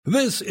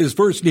This is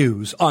First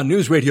News on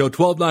News Radio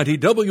 1290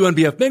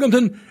 WNBF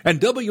Binghamton and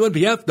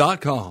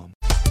WNBF.com.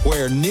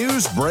 Where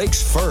news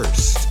breaks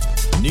first.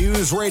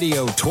 News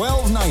Radio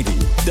 1290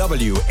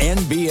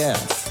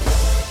 WNBF.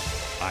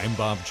 I'm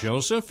Bob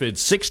Joseph.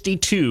 It's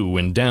 62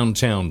 in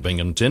downtown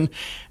Binghamton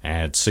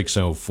at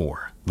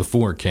 6:04. The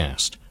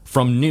forecast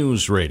from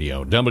News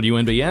Radio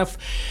WNBF.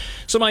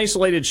 Some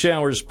isolated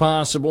showers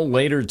possible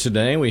later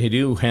today. We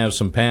do have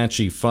some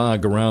patchy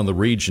fog around the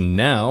region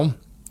now.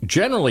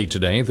 Generally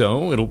today,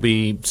 though, it'll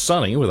be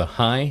sunny with a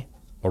high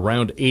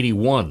around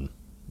 81.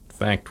 In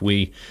fact,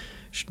 we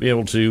should be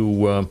able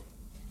to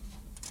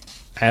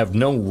have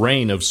no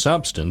rain of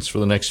substance for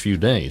the next few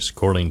days,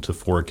 according to the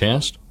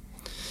forecast.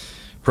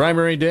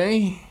 Primary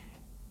day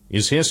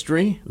is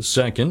history, the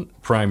second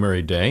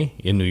primary day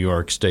in New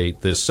York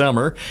State this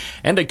summer.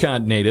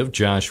 Endicott native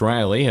Josh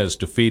Riley has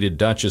defeated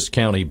Dutchess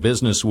County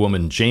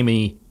businesswoman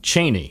Jamie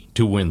Chaney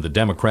to win the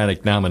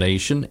Democratic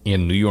nomination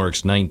in New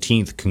York's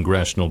 19th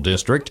congressional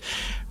district.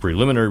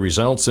 Preliminary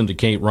results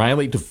indicate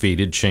Riley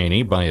defeated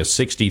Chaney by a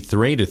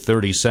 63 to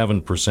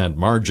 37%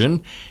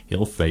 margin.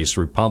 He'll face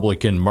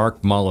Republican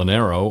Mark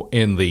Molinaro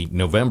in the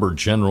November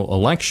general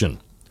election.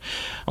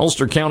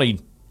 Ulster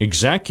County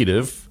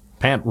Executive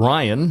Pat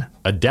Ryan,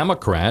 a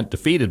Democrat,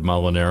 defeated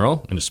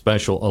Molinaro in a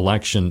special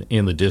election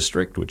in the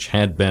district, which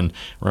had been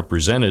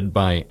represented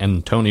by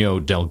Antonio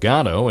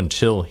Delgado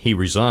until he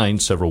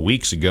resigned several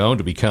weeks ago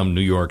to become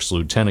New York's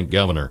lieutenant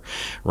governor.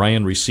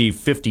 Ryan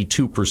received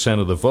 52%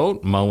 of the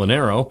vote.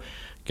 Molinaro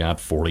got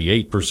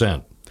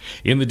 48%.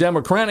 In the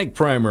Democratic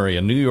primary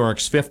in New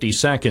York's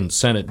 52nd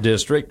Senate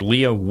District,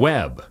 Leah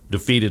Webb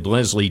defeated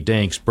Leslie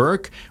Danks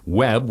Burke.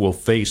 Webb will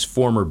face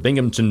former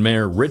Binghamton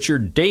Mayor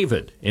Richard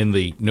David in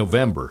the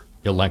November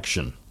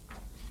election.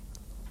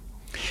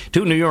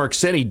 Two New York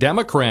City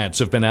Democrats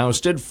have been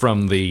ousted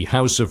from the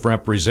House of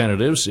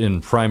Representatives in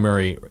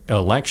primary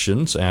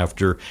elections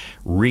after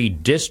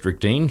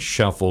redistricting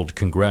shuffled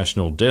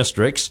congressional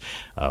districts.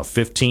 A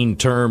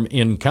 15-term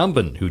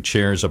incumbent who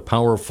chairs a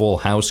powerful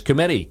House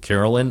committee,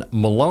 Carolyn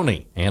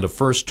Maloney, and a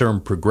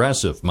first-term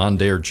progressive,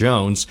 Mondaire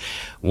Jones,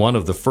 one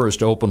of the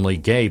first openly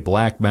gay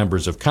black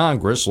members of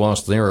Congress,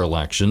 lost their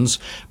elections.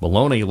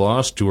 Maloney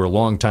lost to her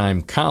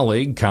longtime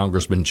colleague,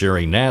 Congressman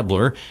Jerry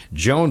Nadler.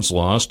 Jones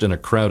lost in a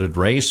crowded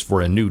race for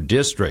a new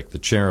district. The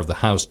chair of the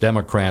House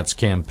Democrats'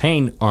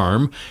 campaign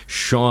arm,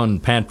 Sean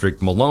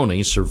Patrick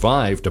Maloney,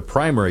 survived a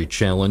primary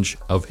challenge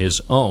of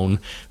his own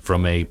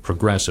from a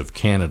progressive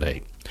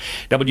candidate.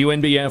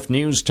 WNBF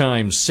News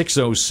Time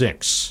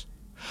 6:06.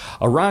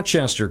 A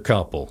Rochester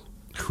couple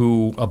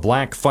who a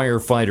black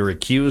firefighter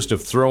accused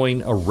of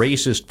throwing a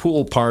racist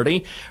pool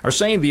party are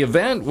saying the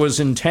event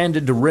was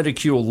intended to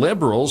ridicule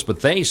liberals,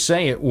 but they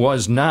say it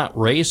was not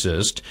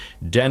racist.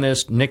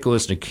 Dentist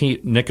Nicholas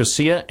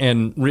Nicosia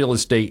and real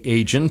estate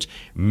agent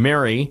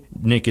Mary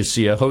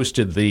Nicosia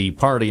hosted the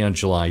party on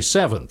July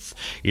 7th.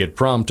 It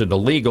prompted a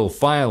legal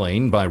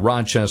filing by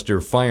Rochester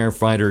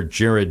firefighter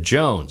Jared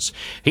Jones.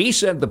 He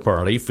said the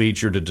party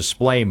featured a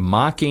display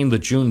mocking the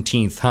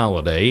Juneteenth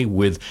holiday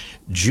with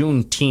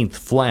Juneteenth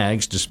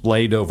flags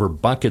displayed over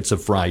buckets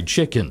of fried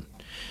chicken.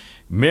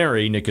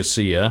 Mary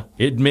Nicosia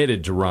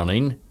admitted to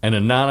running an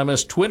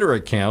anonymous Twitter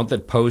account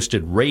that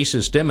posted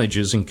racist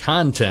images and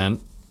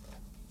content,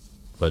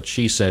 but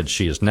she said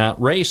she is not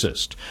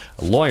racist.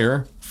 A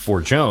lawyer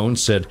for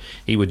Jones said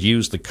he would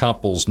use the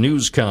couple's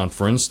news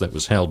conference that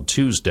was held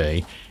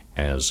Tuesday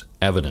as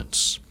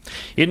evidence.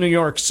 In New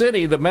York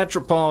City, the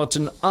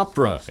Metropolitan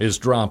Opera is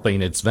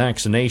dropping its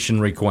vaccination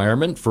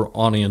requirement for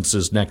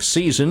audiences next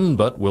season,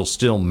 but will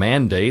still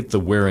mandate the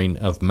wearing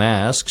of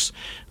masks.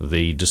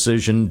 The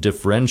decision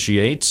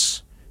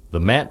differentiates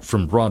the Met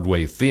from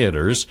Broadway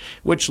theaters,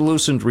 which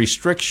loosened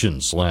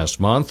restrictions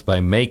last month by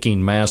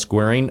making mask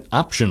wearing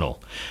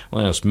optional.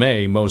 Last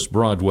May, most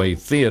Broadway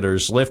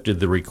theaters lifted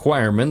the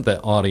requirement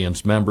that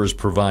audience members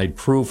provide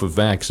proof of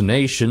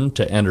vaccination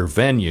to enter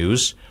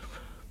venues.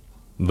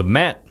 The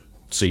Met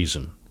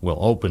season will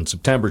open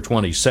September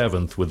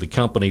 27th with the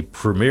company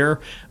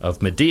premiere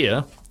of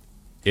Medea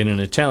in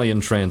an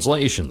Italian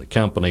translation. The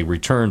company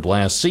returned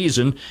last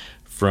season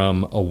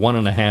from a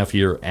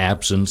 1.5-year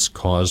absence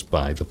caused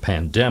by the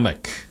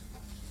pandemic.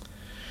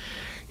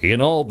 In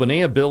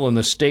Albany, a bill in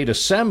the state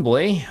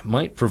assembly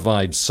might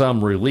provide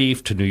some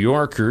relief to New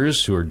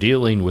Yorkers who are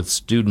dealing with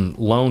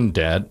student loan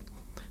debt.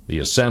 The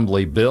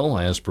assembly bill,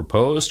 as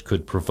proposed,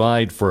 could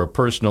provide for a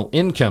personal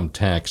income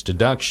tax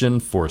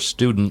deduction for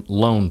student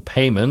loan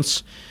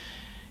payments.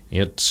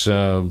 It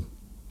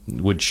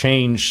would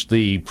change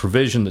the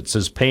provision that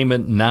says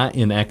payment not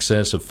in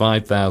excess of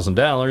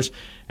 $5,000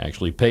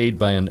 actually paid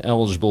by an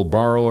eligible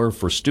borrower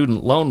for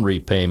student loan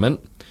repayment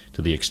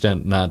to the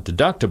extent not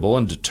deductible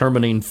and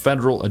determining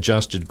federal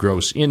adjusted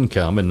gross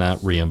income and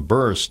not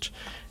reimbursed.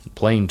 In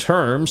plain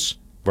terms,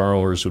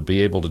 borrowers would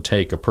be able to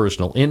take a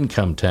personal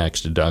income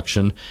tax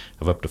deduction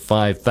of up to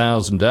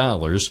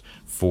 $5,000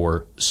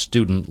 for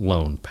student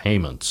loan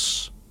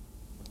payments.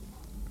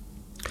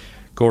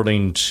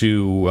 According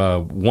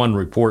to one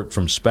report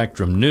from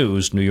Spectrum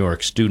News, New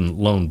York student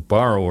loan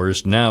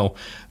borrowers now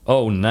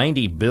owe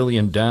 $90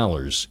 billion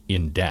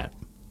in debt.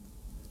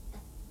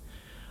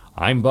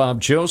 I'm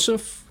Bob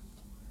Joseph,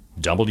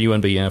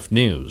 WNBF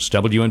News.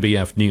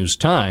 WNBF News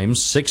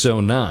Times,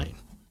 6:09.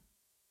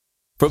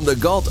 From the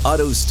Galt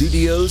Auto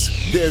Studios,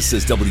 this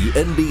is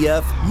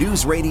WNBF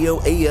News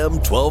Radio AM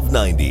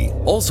 1290.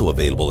 Also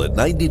available at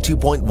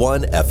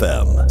 92.1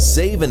 FM.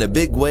 Save in a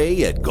big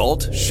way at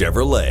Galt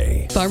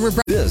Chevrolet.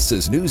 This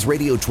is News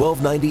Radio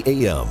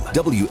 1290 AM,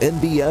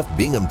 WNBF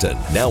Binghamton.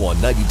 Now on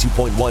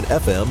 92.1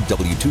 FM,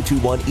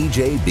 W221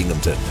 EJ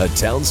Binghamton, a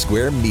Town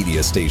Square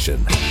media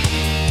station.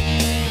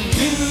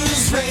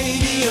 News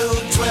Radio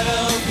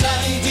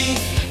 1290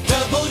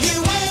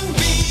 WNBF.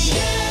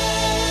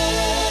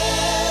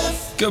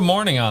 Good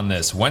morning on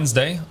this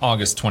Wednesday,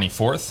 August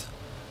 24th.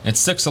 It's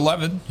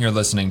 6:11. You're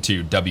listening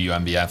to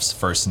WNBF's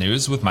First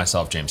News with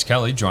myself, James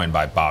Kelly, joined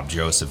by Bob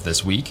Joseph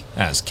this week,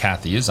 as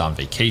Kathy is on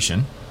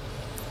vacation.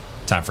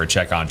 Time for a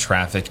check on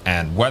traffic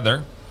and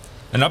weather.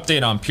 An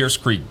update on Pierce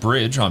Creek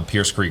Bridge on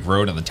Pierce Creek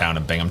Road in the town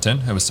of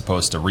Binghamton. It was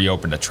supposed to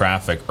reopen to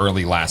traffic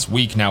early last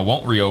week, now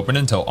won't reopen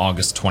until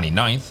August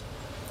 29th.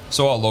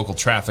 So all local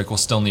traffic will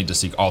still need to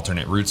seek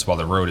alternate routes while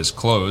the road is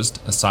closed.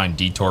 A signed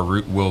detour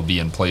route will be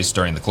in place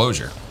during the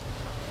closure.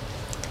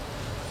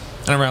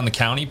 And around the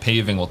county,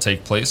 paving will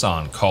take place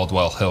on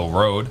Caldwell Hill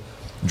Road.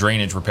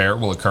 Drainage repair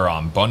will occur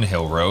on Bun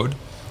Hill Road.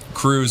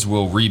 Crews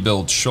will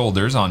rebuild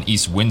shoulders on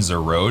East Windsor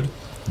Road.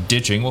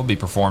 Ditching will be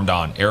performed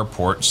on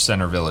Airport,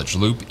 Center Village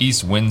Loop,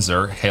 East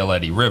Windsor, Hale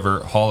Eddy River,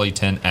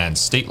 Hawleyton, and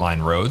State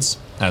Line roads,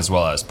 as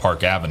well as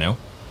Park Avenue.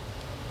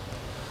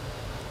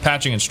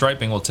 Patching and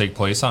striping will take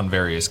place on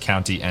various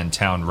county and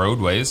town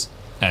roadways,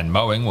 and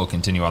mowing will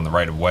continue on the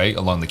right-of-way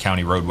along the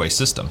county roadway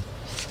system.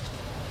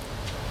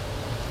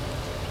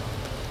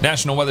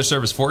 National Weather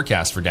Service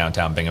forecast for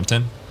downtown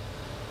Binghamton.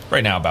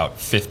 Right now about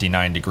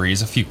 59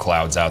 degrees, a few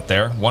clouds out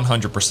there,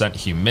 100%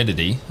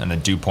 humidity, and a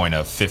dew point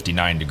of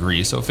 59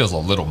 degrees, so it feels a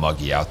little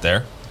muggy out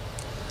there.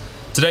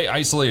 Today,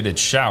 isolated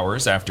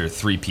showers after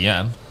 3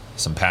 p.m.,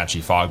 some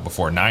patchy fog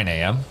before 9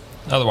 a.m.,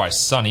 otherwise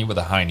sunny with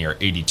a high near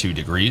 82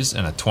 degrees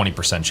and a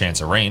 20% chance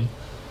of rain.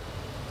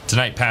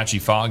 Tonight, patchy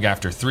fog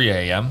after 3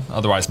 a.m.,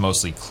 otherwise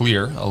mostly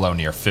clear, a low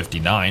near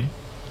 59.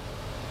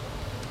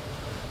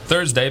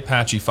 Thursday,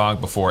 patchy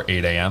fog before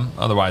 8 a.m.,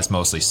 otherwise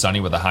mostly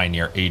sunny with a high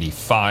near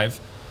 85.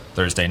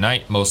 Thursday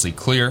night, mostly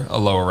clear, a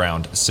low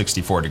around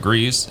 64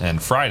 degrees.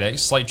 And Friday,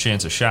 slight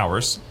chance of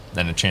showers,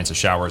 then a chance of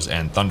showers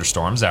and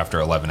thunderstorms after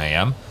 11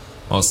 a.m.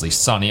 Mostly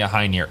sunny, a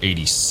high near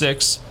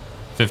 86,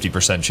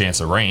 50%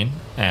 chance of rain.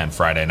 And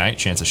Friday night,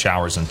 chance of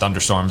showers and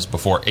thunderstorms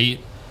before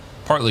 8,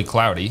 partly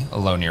cloudy, a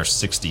low near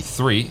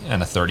 63,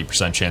 and a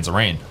 30% chance of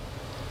rain.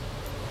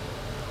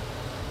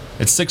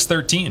 It's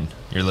 6:13.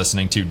 You're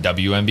listening to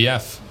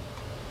WNBF.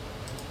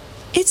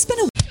 It's been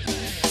a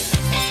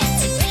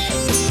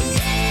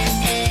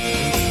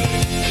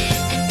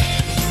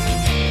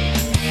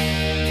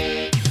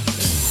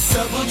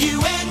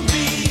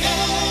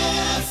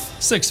WNBF.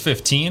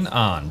 6:15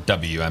 on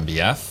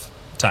WNBF.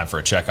 Time for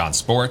a check on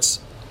sports.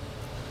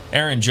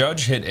 Aaron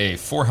Judge hit a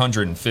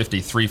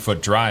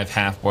 453-foot drive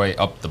halfway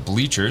up the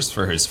bleachers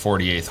for his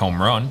 48th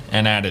home run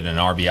and added an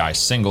RBI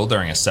single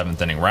during a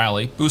 7th-inning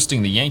rally,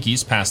 boosting the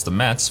Yankees past the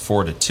Mets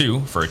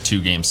 4-2 for a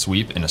 2-game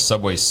sweep in a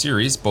Subway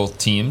Series both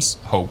teams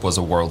hope was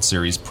a World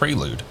Series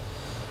prelude.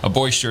 A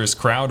boisterous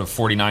crowd of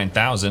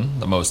 49,000,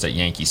 the most at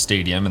Yankee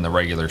Stadium in the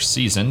regular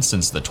season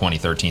since the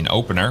 2013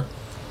 opener,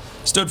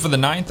 stood for the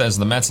 9th as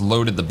the Mets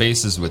loaded the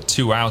bases with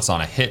 2 outs on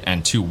a hit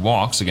and 2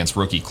 walks against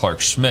rookie Clark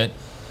Schmidt.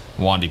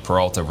 Wandy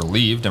Peralta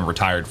relieved and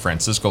retired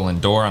Francisco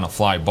Lindor on a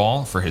fly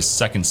ball for his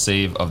 2nd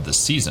save of the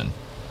season.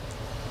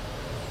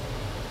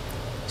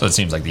 So it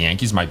seems like the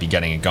Yankees might be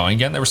getting it going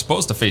again. They were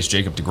supposed to face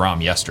Jacob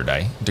deGrom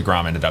yesterday.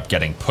 deGrom ended up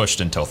getting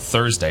pushed until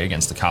Thursday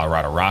against the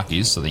Colorado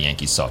Rockies, so the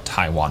Yankees saw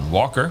Taijuan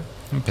Walker,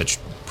 who pitched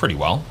pretty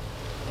well.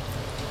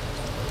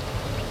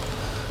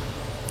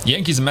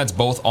 Yankees and Mets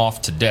both off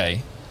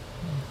today.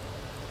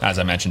 As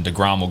I mentioned,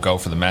 deGrom will go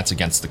for the Mets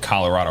against the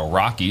Colorado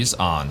Rockies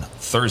on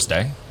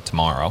Thursday,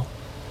 tomorrow.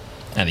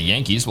 And the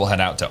Yankees will head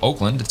out to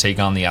Oakland to take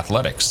on the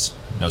Athletics.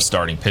 No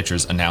starting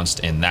pitchers announced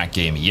in that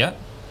game yet.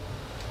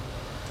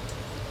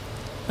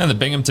 And the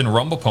Binghamton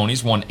Rumble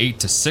Ponies won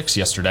 8-6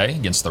 yesterday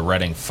against the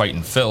Reading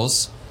Fightin'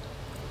 Phils.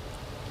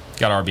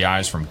 Got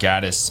RBIs from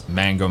Gaddis,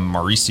 Mangum,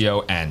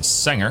 Mauricio, and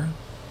Sanger.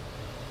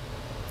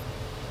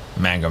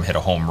 Mangum hit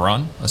a home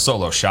run, a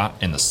solo shot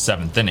in the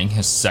 7th inning,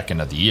 his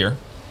 2nd of the year.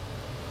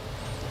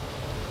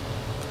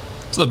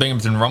 So the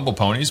Binghamton Rumble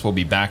Ponies will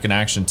be back in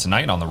action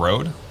tonight on the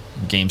road.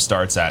 Game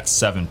starts at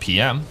 7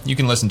 p.m. You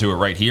can listen to it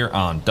right here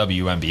on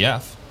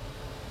WNBF.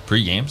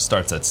 Pre-game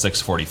starts at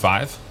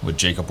 6:45 with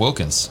Jacob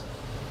Wilkins.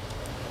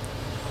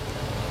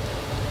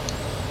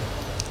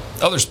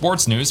 Other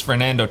sports news,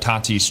 Fernando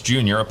Tatis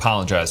Jr.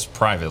 apologized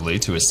privately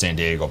to his San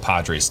Diego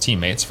Padres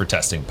teammates for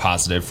testing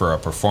positive for a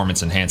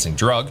performance-enhancing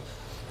drug,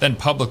 then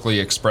publicly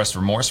expressed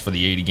remorse for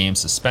the 80-game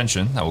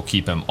suspension that will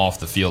keep him off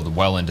the field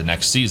well into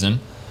next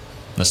season.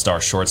 The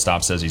star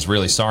shortstop says he's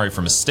really sorry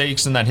for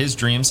mistakes and that his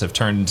dreams have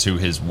turned into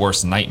his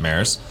worst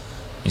nightmares.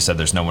 He said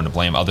there's no one to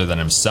blame other than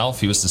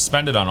himself. He was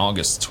suspended on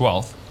August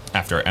 12th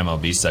after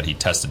MLB said he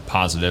tested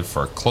positive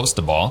for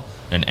close-to-ball,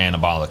 an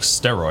anabolic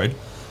steroid.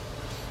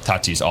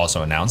 Tatis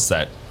also announced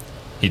that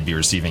he'd be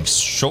receiving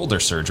shoulder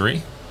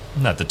surgery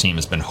that the team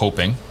has been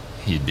hoping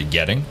he'd be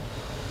getting.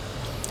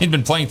 He'd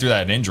been playing through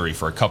that injury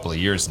for a couple of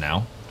years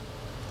now.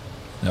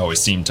 It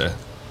always seemed to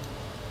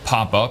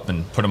pop up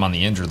and put him on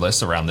the injured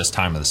list around this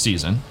time of the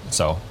season.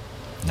 So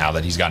now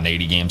that he's got an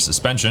 80-game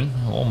suspension,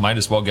 well, might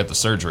as well get the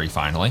surgery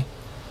finally.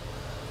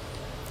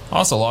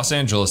 Also, Los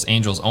Angeles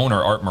Angels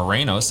owner Art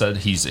Moreno said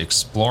he's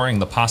exploring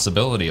the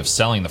possibility of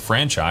selling the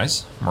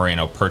franchise.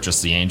 Moreno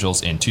purchased the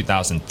Angels in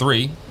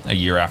 2003, a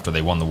year after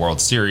they won the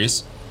World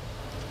Series.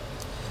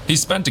 He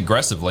spent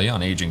aggressively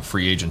on aging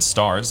free agent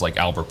stars like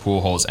Albert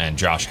Pujols and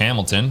Josh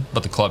Hamilton,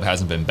 but the club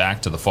hasn't been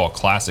back to the Fall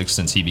Classic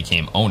since he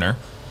became owner.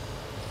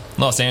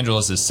 Los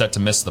Angeles is set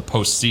to miss the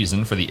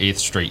postseason for the 8th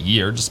straight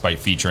year, despite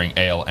featuring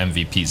AL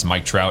MVPs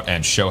Mike Trout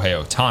and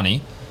Shohei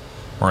Ohtani.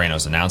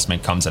 Moreno's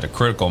announcement comes at a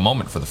critical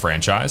moment for the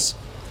franchise,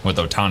 with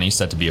Ohtani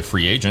set to be a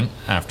free agent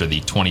after the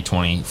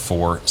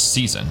 2024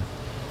 season.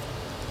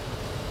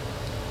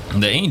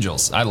 The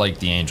Angels, I like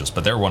the Angels,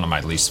 but they're one of my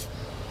least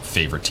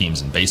favorite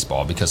teams in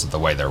baseball because of the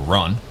way they're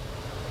run.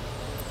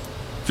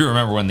 If you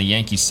remember when the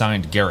Yankees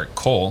signed Garrett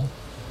Cole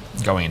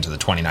going into the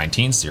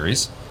 2019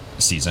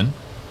 season,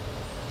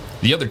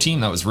 the other team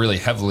that was really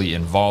heavily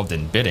involved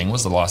in bidding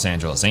was the Los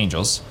Angeles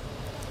Angels,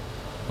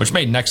 which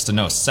made next to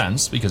no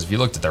sense because if you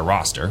looked at their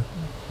roster,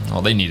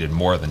 well, they needed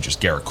more than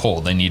just Garrett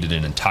Cole. They needed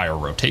an entire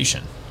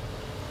rotation.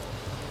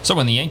 So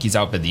when the Yankees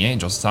outbid the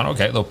Angels, it's thought,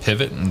 okay, they'll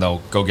pivot and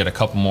they'll go get a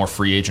couple more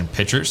free agent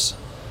pitchers.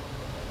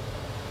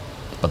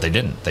 But they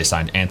didn't. They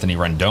signed Anthony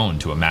Rendon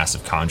to a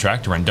massive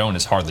contract. Rendon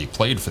has hardly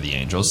played for the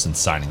Angels since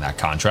signing that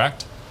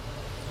contract.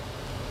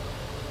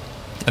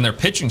 And their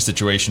pitching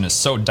situation is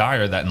so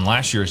dire that in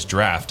last year's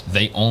draft,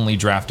 they only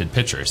drafted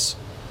pitchers.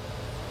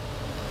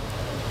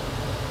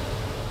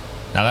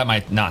 Now, that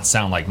might not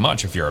sound like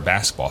much if you're a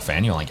basketball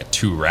fan. You only get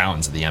 2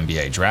 rounds of the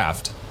NBA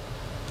draft.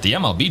 The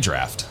MLB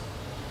draft,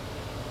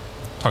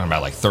 talking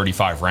about like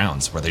 35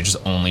 rounds where they just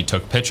only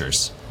took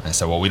pitchers. And they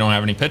said, well, we don't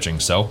have any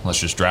pitching, so let's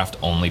just draft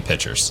only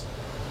pitchers.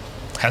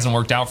 Hasn't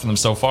worked out for them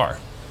so far.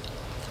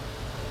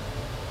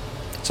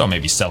 So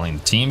maybe selling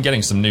the team,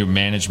 getting some new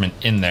management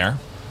in there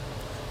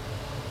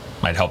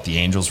might help the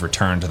Angels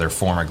return to their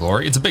former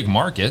glory. It's a big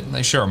market.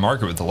 They share a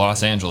market with the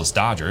Los Angeles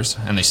Dodgers,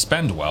 and they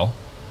spend well.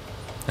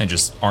 They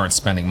just aren't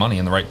spending money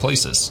in the right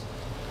places.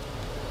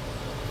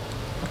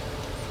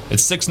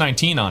 It's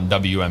 6:19 on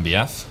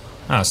WNBF.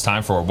 Now it's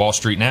time for Wall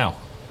Street Now.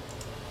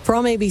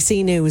 From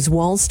ABC News,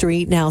 Wall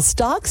Street now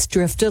stocks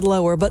drifted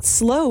lower but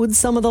slowed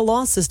some of the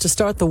losses to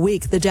start the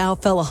week. The Dow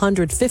fell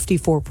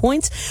 154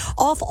 points,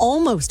 off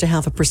almost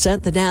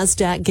 0.5%. The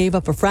Nasdaq gave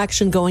up a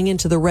fraction going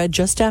into the red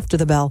just after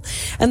the bell.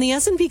 And the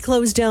S&P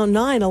closed down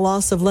 9, a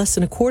loss of less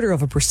than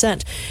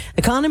 0.25%.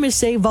 Economists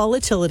say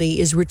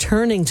volatility is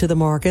returning to the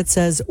markets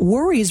as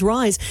worries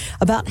rise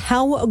about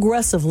how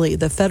aggressively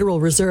the Federal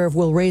Reserve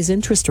will raise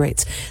interest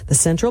rates. The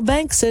central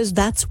bank says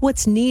that's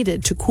what's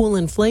needed to cool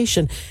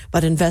inflation,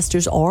 but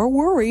investors are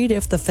worried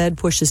if the Fed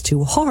pushes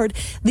too hard,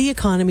 the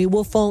economy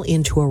will fall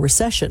into a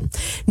recession.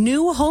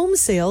 New home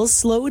sales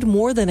slowed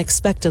more than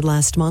expected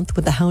last month,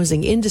 with the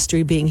housing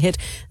industry being hit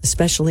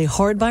especially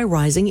hard by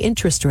rising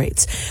interest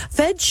rates.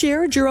 Fed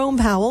Chair Jerome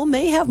Powell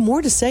may have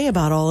more to say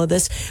about all of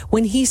this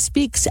when he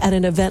speaks at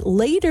an event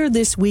later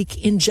this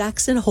week in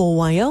Jackson Hole,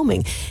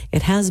 Wyoming.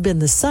 It has been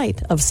the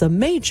site of some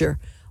major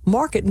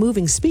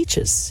market-moving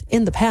speeches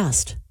in the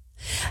past.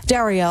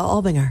 Daria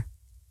Albinger,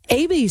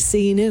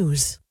 ABC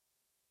News.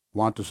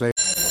 Want to say?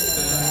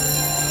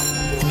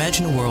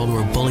 Imagine a world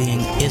where bullying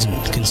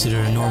isn't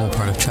considered a normal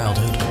part of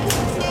childhood.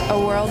 A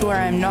world where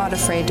I'm not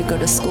afraid to go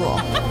to school.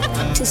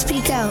 To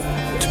speak out.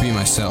 To be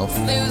myself.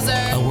 Loser.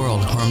 A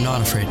world where I'm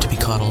not afraid to be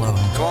caught alone.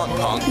 Come on,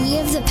 punk. We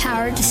have the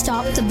power to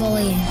stop the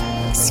bullying.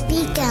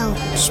 Speak out.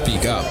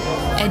 Speak up.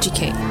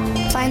 Educate.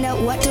 Find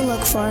out what to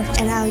look for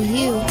and how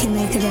you can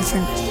make a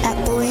difference at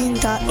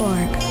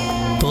bullying.org.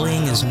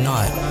 Bullying is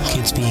not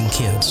kids being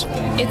kids.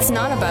 It's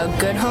not about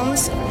good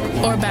homes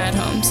or bad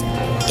homes.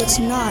 It's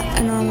not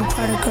a normal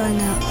part of growing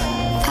up.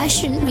 I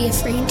shouldn't be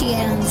afraid to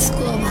get on the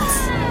school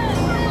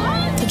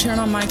bus. To turn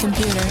on my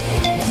computer.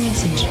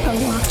 Message. Or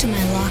walk to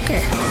my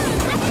locker.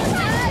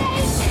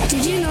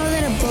 Did you know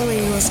that a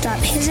bully will stop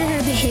his or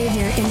her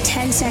behavior in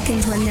 10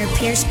 seconds when their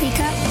peers speak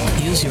up?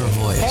 Use your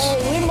voice.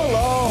 Hey, leave them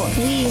alone.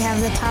 We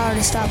have the power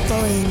to stop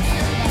bullying.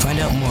 Find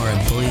out more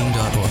at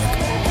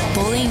bullying.org.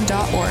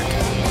 Bullying.org.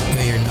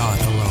 Where you're not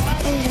alone.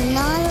 Where you're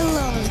not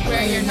alone.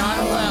 Where you're not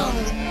alone.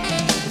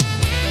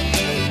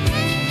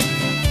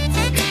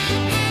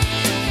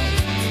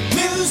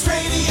 News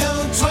Radio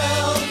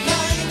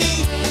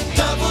 1290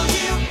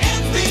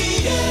 WNBF.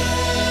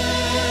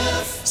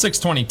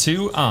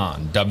 6:22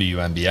 on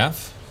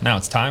WNBF. Now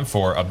it's time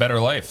for A Better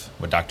Life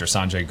with Dr.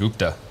 Sanjay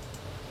Gupta.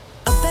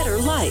 A Better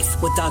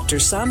Life with Dr.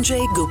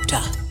 Sanjay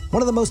Gupta.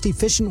 One of the most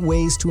efficient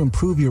ways to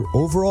improve your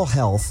overall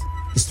health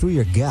is through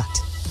your gut.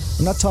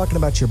 I'm not talking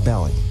about your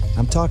belly.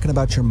 I'm talking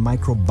about your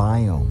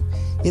microbiome.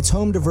 It's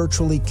home to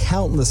virtually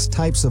countless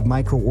types of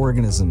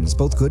microorganisms,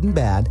 both good and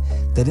bad,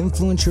 that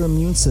influence your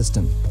immune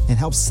system and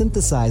help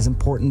synthesize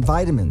important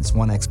vitamins,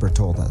 one expert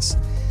told us.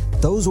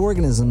 Those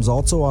organisms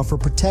also offer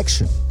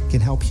protection,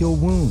 can help heal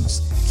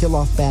wounds, kill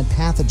off bad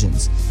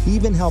pathogens,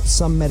 even help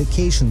some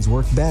medications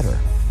work better.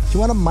 If you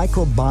want a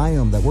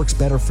microbiome that works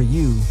better for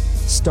you,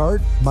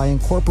 start by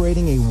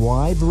incorporating a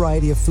wide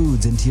variety of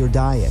foods into your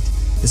diet,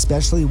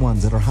 especially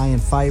ones that are high in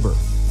fiber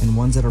and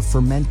ones that are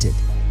fermented.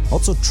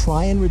 Also,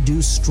 try and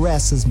reduce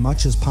stress as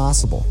much as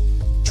possible.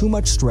 Too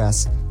much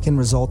stress can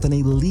result in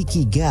a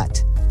leaky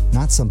gut,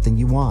 not something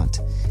you want.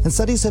 And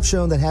studies have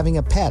shown that having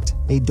a pet,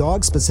 a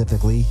dog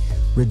specifically,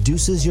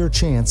 reduces your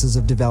chances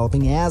of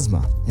developing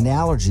asthma and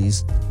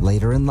allergies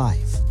later in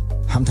life.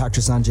 I'm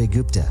Dr. Sanjay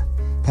Gupta,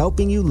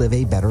 helping you live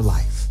a better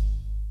life.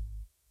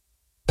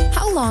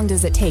 How long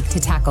does it take to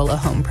tackle a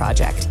home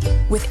project?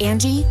 With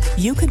Angie,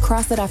 you could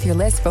cross it off your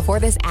list before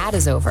this ad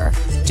is over.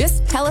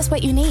 Just tell us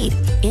what you need,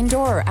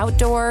 indoor or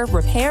outdoor,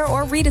 repair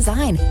or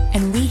redesign,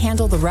 and we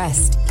handle the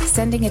rest,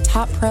 sending a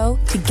top pro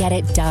to get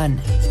it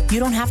done. You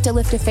don't have to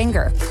lift a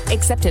finger,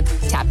 except to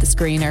tap the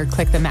screen or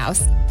click the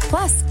mouse.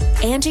 Plus,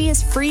 Angie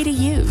is free to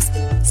use.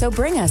 So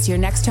bring us your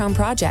next home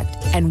project,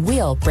 and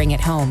we'll bring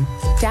it home.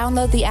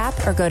 Download the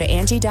app or go to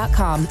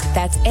Angie.com.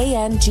 That's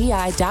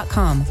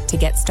ANGI.com to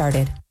get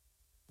started.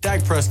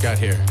 Dak Prescott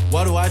here.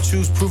 Why do I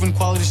choose proven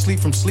quality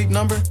sleep from Sleep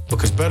Number?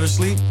 Because better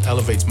sleep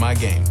elevates my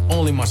game.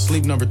 Only my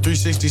Sleep Number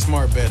 360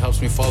 smart bed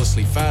helps me fall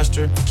asleep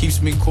faster,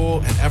 keeps me cool,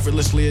 and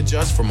effortlessly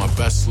adjusts for my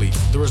best sleep.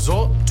 The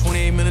result?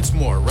 28 minutes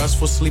more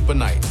restful sleep a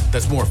night.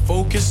 That's more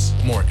focus,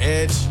 more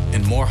edge,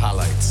 and more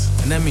highlights.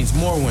 And that means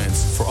more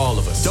wins for all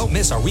of us. Don't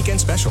miss our weekend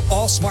special.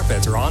 All smart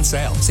beds are on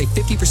sale. Save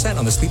 50%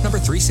 on the Sleep Number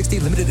 360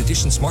 limited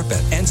edition smart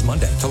bed. Ends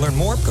Monday. To learn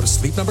more, go to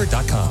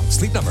sleepnumber.com.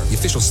 Sleep Number, the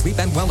official sleep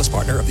and wellness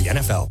partner of the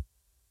NFL.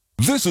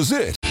 This is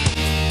it.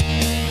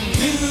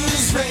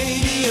 News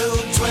Radio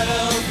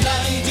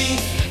 1290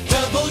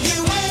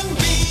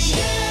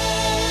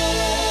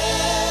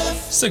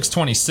 WNBF.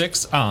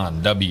 626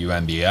 on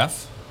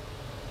WNBF.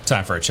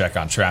 Time for a check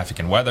on traffic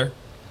and weather.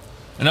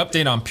 An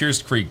update on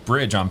Pierce Creek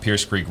Bridge on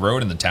Pierce Creek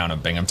Road in the town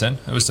of Binghamton.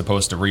 It was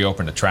supposed to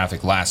reopen to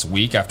traffic last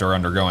week after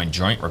undergoing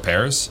joint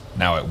repairs.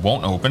 Now it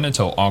won't open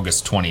until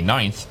August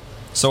 29th.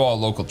 So all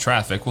local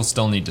traffic will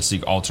still need to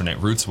seek alternate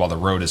routes while the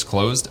road is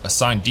closed. A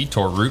signed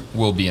detour route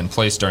will be in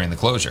place during the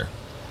closure.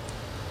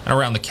 And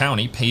around the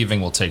county,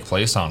 paving will take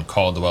place on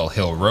Caldwell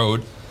Hill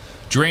Road.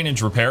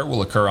 Drainage repair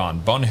will occur on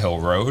Bun Hill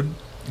Road.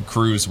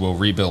 Crews will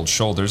rebuild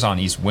shoulders on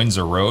East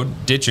Windsor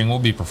Road. Ditching will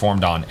be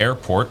performed on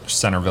Airport,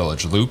 Center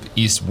Village Loop,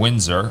 East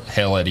Windsor,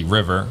 Hale Eddy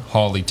River,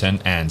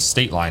 Hawleyton, and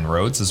State Line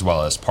roads, as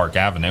well as Park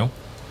Avenue.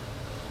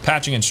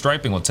 Patching and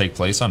striping will take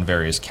place on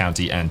various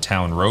county and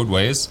town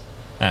roadways.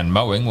 And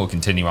mowing will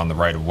continue on the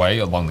right-of-way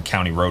along the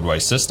county roadway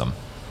system.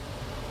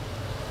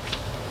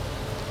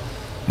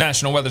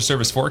 National Weather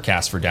Service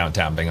forecast for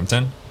downtown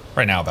Binghamton.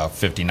 Right now about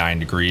 59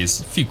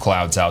 degrees, a few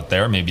clouds out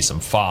there, maybe some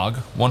fog,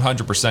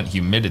 100%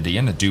 humidity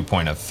and a dew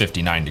point of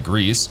 59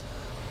 degrees.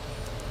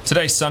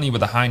 Today sunny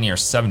with a high near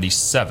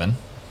 77.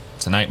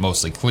 Tonight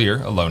mostly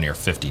clear, a low near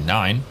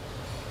 59.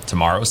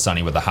 Tomorrow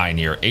sunny with a high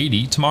near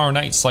 80. Tomorrow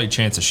night slight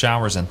chance of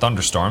showers and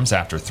thunderstorms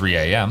after 3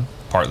 a.m.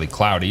 Partly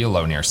cloudy, a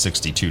low near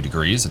 62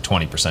 degrees, a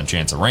 20%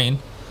 chance of rain.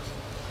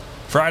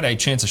 Friday,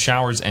 chance of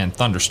showers and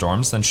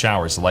thunderstorms, then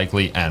showers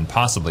likely and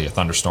possibly a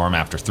thunderstorm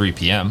after 3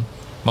 p.m.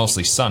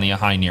 Mostly sunny, a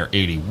high near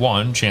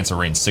 81, chance of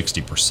rain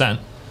 60%.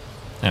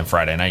 And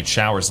Friday night,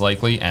 showers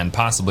likely and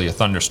possibly a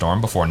thunderstorm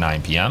before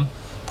 9 p.m.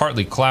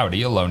 Partly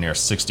cloudy, a low near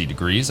 60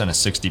 degrees, and a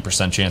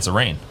 60% chance of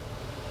rain.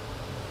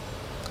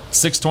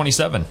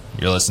 627,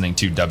 you're listening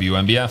to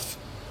WNBF.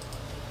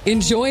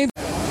 Enjoy.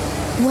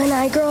 When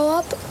I grow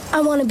up, I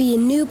want to be a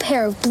new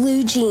pair of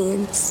blue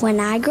jeans. When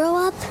I grow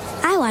up,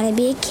 I want to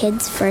be a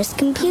kid's first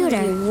computer. I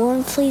want to be a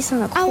warm fleece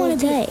on a cold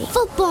day.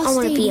 Football I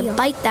want to be stadium. a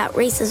bike that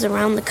races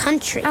around the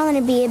country. I want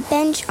to be a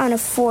bench on a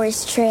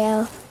forest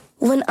trail.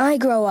 When I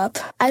grow up,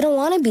 I don't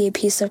want to be a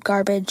piece of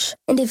garbage.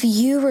 And if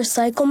you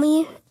recycle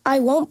me, I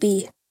won't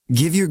be.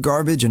 Give your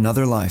garbage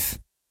another life.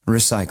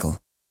 Recycle.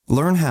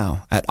 Learn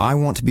how at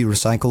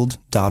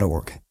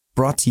iwanttoberecycled.org.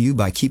 Brought to you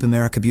by Keep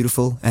America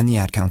Beautiful and the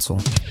Ad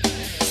Council.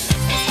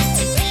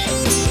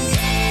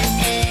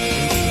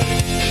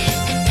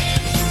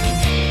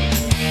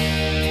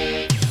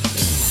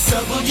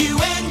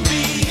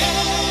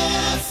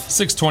 WNBF.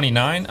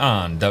 629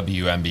 on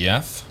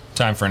WNBF.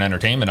 Time for an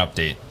entertainment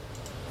update.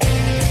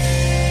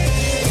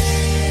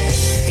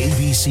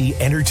 ABC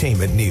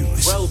Entertainment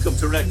News. Welcome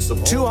to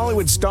Wrexham. 2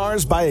 Hollywood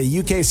stars buy a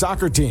UK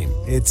soccer team.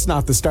 It's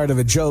not the start of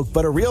a joke,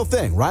 but a real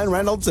thing Ryan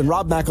Reynolds and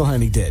Rob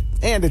McElhenney did.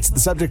 And it's the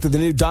subject of the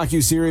new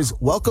docu-series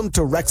Welcome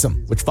to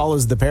Wrexham, which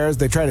follows the pair as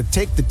they try to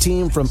take the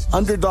team from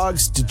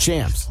underdogs to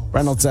champs.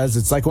 Reynolds says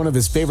it's like one of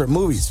his favorite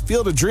movies,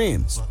 Field of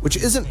Dreams, which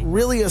isn't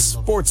really a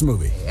sports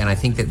movie. And I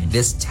think that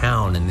this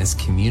town and this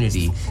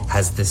community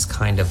has this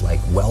kind of like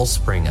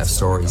wellspring of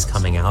stories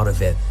coming out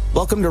of it.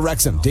 Welcome to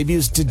Wrexham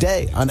debuts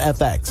today on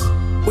FX.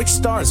 Which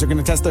stars are going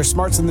to test their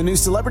smarts in the new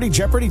Celebrity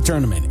Jeopardy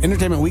tournament?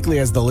 Entertainment Weekly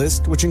has the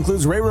list, which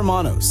includes Ray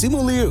Romano, Simu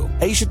Liu,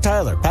 Aisha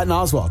Tyler, Patton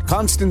Oswalt,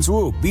 Constance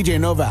Wu,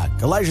 BJ Novak,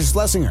 Elijah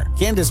Schlesinger,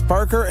 Candace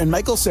Parker, and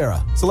Michael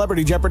Cera.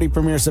 Celebrity Jeopardy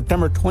premieres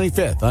September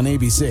 25th on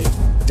ABC.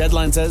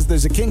 Deadline says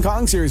there's a King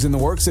Kong series in the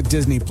works at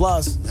Disney+.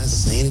 That's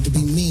saying it to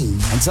be mean.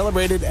 And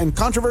celebrated and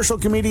controversial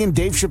comedian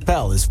Dave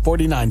Chappelle is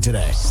 49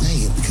 today.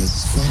 Say it because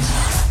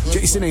it's funny.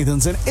 Jason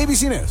Nathanson,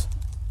 ABC News,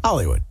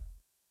 Hollywood.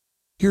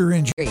 You're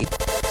in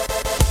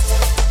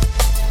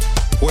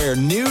where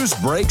news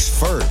breaks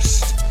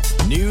first.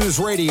 News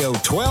Radio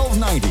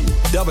 1290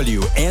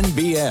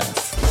 WNBF.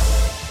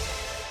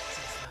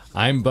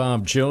 I'm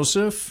Bob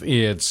Joseph.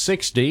 It's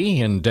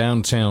 60 in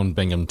downtown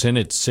Binghamton.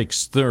 It's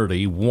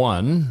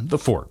 6:31. The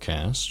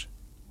forecast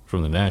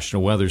from the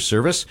National Weather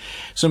Service.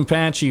 Some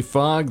patchy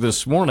fog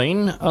this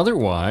morning.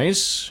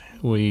 Otherwise,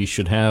 we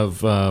should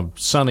have a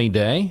sunny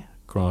day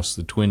across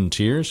the Twin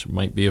Tiers.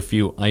 Might be a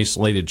few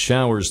isolated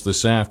showers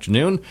this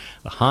afternoon.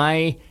 The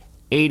high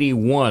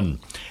 81.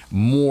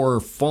 More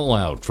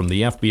fallout from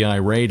the FBI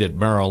raid at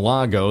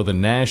Mar-a-Lago. The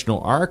National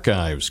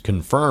Archives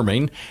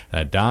confirming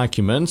that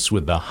documents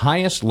with the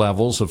highest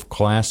levels of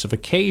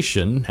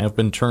classification have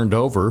been turned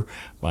over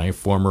by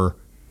former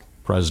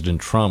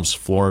President Trump's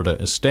Florida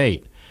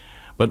estate.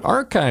 But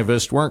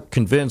archivists weren't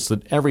convinced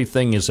that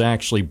everything has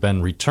actually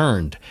been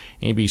returned.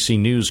 ABC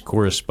News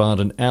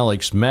correspondent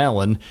Alex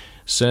Mallon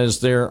says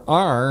there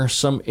are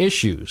some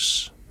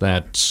issues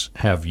that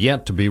have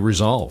yet to be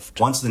resolved.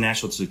 Once the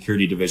National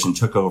Security Division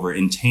took over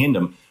in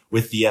tandem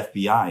with the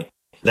FBI,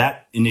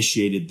 that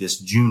initiated this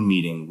June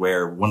meeting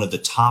where one of the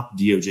top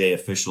DOJ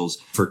officials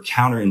for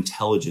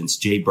counterintelligence,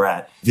 Jay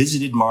Bratt,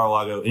 visited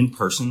Mar-a-Lago in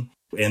person,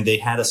 and they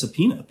had a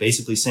subpoena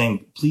basically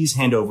saying, please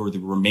hand over the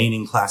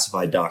remaining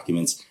classified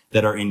documents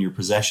that are in your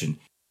possession.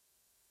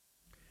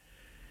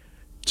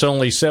 It's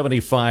only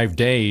 75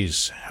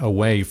 days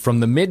away from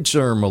the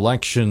midterm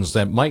elections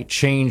that might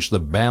change the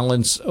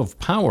balance of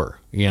power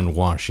in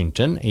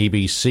Washington.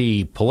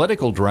 ABC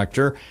political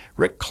director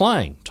Rick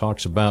Klein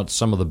talks about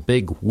some of the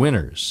big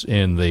winners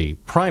in the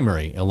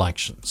primary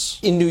elections.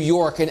 In New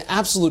York, an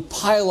absolute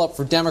pileup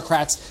for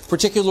Democrats,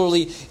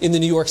 particularly in the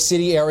New York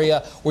City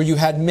area, where you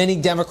had many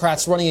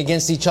Democrats running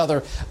against each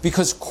other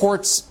because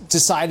courts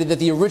decided that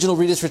the original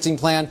redistricting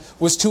plan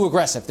was too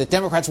aggressive, that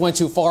Democrats went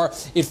too far.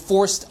 It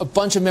forced a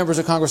bunch of members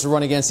of Congress to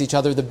run against each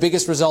other. The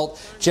biggest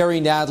result, Jerry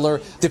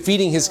Nadler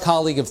defeating his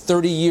colleague of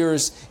 30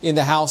 years in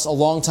the House, a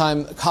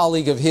longtime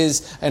colleague of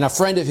his and a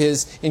friend of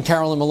his in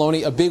Carolyn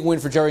Maloney. A big win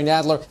for Jerry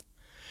Nadler.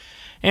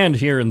 And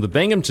here in the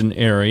Binghamton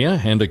area,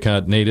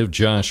 Endicott native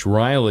Josh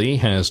Riley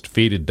has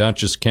defeated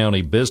Dutchess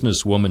County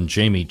businesswoman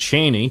Jamie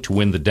Chaney to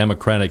win the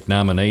Democratic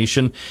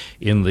nomination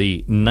in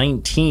the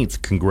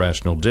 19th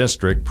Congressional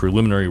District.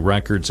 Preliminary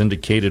records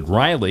indicated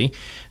Riley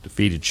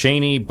defeated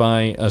Chaney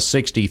by a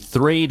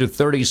 63 to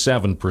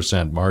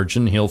 37%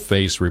 margin. He'll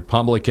face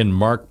Republican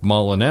Mark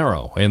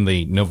Molinaro in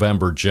the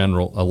November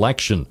general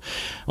election.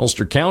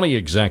 Ulster County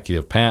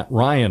Executive Pat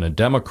Ryan, a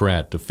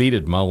Democrat,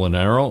 defeated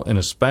Molinaro in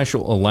a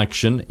special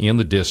election in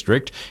the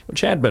district,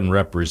 which had been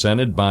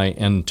represented by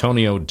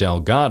Antonio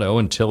Delgado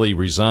until he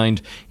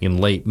resigned in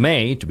late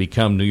May to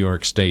become New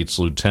York State's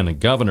lieutenant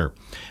governor.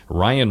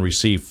 Ryan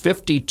received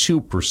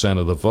 52%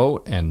 of the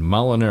vote, and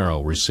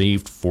Molinaro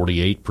received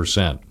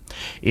 48%.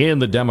 In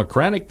the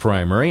Democratic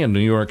primary in New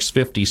York's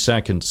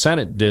 52nd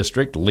Senate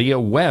District, Leah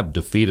Webb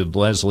defeated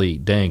Leslie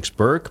Danks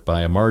Burke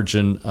by a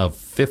margin of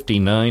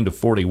 59 to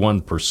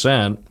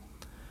 41%.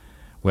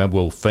 Webb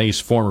will face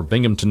former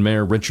Binghamton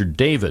Mayor Richard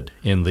David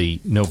in the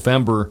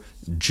November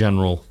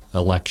general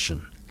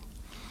election.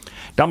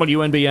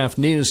 WNBF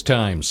News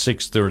Time,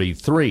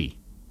 6:33.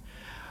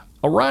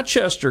 A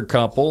Rochester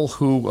couple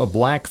who a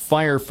black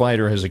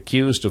firefighter has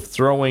accused of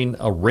throwing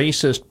a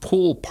racist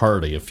pool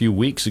party a few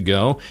weeks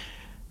ago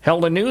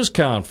held a news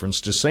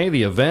conference to say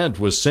the event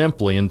was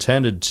simply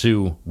intended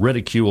to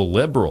ridicule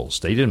liberals.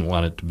 They didn't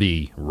want it to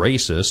be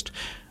racist.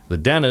 The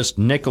dentist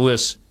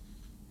Nicholas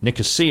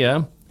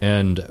Nicosia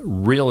and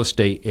real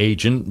estate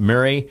agent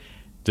Mary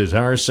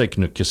Dzarsik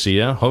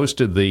Nicosia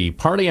hosted the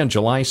party on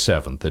July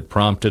 7th that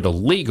prompted a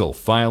legal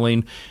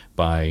filing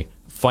by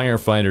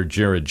firefighter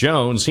Jared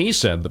Jones. He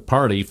said the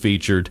party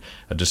featured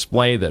a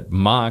display that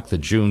mocked the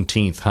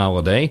Juneteenth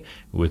holiday,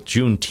 with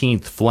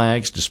Juneteenth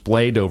flags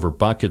displayed over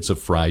buckets of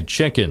fried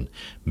chicken.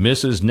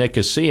 Mrs.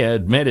 Nicosia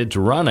admitted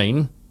to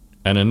running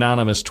an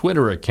anonymous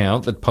Twitter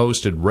account that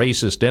posted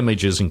racist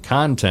images and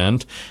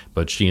content,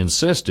 but she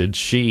insisted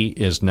she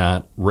is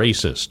not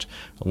racist.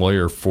 A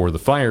lawyer for the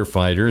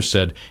firefighters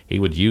said he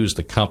would use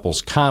the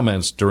couple's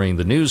comments during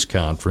the news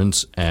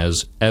conference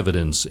as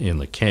evidence in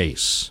the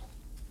case.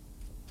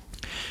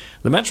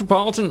 The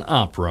Metropolitan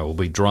Opera will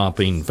be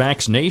dropping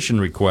vaccination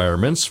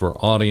requirements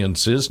for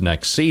audiences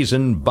next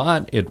season,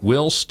 but it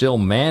will still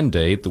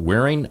mandate the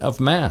wearing of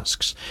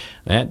masks.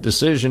 That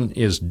decision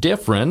is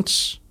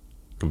different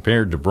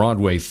compared to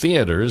Broadway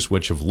theaters,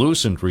 which have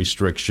loosened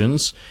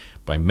restrictions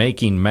by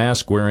making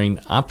mask wearing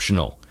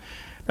optional.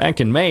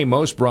 Back in May,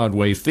 most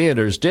Broadway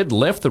theaters did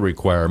lift the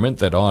requirement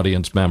that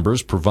audience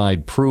members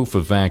provide proof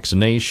of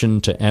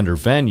vaccination to enter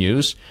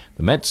venues.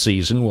 The Met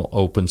season will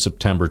open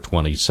September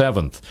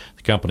 27th.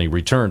 The company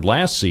returned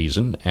last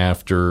season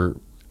after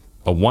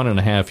a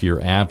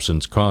 1.5-year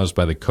absence caused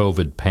by the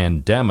COVID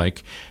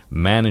pandemic,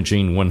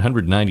 managing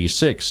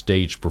 196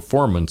 stage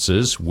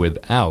performances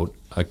without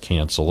a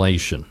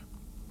cancellation.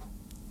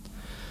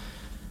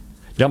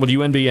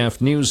 WNBF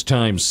News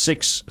Time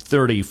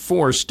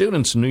 6:34.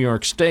 Students in New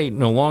York State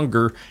no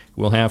longer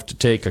will have to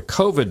take a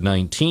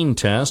COVID-19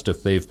 test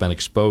if they've been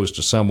exposed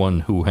to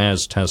someone who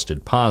has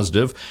tested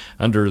positive.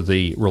 Under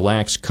the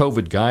relaxed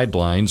COVID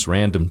guidelines,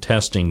 random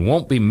testing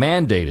won't be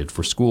mandated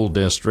for school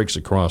districts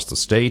across the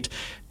state.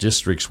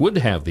 Districts would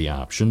have the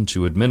option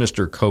to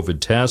administer COVID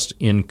tests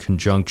in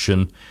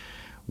conjunction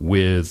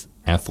with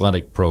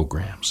athletic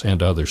programs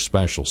and other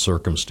special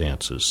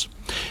circumstances.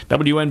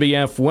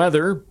 WNBF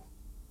weather.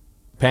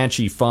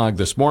 Patchy fog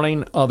this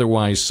morning,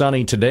 otherwise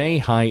sunny today,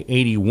 high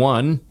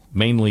 81.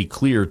 Mainly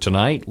clear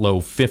tonight, low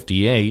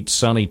 58.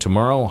 Sunny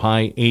tomorrow,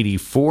 high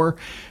 84.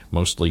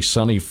 Mostly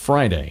sunny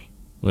Friday,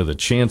 with a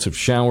chance of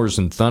showers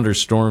and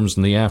thunderstorms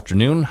in the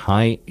afternoon,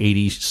 high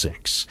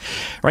 86.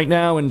 Right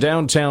now in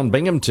downtown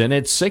Binghamton,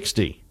 it's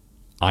 60.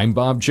 I'm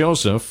Bob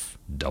Joseph,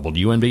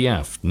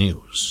 WNBF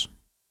News.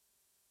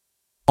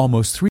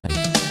 Almost 3.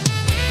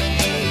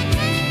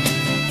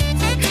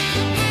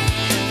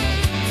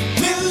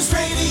 News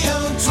Radio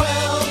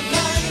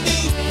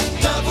 1290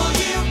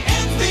 WNBF.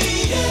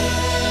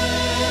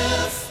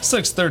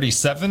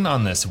 6:37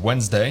 on this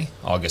Wednesday,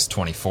 August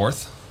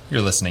 24th.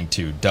 You're listening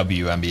to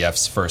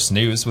WNBF's First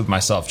News with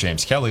myself,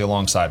 James Kelly,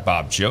 alongside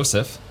Bob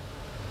Joseph.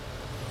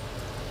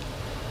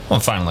 Well,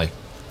 finally,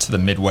 to the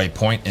midway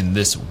point in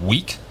this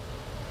week.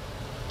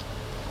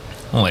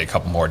 Only a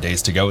couple more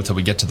days to go until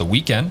we get to the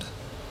weekend.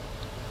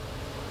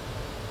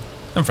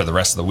 And for the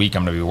rest of the week,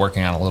 I'm going to be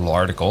working on a little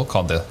article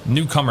called The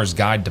Newcomer's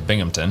Guide to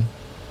Binghamton.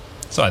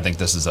 So I think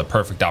this is a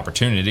perfect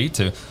opportunity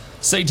to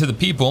say to the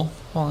people,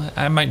 well,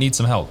 I might need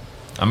some help.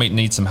 I might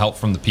need some help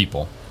from the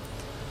people.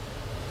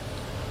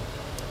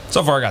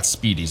 So far, I got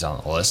Speedies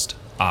on the list,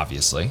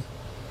 obviously.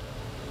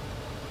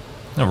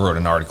 I wrote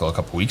an article a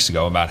couple weeks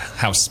ago about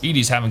how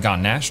Speedies haven't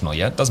gone national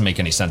yet. Doesn't make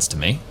any sense to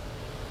me.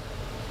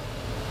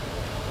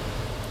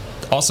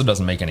 Also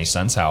doesn't make any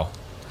sense how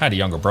I had a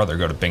younger brother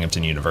go to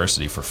Binghamton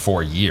University for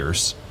 4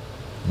 years.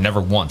 Never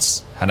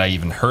once had I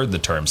even heard the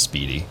term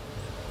Speedy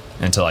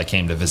until I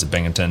came to visit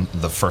Binghamton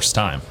the first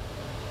time.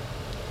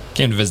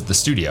 Came to visit the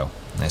studio,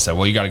 and they said,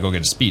 well, you got to go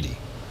get a Speedy.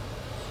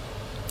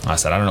 I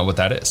said, I don't know what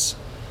that is.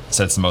 They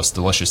said, it's the most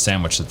delicious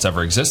sandwich that's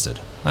ever existed.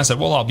 I said,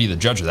 well, I'll be the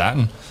judge of that,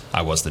 and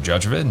I was the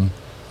judge of it, and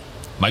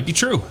it might be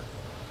true.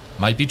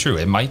 Might be true.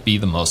 It might be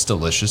the most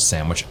delicious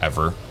sandwich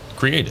ever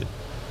created.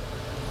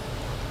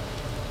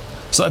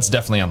 So that's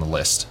definitely on the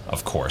list,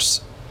 of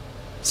course.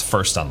 It's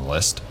first on the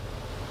list.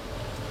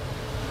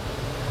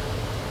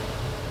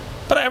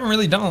 But I haven't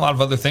really done a lot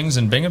of other things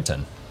in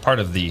Binghamton. Part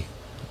of the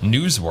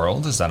news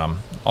world is that I'm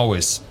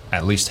always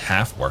at least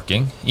half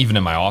working. Even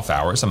in my off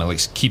hours, I'm at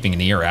least keeping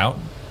an ear out,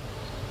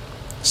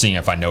 seeing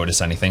if I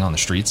notice anything on the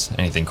streets,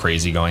 anything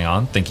crazy going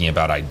on, thinking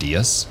about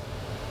ideas.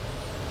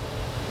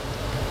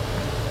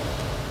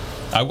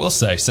 I will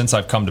say, since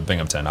I've come to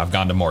Binghamton, I've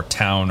gone to more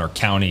town or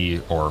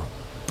county or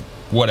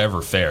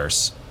whatever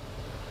fairs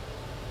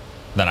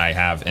than I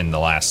have in the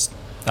last,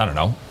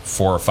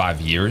 4 or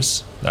 5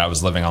 years that I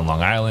was living on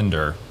Long Island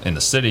or in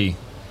the city.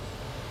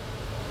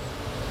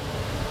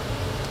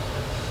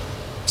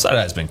 So that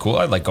has been cool.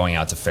 I like going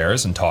out to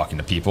fairs and talking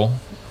to people.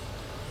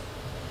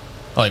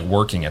 I like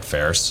working at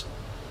fairs,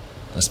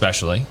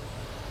 especially.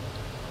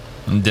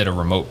 And did a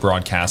remote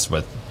broadcast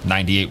with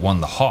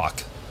 98.1 The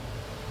Hawk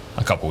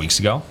a couple weeks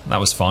ago. That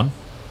was fun.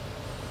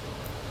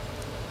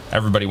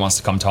 Everybody wants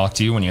to come talk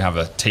to you when you have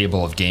a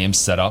table of games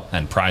set up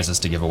and prizes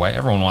to give away.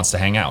 Everyone wants to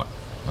hang out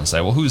and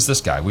say, well, who's this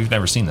guy? We've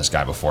never seen this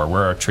guy before.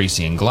 Where are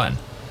Tracy and Glenn?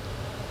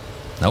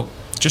 Nope,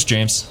 just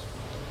James.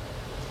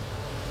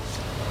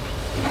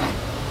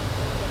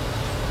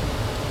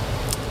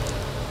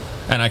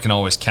 And I can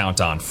always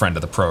count on friend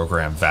of the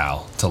program,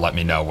 Val, to let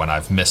me know when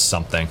I've missed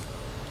something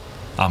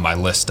on my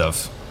list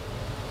of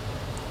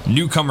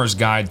Newcomer's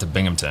Guide to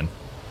Binghamton.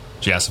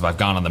 She asked if I've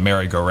gone on the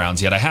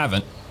merry-go-rounds yet. I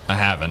haven't.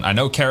 I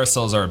know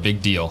carousels are a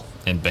big deal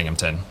in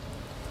Binghamton.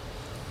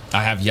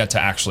 I have yet to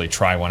actually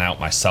try one out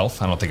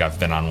myself. I don't think I've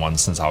been on one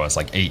since I was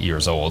like 8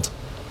 years old.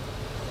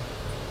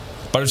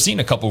 But I've seen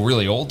a couple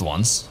really old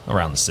ones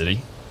around the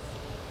city.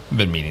 I've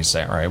been meaning to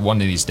say, all right, one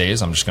of these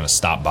days I'm just going to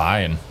stop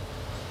by and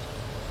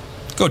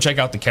go check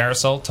out the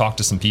carousel, talk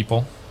to some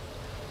people.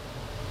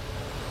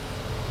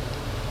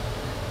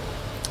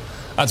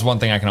 That's one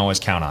thing I can always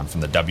count on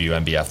from the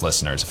WNBF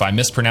listeners. If I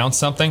mispronounce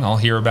something, I'll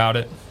hear about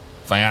it.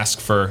 If I ask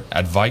for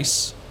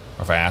advice,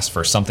 or if I ask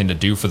for something to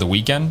do for the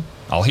weekend,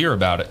 I'll hear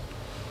about it.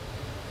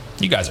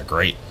 You guys are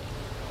great.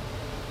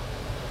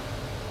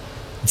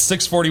 It's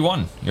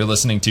 6:41. You're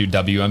listening to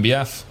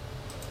WNBF.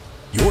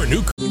 Your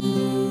new...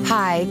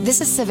 Hi,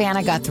 this is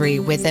Savannah Guthrie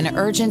with an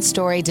urgent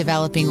story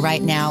developing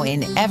right now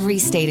in every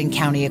state and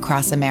county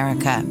across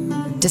America.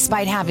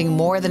 Despite having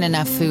more than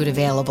enough food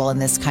available in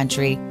this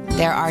country,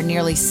 there are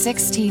nearly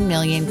 16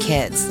 million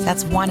kids,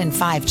 that's 1 in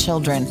 5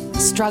 children,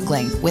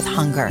 struggling with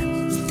hunger.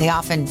 They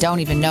often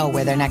don't even know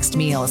where their next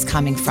meal is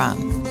coming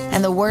from.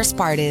 And the worst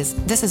part is,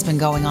 this has been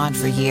going on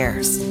for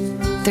years.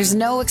 There's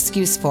no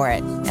excuse for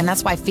it, and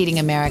that's why Feeding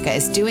America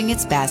is doing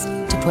its best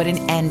to put an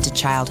end to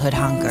childhood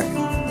hunger.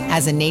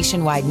 As a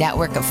nationwide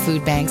network of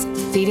food banks,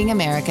 Feeding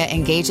America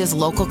engages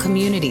local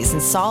communities in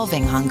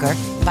solving hunger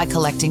by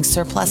collecting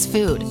surplus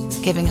food,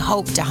 giving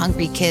hope to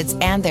hungry kids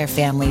and their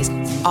families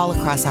all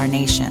across our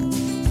nation.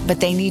 But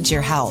they need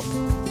your help.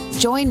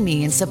 Join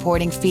me in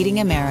supporting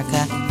Feeding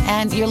America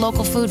and your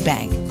local food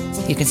bank.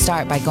 You can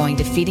start by going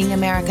to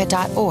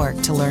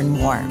feedingamerica.org to learn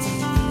more.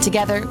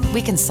 Together,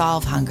 we can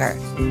solve hunger.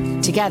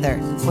 Together,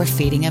 we're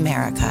Feeding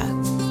America.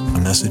 A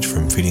message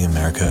from Feeding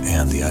America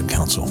and the Ad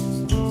Council.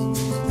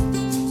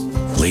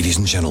 Ladies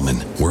and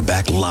gentlemen, we're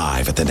back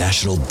live at the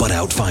National Butt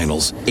Out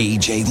Finals.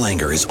 AJ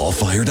Langer is all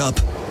fired up.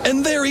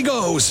 And there he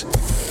goes.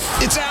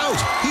 It's out.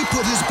 He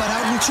put his butt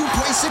out in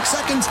 2.6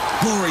 seconds.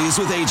 Lori is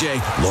with AJ.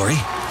 Lori?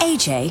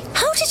 AJ,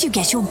 how did you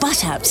get your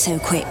butt out so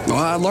quick? Well,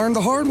 I learned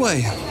the hard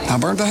way. I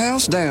burnt the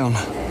house down.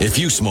 If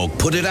you smoke,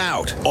 put it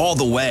out. All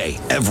the way.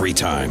 Every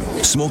time.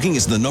 Smoking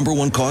is the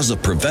 #1 cause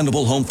of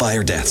preventable home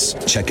fire deaths.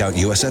 Check out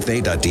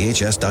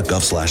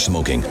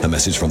usfa.dhs.gov/smoking. A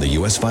message from the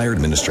U.S. Fire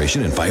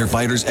Administration and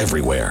firefighters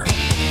everywhere.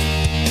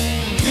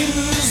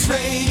 News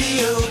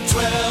Radio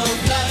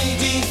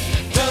 1290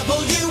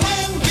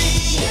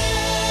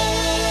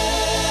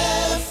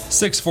 WMBF.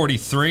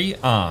 6:43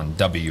 on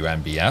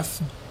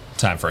WMBF.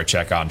 Time for a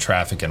check on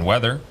traffic and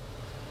weather.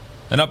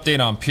 An update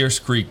on Pierce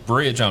Creek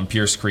Bridge on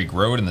Pierce Creek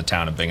Road in the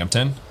town of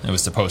Binghamton. It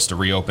was supposed to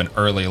reopen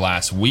early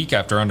last week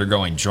after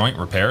undergoing joint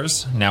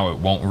repairs. Now it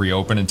won't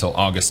reopen until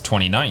August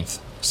 29th.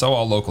 So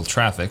all local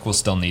traffic will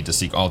still need to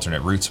seek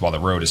alternate routes while the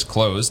road is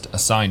closed. A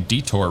signed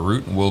detour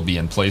route will be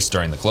in place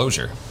during the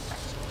closure.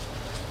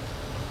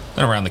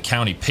 Then around the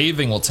county,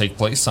 paving will take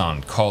place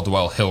on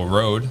Caldwell Hill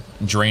Road.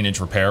 Drainage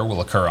repair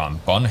will occur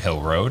on Bun Hill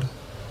Road.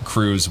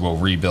 Crews will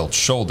rebuild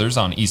shoulders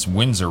on East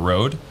Windsor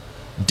Road.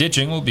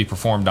 Ditching will be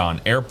performed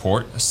on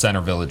Airport, Center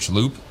Village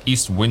Loop,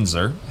 East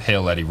Windsor,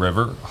 Hale Eddy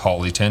River,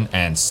 Hawleyton,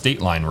 and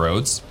State Line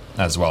roads,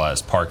 as well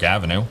as Park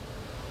Avenue.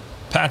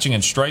 Patching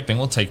and striping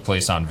will take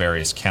place on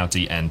various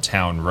county and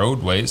town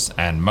roadways,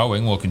 and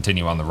mowing will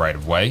continue on the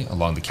right-of-way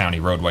along the county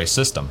roadway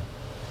system.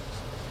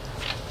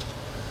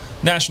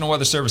 National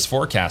Weather Service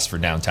forecast for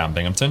downtown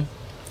Binghamton.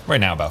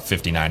 Right now about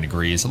 59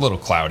 degrees, a little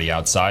cloudy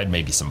outside,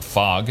 maybe some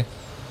fog.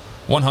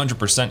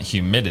 100%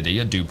 humidity,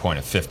 a dew point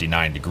of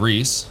 59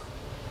 degrees.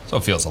 So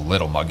it feels a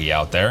little muggy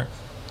out there.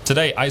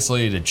 Today,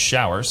 isolated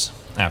showers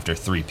after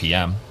 3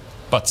 p.m.,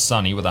 but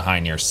sunny with a high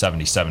near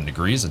 77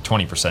 degrees, a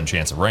 20%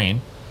 chance of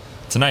rain.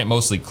 Tonight,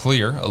 mostly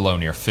clear, a low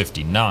near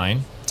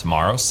 59.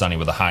 Tomorrow, sunny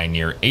with a high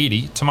near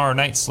 80. Tomorrow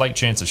night, slight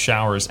chance of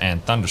showers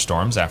and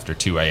thunderstorms after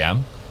 2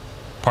 a.m.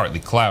 Partly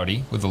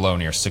cloudy with a low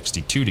near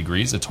 62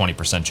 degrees, a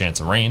 20% chance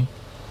of rain.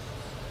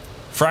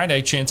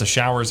 Friday, chance of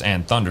showers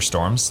and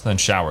thunderstorms, then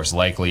showers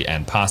likely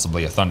and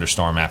possibly a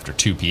thunderstorm after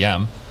 2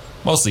 p.m.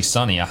 Mostly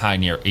sunny, a high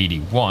near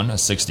 81, a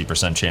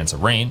 60% chance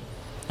of rain.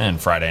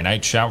 And Friday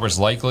night, showers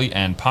likely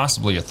and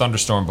possibly a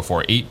thunderstorm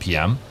before 8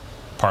 p.m.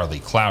 Partly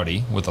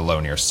cloudy with a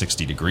low near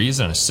 60 degrees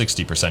and a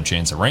 60%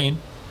 chance of rain.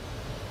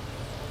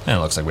 And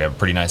it looks like we have a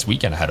pretty nice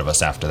weekend ahead of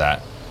us after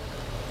that.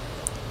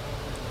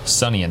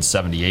 Sunny and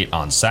 78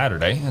 on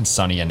Saturday and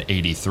sunny and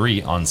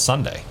 83 on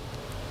Sunday.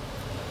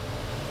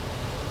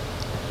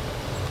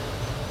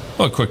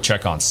 Well, a quick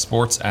check on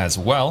sports as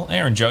well.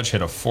 Aaron Judge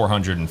hit a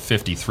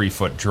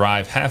 453-foot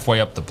drive halfway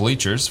up the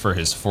bleachers for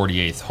his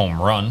 48th home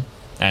run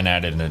and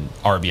added an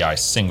RBI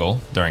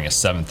single during a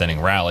 7th-inning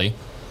rally,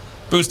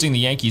 boosting the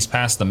Yankees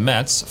past the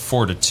Mets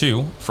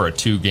 4-2 for a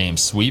 2-game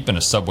sweep in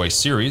a Subway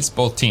Series.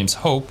 Both teams'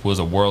 hope was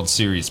a World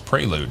Series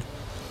prelude.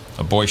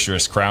 A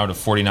boisterous crowd of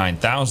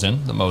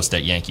 49,000, the most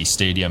at Yankee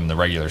Stadium in the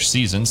regular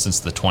season since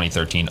the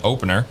 2013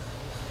 opener,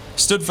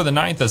 stood for the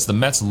 9th as the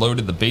Mets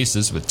loaded the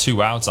bases with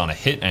 2 outs on a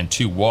hit and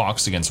 2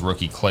 walks against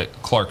rookie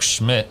Clark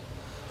Schmidt.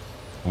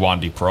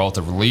 Wandy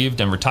Peralta relieved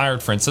and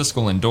retired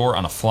Francisco Lindor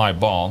on a fly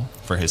ball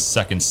for his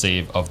 2nd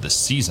save of the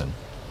season.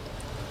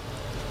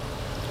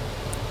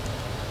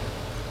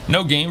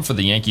 No game for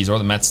the Yankees or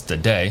the Mets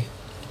today.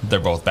 They're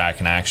both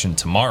back in action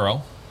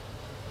tomorrow.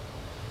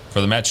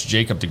 For the Mets,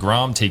 Jacob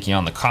deGrom taking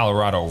on the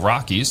Colorado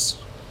Rockies,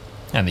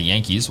 and the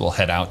Yankees will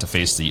head out to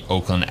face the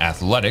Oakland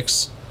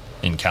Athletics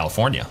in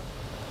California.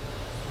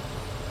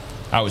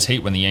 I always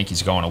hate when the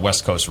Yankees go on a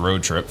West Coast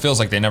road trip. Feels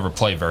like they never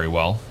play very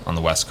well on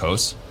the West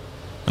Coast.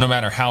 No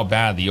matter how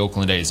bad the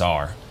Oakland A's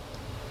are.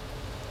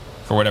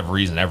 For whatever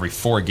reason, every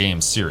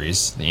 4-game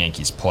series, the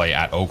Yankees play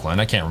at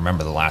Oakland. I can't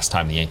remember the last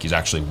time the Yankees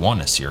actually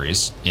won a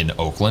series in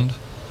Oakland.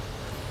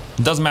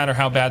 It doesn't matter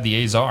how bad the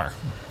A's are.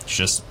 It's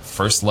just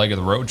first leg of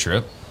the road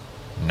trip.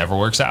 Never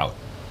works out.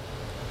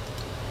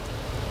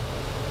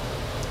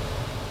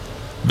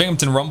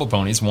 Binghamton Rumble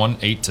Ponies won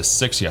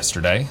 8-6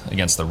 yesterday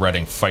against the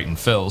Reading Fightin'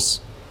 Phils.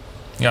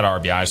 You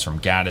got RBIs from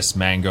Gaddis,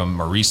 Mangum,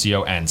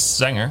 Mauricio, and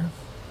Sanger.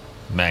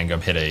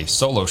 Mangum hit a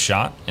solo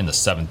shot in the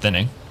 7th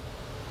inning.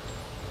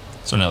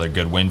 So another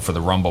good win for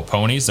the Rumble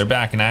Ponies. They're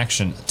back in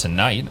action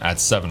tonight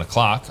at 7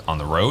 o'clock on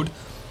the road.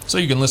 So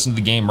you can listen to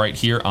the game right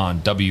here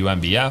on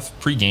WMBF.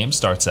 Pre-game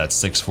starts at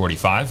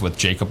 6:45 with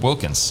Jacob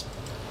Wilkins.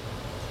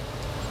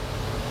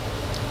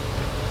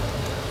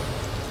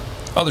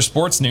 Other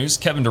sports news,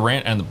 Kevin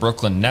Durant and the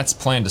Brooklyn Nets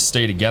plan to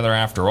stay together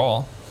after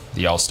all.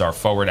 The All-Star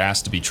forward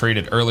asked to be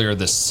traded earlier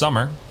this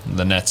summer.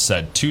 The Nets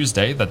said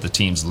Tuesday that the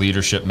team's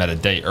leadership met a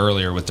day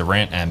earlier with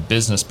Durant and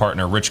business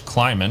partner Rich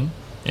Kleiman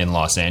in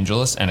Los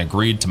Angeles and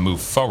agreed to move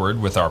forward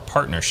with our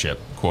partnership,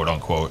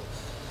 quote-unquote,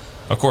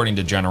 according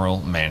to General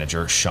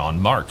Manager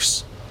Sean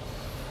Marks.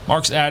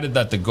 Marks added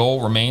that the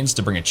goal remains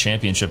to bring a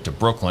championship to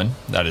Brooklyn.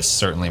 That is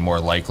certainly more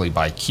likely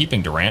by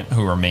keeping Durant,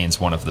 who remains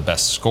one of the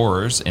best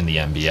scorers in the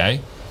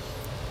NBA.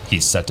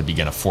 He's set to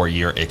begin a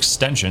 4-year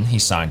extension he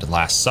signed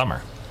last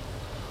summer.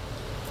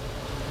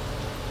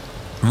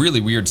 Really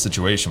weird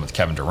situation with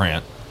Kevin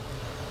Durant.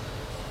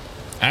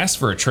 Asked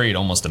for a trade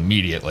almost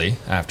immediately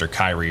after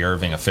Kyrie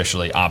Irving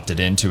officially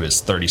opted into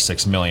his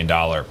 $36 million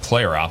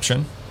player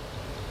option.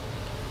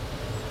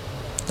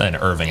 Then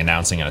Irving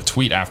announcing in a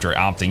tweet after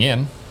opting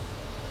in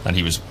that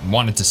he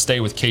wanted to stay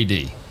with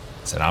KD. He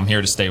said, "I'm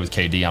here to stay with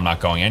KD. I'm not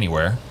going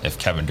anywhere if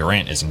Kevin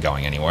Durant isn't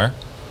going anywhere."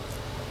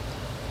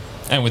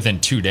 And within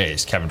 2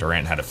 days, Kevin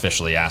Durant had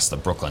officially asked the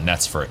Brooklyn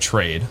Nets for a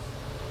trade.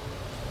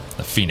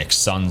 The Phoenix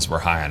Suns were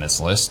high on his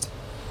list.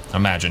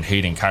 Imagine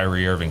hating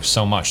Kyrie Irving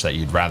so much that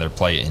you'd rather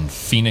play in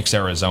Phoenix,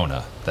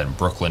 Arizona than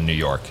Brooklyn, New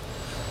York.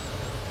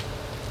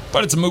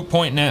 But it's a moot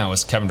point now,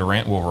 as Kevin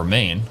Durant will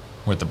remain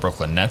with the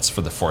Brooklyn Nets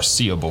for the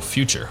foreseeable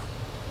future.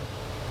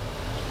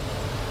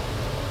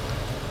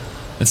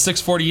 It's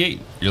 6:48.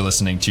 You're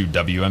listening to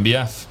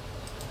WMBF.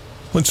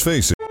 Let's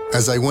face it.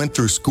 As I went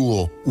through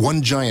school,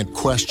 one giant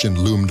question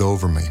loomed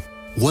over me.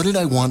 What did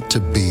I want to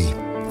be?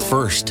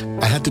 First,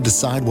 I had to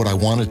decide what I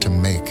wanted to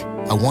make.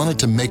 I wanted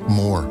to make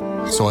more.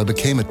 So I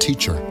became a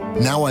teacher.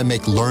 Now I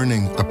make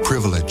learning a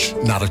privilege,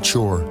 not a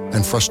chore,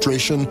 and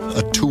frustration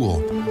a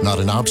tool, not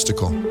an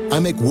obstacle. I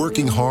make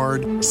working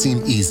hard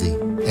seem easy,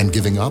 and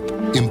giving up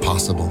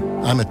impossible.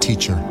 I'm a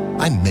teacher.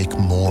 I make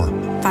more.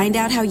 Find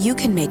out how you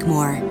can make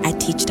more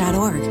at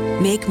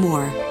teach.org. Make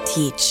more.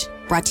 Teach.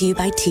 Brought to you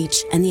by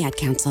Teach and the Ad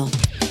Council.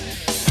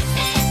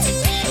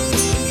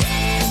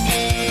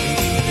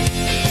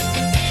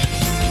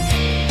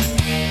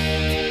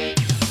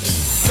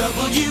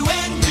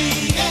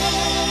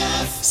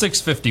 WMBF.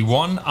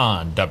 6:51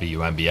 on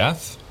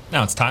WMBF.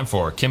 Now it's time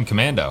for Kim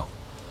Commando.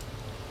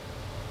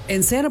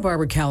 In Santa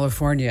Barbara,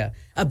 California,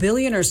 a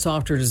billionaire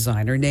software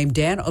designer named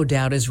Dan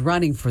O'Dowd is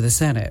running for the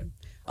Senate.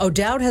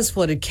 O'Dowd has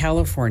flooded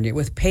California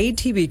with paid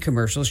TV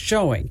commercials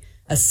showing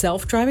a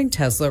self-driving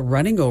Tesla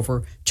running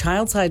over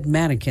child-side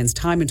mannequins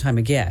time and time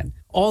again,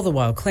 all the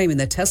while claiming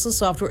that Tesla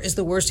software is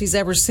the worst he's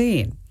ever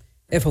seen.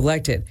 If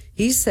elected,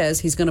 he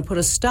says he's going to put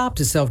a stop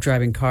to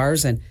self-driving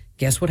cars, and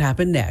guess what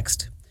happened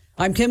next?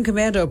 I'm Kim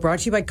Commando, brought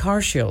to you by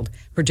CarShield.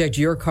 Protect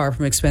your car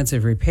from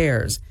expensive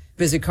repairs.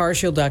 Visit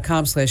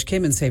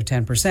carshield.com/Kim and save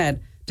 10%.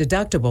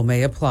 Deductible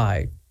may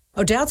apply.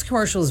 O'Dowd's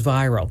commercial is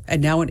viral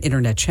and now an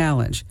internet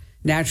challenge.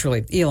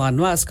 Naturally, Elon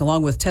Musk,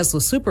 along with Tesla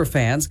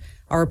superfans,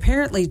 are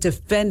apparently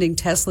defending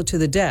Tesla to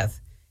the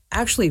death,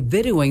 actually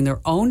videoing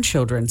their own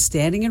children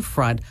standing in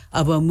front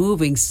of a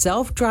moving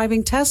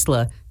self-driving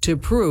Tesla to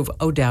prove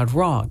O'Dowd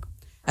wrong.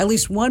 At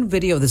least one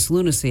video of this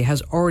lunacy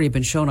has already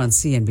been shown on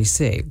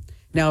CNBC.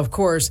 Now, of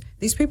course,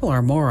 these people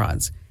are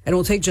morons, and it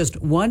will take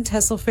just one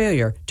Tesla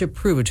failure to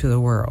prove it to the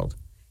world.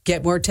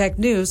 Get more tech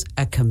news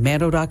at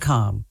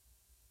commando.com.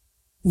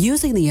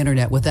 Using the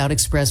internet without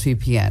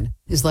ExpressVPN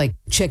is like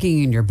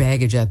checking in your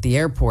baggage at the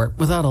airport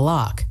without a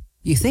lock.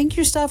 You think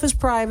your stuff is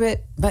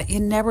private, but you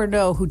never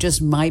know who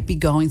just might be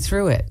going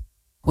through it.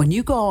 When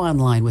you go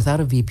online without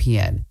a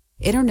VPN,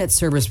 internet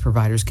service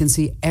providers can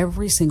see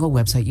every single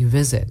website you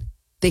visit.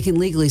 They can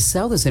legally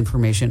sell this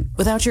information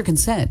without your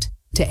consent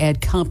to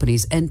ad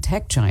companies and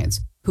tech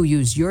giants who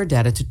use your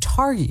data to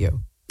target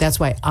you. That's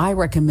why I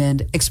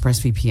recommend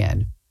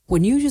ExpressVPN.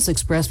 When you use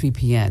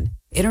ExpressVPN,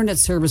 internet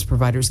service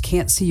providers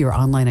can't see your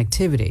online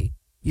activity.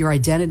 Your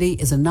identity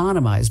is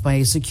anonymized by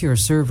a secure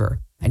server,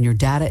 and your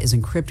data is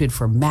encrypted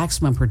for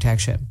maximum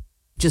protection.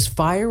 Just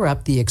fire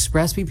up the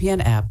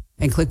ExpressVPN app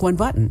and click one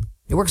button.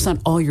 It works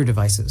on all your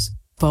devices,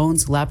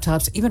 phones,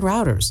 laptops, even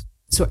routers.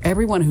 So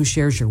everyone who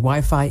shares your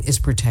Wi-Fi is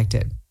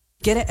protected.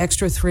 Get an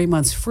extra 3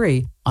 months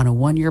free on a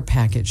 1-year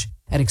package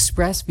at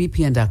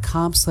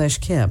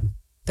expressvpn.com/Kim.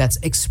 That's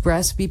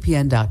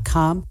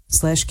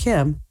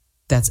expressvpn.com/Kim.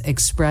 That's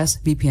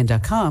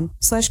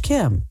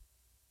expressvpn.com/Kim.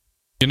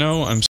 You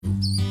know,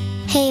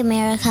 Hey,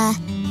 America,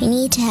 we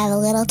need to have a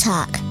little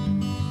talk.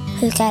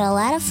 We've got a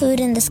lot of food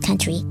in this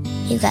country.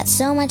 We've got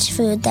so much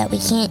food that we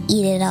can't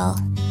eat it all.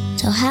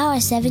 So how are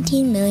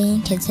 17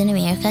 million kids in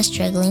America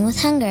struggling with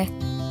hunger?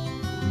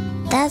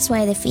 That's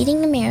why the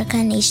Feeding America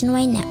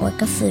nationwide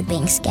network of food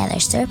banks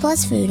gathers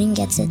surplus food and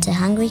gets it to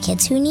hungry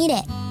kids who need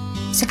it.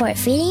 Support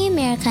Feeding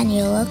America and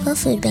your local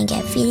food bank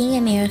at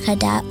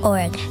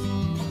feedingamerica.org.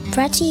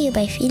 Brought to you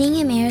by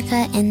Feeding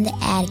America and the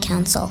Ad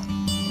Council.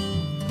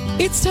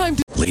 It's time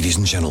to... Ladies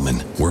and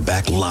gentlemen, we're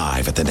back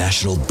live at the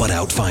National Butt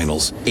Out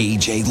Finals.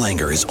 AJ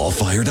Langer is all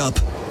fired up.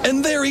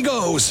 And there he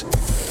goes.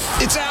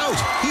 It's out.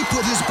 He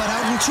put his butt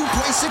out in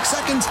 2.6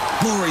 seconds.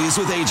 Lori is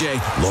with AJ.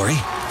 Lori?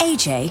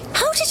 AJ,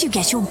 how did you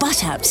get your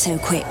butt out so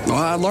quick? Well,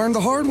 I learned the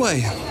hard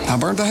way. I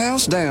burnt the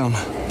house down.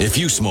 If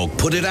you smoke,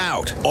 put it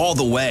out. All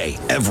the way.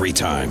 Every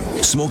time.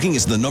 Smoking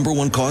is the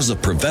 #1 cause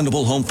of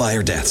preventable home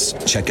fire deaths.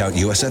 Check out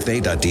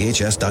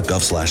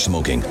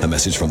usfa.dhs.gov/smoking. A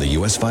message from the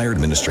U.S. Fire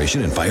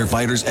Administration and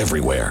firefighters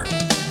everywhere.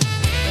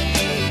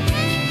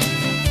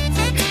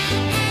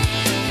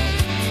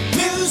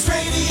 News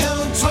Radio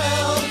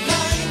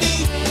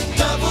 1290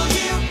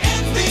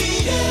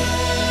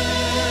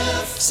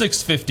 WMBF.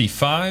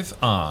 6:55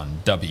 on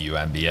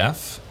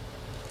WMBF.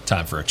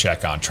 Time for a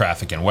check on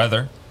traffic and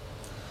weather.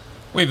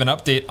 We have an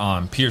update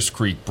on Pierce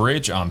Creek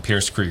Bridge on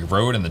Pierce Creek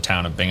Road in the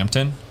town of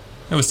Binghamton.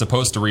 It was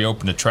supposed to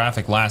reopen to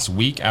traffic last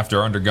week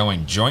after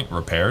undergoing joint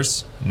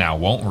repairs. Now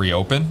won't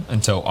reopen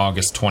until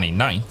August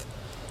 29th.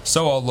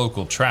 So all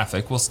local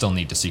traffic will still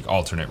need to seek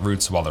alternate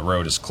routes while the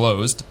road is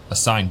closed. A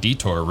signed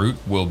detour route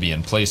will be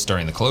in place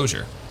during the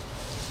closure.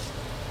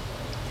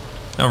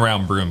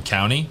 Around Broome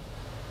County,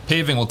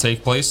 paving will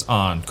take place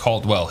on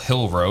Caldwell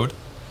Hill Road.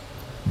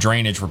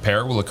 Drainage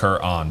repair will occur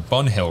on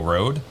Bun Hill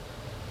Road.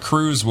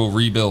 Crews will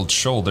rebuild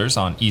shoulders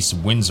on East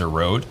Windsor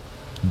Road.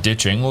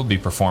 Ditching will be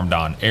performed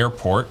on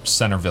Airport,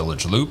 Center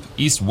Village Loop,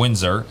 East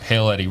Windsor,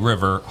 Hale Eddy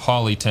River,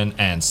 Hawleyton,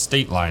 and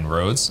State Line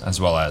roads,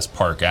 as well as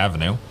Park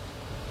Avenue.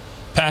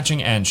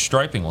 Patching and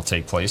striping will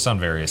take place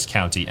on various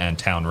county and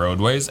town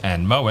roadways,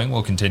 and mowing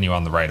will continue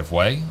on the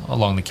right-of-way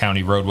along the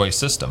county roadway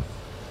system.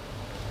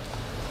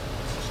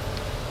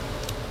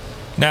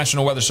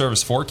 National Weather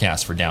Service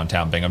forecast for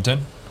downtown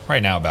Binghamton.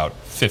 Right now about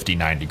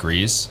 59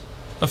 degrees.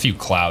 A few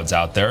clouds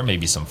out there,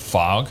 maybe some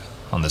fog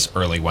on this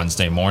early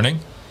Wednesday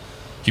morning.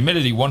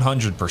 Humidity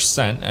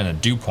 100% and a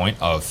dew point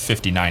of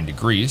 59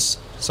 degrees,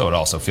 so it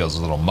also feels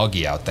a little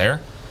muggy out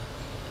there.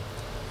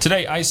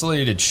 Today,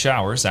 isolated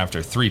showers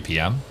after 3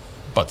 p.m.,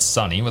 but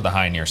sunny with a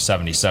high near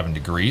 77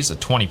 degrees, a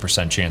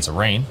 20% chance of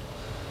rain.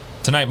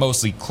 Tonight,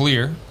 mostly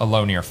clear, a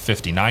low near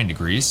 59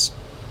 degrees.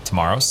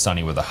 Tomorrow,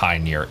 sunny with a high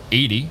near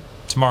 80.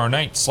 Tomorrow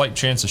night, slight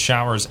chance of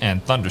showers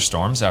and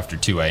thunderstorms after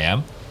 2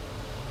 a.m.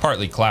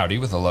 Partly cloudy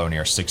with a low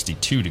near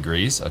 62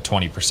 degrees, a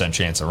 20%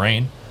 chance of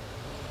rain.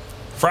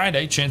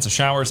 Friday, chance of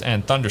showers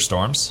and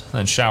thunderstorms,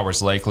 then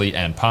showers likely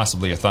and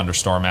possibly a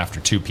thunderstorm after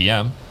 2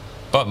 p.m.,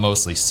 but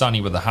mostly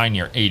sunny with a high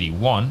near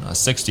 81, a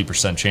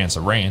 60% chance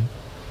of rain.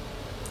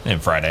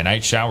 And Friday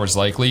night, showers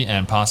likely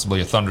and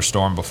possibly a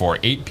thunderstorm before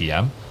 8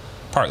 p.m.,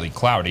 partly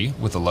cloudy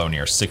with a low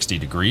near 60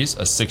 degrees,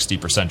 a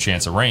 60%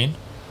 chance of rain.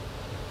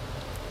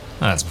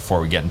 That's before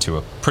we get into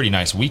a pretty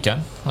nice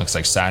weekend. Looks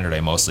like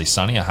Saturday mostly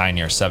sunny, a high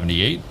near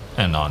 78,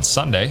 and on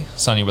Sunday,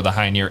 sunny with a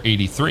high near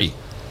 83.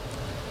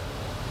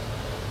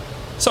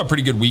 So a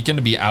pretty good weekend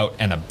to be out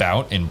and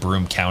about in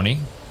Broome County,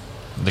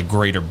 the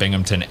greater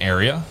Binghamton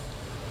area.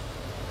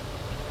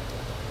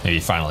 Maybe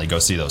finally go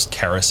see those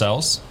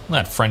carousels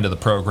that friend of the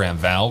program,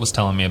 Val, was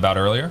telling me about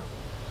earlier.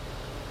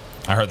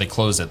 I heard they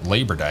close at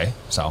Labor Day,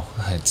 so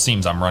it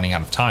seems I'm running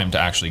out of time to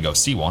actually go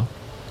see one.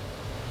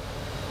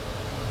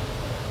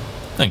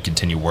 Then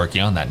continue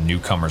working on that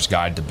newcomer's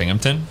guide to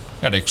Binghamton.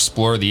 Got to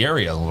explore the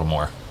area a little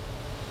more.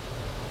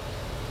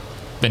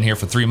 Been here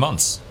for 3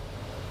 months.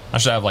 I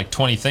should have like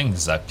 20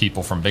 things that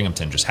people from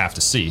Binghamton just have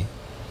to see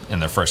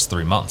in their first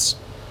 3 months.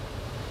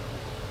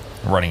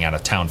 Running out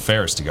of town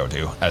fairs to go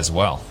to as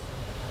well.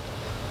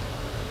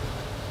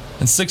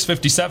 And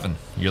 6:57,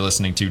 you're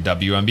listening to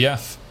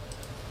WMBF.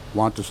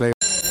 Want to say?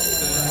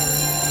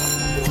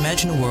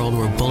 Imagine a world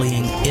where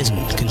bullying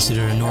isn't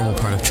considered a normal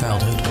part of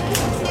childhood.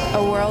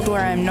 A world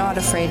where I'm not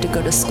afraid to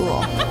go to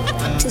school.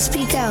 To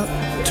speak out.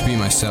 To be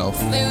myself.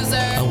 Loser.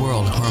 A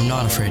world where I'm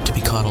not afraid to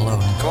be caught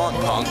alone. Come on,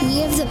 punk. We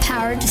have the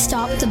power to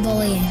stop the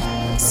bullying.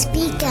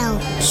 Speak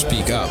out.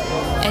 Speak up.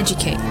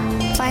 Educate.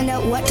 Find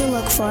out what to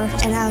look for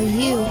and how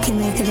you can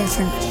make a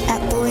difference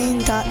at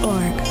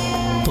bullying.org.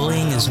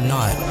 Bullying is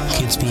not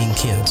kids being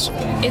kids.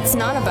 It's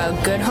not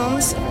about good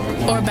homes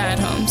or bad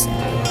homes.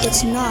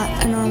 It's not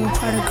a normal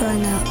part of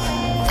growing up.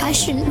 I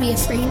shouldn't be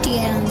afraid to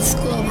get on the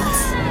school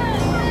bus.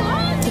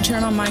 To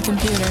turn on my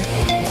computer.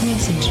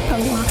 Message. Or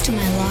walk to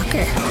my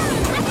locker.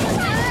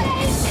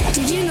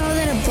 Did you know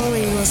that a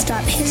bully will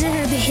stop his or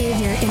her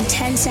behavior in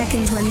 10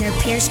 seconds when their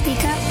peers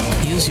speak up?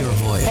 Use your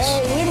voice.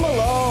 Hey, leave them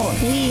alone.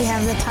 We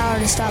have the power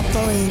to stop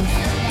bullying.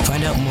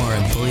 Find out more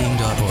at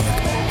bullying.org.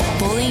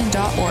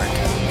 Bullying.org.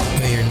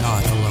 Where you're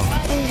not alone.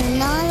 Where you're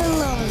not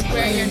alone.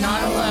 Where you're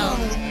not alone.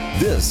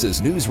 This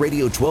is News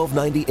Radio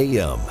 1290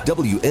 AM,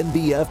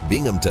 WNBF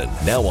Binghamton,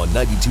 now on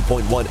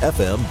 92.1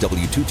 FM,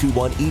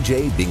 W221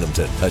 EJ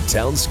Binghamton, a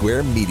Town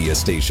Square media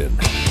station.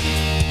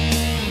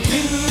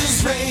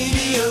 News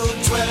Radio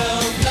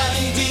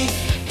 1290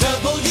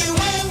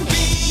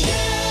 WMBF.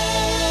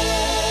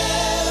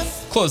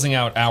 Closing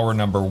out hour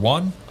number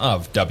 1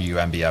 of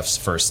WMBF's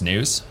First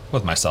News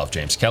with myself,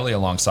 James Kelly,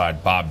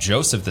 alongside Bob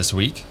Joseph this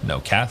week. No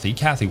Kathy.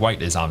 Kathy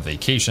Whyte is on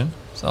vacation,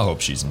 so I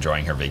hope she's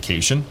enjoying her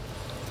vacation.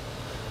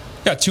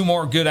 Got 2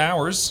 more good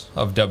hours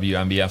of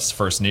WMBF's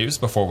First News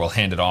before we'll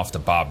hand it off to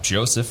Bob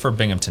Joseph for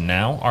Binghamton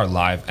Now, our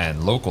live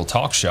and local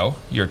talk show.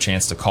 Your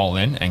chance to call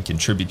in and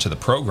contribute to the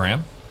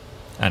program.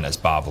 And as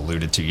Bob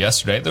alluded to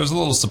yesterday, there's a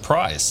little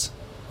surprise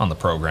on the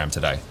program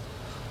today.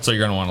 So you're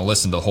going to want to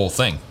listen to the whole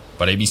thing.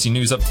 But ABC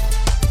News up.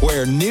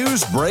 Where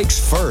news breaks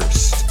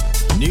first.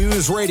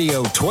 News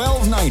Radio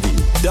 1290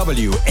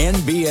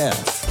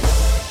 WNBF.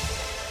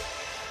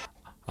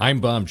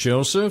 I'm Bob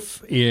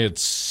Joseph.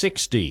 It's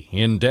 60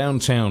 in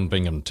downtown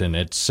Binghamton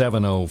at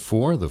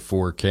 7:04. The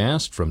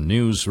forecast from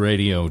News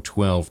Radio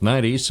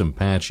 1290. Some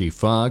patchy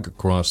fog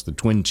across the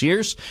Twin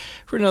Tiers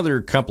for another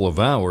couple of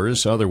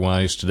hours.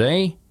 Otherwise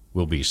today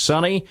will be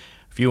sunny.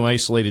 A few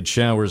isolated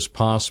showers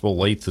possible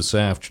late this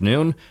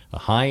afternoon. A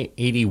high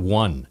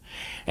 81.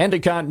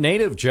 Endicott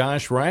native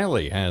Josh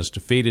Riley has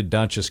defeated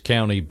Dutchess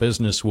County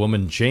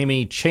businesswoman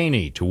Jamie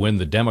Chaney to win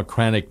the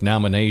Democratic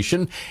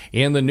nomination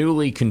in the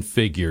newly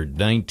configured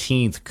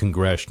 19th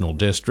Congressional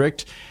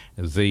District.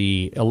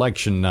 The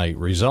election night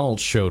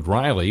results showed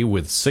Riley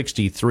with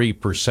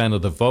 63%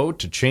 of the vote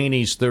to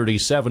Chaney's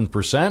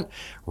 37%.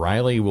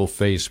 Riley will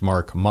face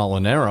Mark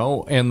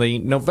Molinaro in the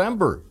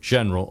November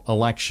general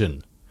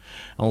election.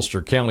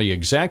 Ulster County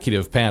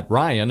Executive Pat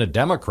Ryan, a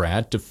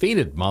Democrat,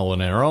 defeated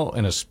Molinaro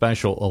in a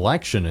special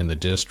election in the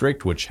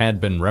district, which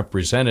had been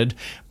represented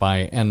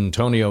by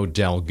Antonio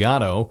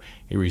Delgado.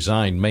 He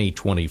resigned May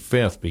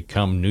 25th,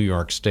 become New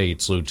York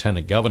State's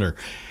lieutenant governor.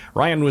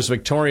 Ryan was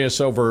victorious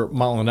over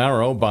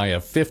Molinaro by a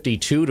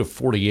 52 to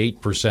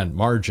 48%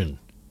 margin.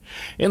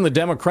 In the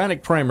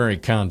Democratic primary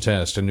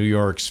contest in New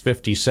York's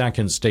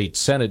 52nd State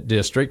Senate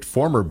District,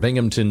 former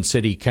Binghamton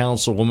City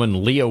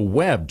Councilwoman Leah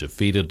Webb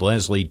defeated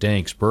Leslie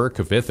Danks Burke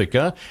of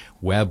Ithaca.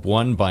 Webb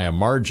won by a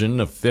margin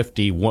of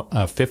 59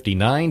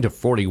 to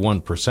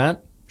 41%.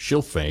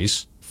 She'll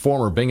face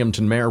former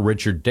Binghamton Mayor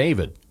Richard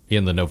David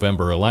in the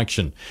November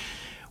election.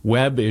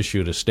 Webb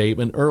issued a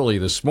statement early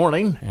this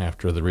morning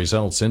after the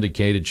results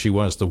indicated she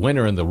was the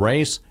winner in the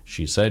race.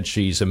 She said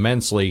she's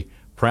immensely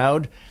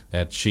proud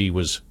that she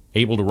was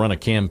able to run a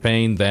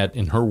campaign that,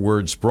 in her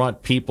words,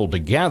 brought people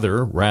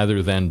together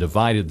rather than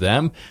divided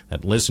them,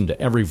 that listened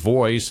to every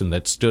voice and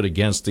that stood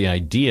against the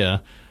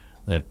idea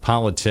that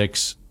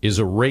politics is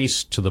a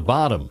race to the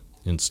bottom,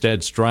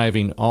 instead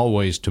striving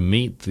always to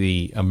meet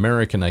the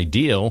American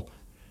ideal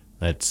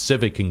that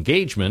civic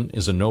engagement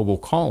is a noble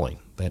calling,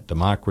 that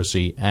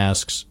democracy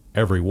asks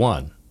every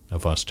one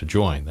of us to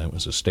join. That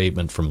was a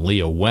statement from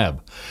Leah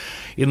Webb.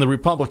 In the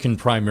Republican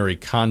primary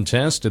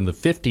contest in the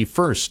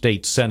 51st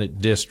State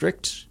Senate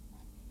District,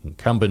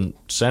 incumbent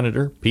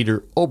Senator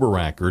Peter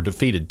Oberacker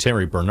defeated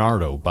Terry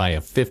Bernardo by a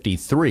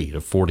 53 to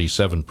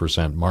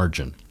 47%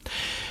 margin.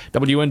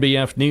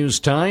 WNBF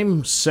News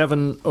Time,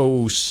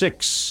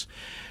 7:06.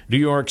 New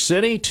York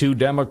City, 2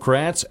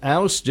 Democrats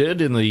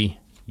ousted in the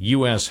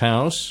U.S.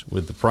 House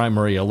with the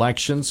primary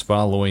elections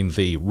following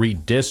the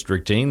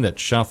redistricting that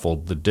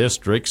shuffled the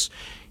districts.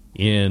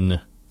 In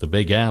the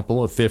Big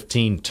Apple, a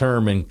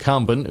 15-term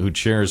incumbent who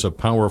chairs a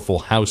powerful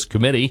House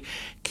committee,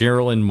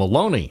 Carolyn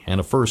Maloney, and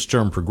a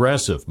first-term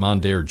progressive,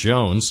 Mondaire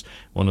Jones,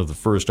 one of the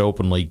first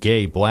openly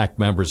gay black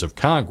members of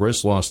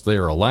Congress, lost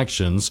their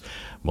elections.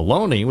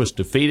 Maloney was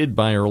defeated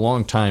by her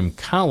longtime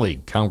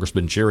colleague,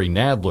 Congressman Jerry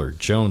Nadler.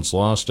 Jones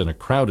lost in a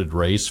crowded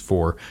race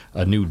for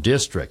a new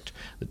district.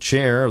 The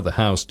chair of the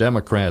House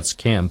Democrats'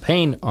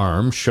 campaign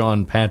arm,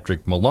 Sean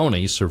Patrick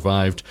Maloney,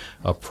 survived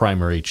a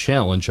primary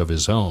challenge of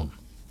his own.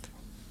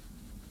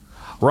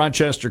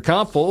 Rochester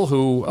couple,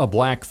 who a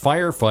black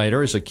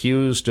firefighter is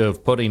accused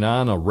of putting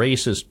on a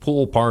racist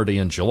pool party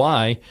in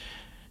July,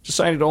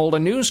 decided to hold a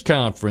news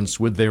conference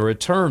with their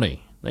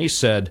attorney. They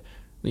said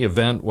the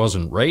event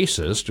wasn't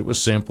racist. It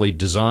was simply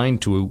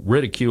designed to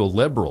ridicule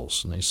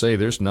liberals. And they say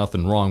there's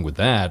nothing wrong with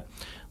that.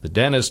 The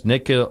dentist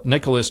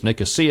Nicholas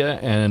Nicosia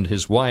and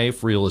his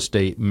wife, real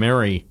estate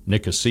Mary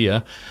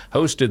Nicosia,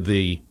 hosted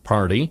the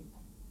party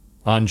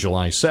on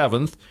July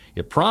 7th.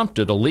 It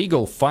prompted a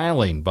legal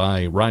filing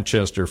by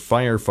Rochester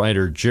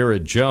firefighter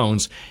Jared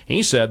Jones.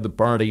 He said the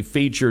party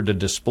featured a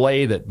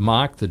display that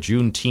mocked the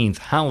Juneteenth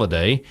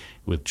holiday,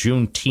 with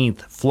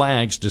Juneteenth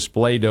flags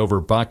displayed over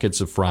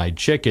buckets of fried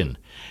chicken.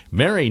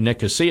 Mary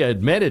Nicosia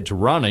admitted to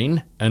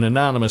running an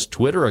anonymous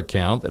Twitter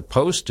account that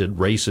posted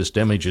racist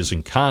images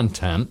and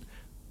content,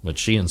 but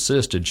she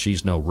insisted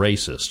she's no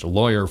racist. A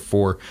lawyer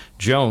for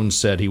Jones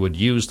said he would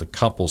use the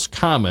couple's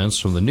comments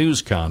from the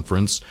news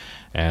conference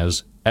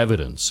as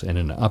evidence in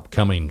an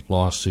upcoming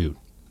lawsuit.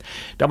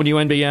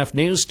 WNBF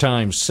News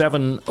Time,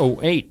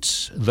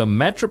 7:08. The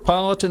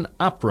Metropolitan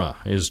Opera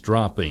is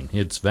dropping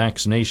its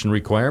vaccination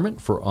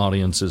requirement for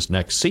audiences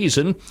next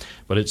season,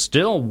 but it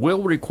still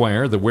will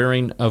require the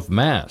wearing of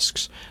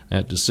masks.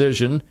 That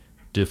decision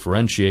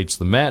differentiates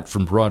the Met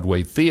from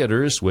Broadway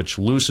theaters, which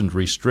loosened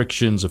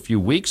restrictions a few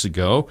weeks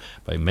ago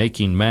by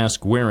making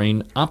mask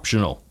wearing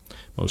optional.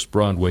 Most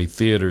Broadway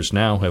theaters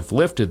now have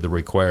lifted the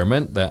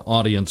requirement that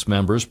audience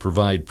members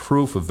provide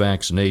proof of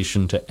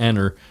vaccination to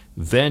enter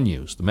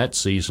venues. The Met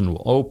season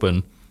will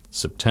open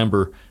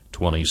September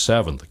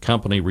 27th. The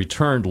company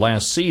returned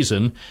last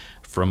season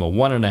from a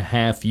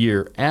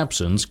 1.5-year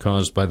absence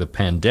caused by the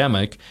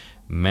pandemic,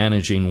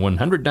 managing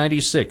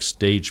 196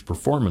 stage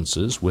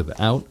performances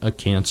without a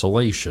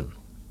cancellation.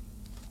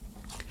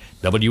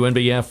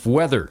 WNBF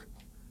weather.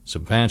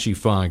 Some patchy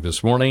fog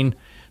this morning.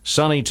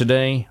 Sunny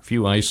today. A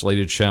few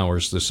isolated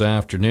showers this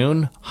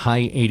afternoon.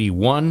 High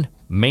 81.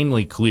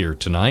 Mainly clear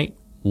tonight.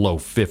 Low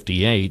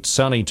 58.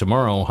 Sunny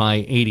tomorrow.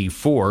 High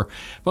 84.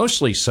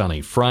 Mostly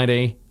sunny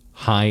Friday.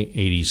 High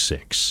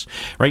 86.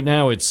 Right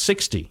now it's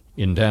 60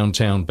 in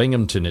downtown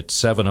Binghamton at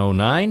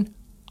 7:09.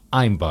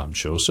 I'm Bob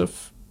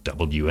Joseph,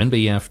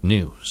 WNBF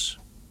News.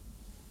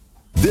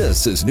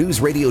 This is News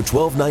Radio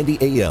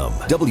 1290 AM,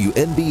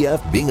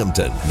 WNBF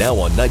Binghamton. Now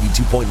on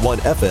 92.1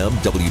 FM,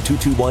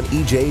 W221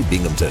 EJ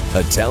Binghamton,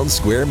 a Town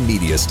Square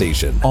media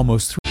station.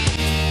 Almost 3.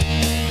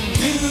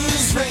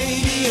 News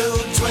Radio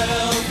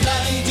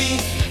 1290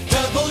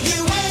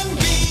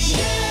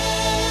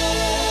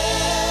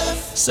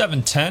 WNBF.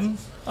 7:10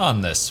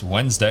 on this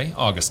Wednesday,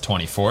 August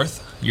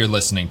 24th. You're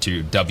listening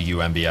to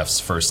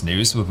WNBF's First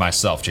News with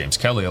myself, James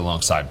Kelly,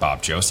 alongside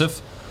Bob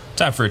Joseph.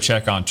 Time for a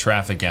check on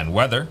traffic and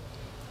weather.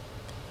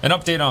 An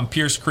update on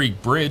Pierce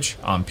Creek Bridge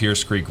on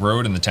Pierce Creek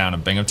Road in the town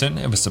of Binghamton.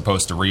 It was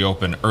supposed to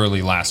reopen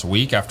early last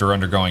week after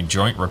undergoing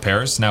joint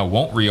repairs. Now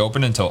won't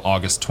reopen until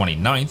August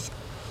 29th.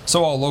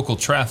 So all local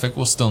traffic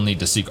will still need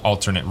to seek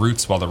alternate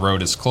routes while the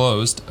road is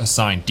closed. A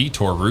signed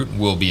detour route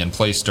will be in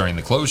place during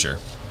the closure.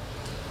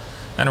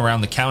 And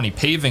around the county,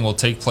 paving will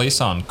take place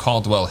on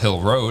Caldwell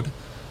Hill Road.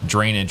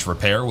 Drainage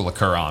repair will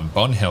occur on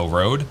Bun Hill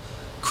Road.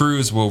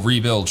 Crews will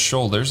rebuild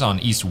shoulders on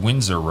East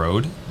Windsor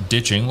Road.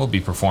 Ditching will be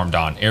performed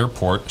on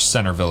Airport,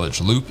 Center Village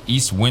Loop,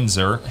 East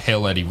Windsor,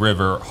 Hale Eddy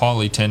River,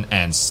 Hawleyton,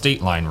 and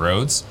State Line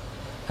roads,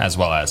 as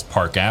well as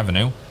Park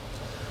Avenue.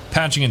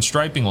 Patching and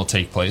striping will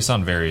take place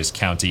on various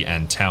county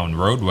and town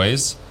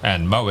roadways,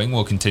 and mowing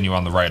will continue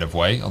on the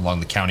right-of-way along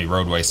the county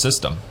roadway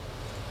system.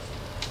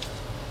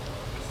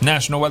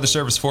 National Weather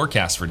Service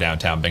forecast for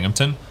downtown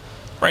Binghamton.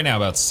 Right now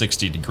about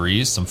 60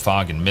 degrees, some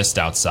fog and mist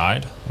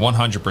outside,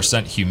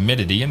 100%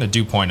 humidity and a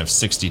dew point of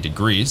 60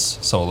 degrees,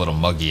 so a little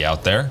muggy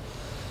out there.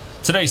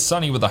 Today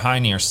sunny with a high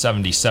near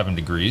 77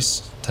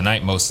 degrees.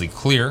 Tonight mostly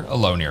clear, a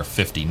low near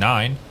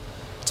 59.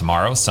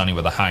 Tomorrow sunny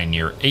with a high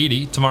near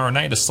 80. Tomorrow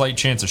night a slight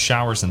chance of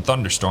showers and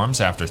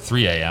thunderstorms after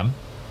 3 a.m.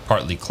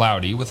 Partly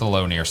cloudy with a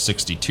low near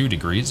 62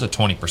 degrees, a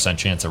 20%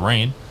 chance of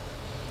rain.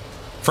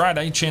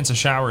 Friday, chance of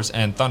showers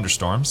and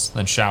thunderstorms,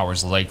 then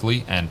showers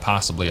likely and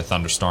possibly a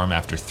thunderstorm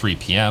after 3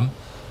 p.m.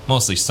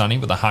 Mostly sunny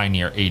with a high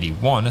near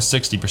 81, a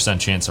 60%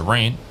 chance of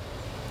rain.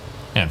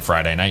 And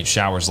Friday night,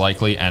 showers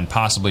likely and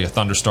possibly a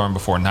thunderstorm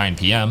before 9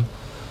 p.m.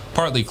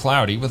 Partly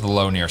cloudy with a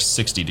low near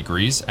 60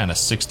 degrees and a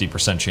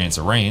 60% chance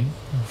of rain.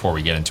 Before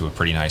we get into a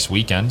pretty nice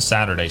weekend,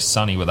 Saturday,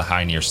 sunny with a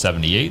high near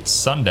 78.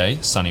 Sunday,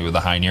 sunny with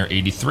a high near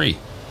 83.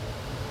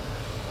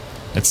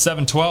 It's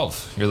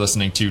 7:12. You're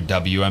listening to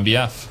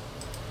WNBF.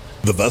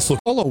 The vessel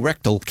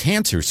colorectal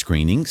cancer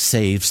screening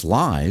saves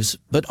lives,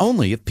 but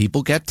only if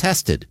people get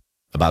tested.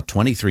 About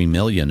 23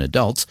 million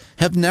adults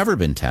have never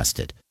been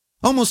tested.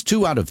 Almost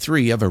 2 out of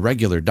 3 have a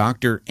regular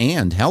doctor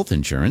and health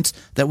insurance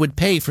that would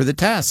pay for the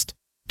test.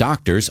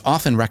 Doctors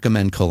often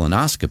recommend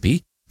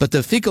colonoscopy, but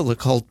the fecal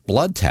occult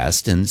blood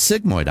test and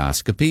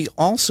sigmoidoscopy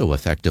also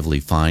effectively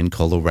find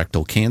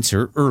colorectal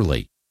cancer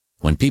early.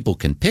 When people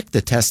can pick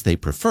the test they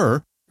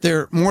prefer,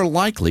 they're more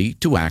likely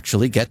to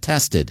actually get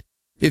tested.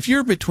 If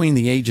you're between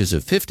the ages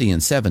of 50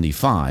 and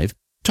 75,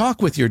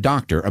 talk with your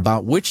doctor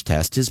about which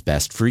test is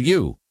best for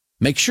you.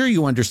 Make sure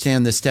you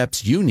understand the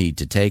steps you need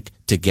to take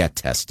to get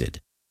tested.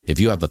 If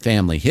you have a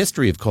family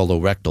history of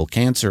colorectal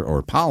cancer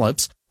or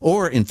polyps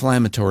or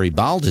inflammatory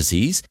bowel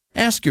disease,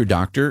 ask your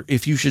doctor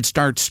if you should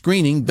start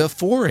screening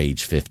before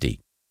age 50.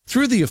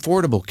 Through the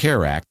Affordable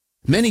Care Act,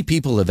 many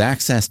people have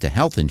access to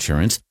health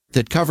insurance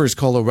that covers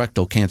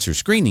colorectal cancer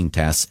screening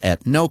tests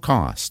at no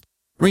cost.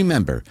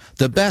 Remember,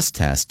 the best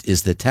test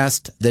is the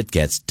test that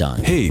gets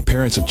done. Hey,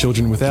 parents of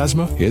children with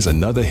asthma, here's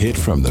another hit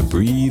from the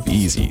Breathe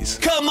Easies.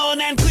 Come on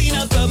and clean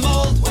up the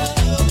mold.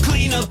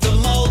 Clean up the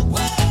mold.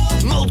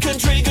 Mold can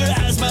trigger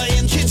asthma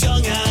in kids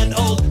young and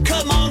old.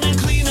 Come on and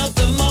clean up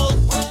the mold.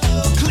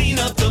 Clean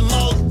up the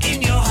mold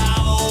in your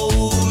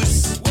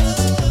house.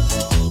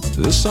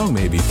 This song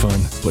may be fun,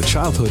 but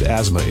childhood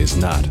asthma is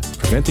not.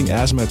 Preventing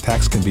asthma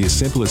attacks can be as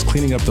simple as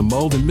cleaning up the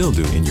mold and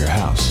mildew in your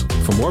house.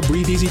 For more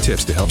Breathe Easy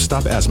tips to help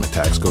stop asthma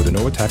attacks, go to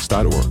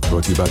noattacks.org.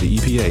 Brought to you by the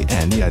EPA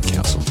and the Ad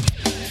Council.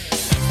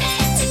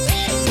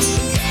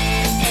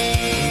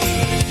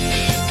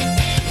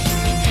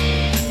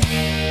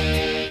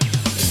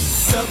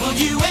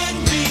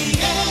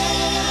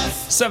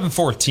 WNBF.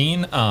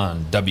 7:14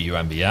 on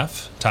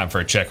WNBF. Time for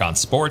a check on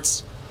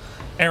sports.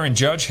 Aaron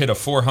Judge hit a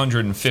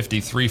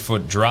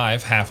 453-foot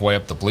drive halfway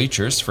up the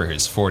bleachers for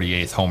his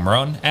 48th home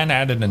run and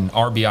added an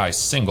RBI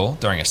single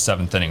during a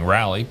seventh-inning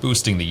rally,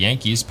 boosting the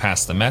Yankees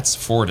past the Mets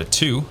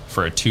 4-2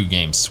 for a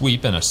two-game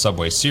sweep in a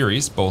Subway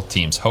Series both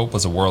teams' hope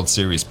was a World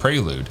Series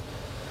prelude.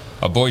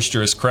 A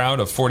boisterous crowd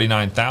of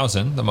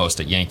 49,000, the most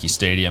at Yankee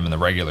Stadium in the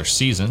regular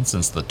season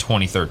since the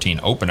 2013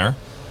 opener,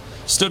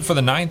 stood for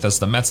the ninth as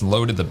the Mets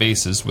loaded the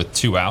bases with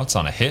 2 outs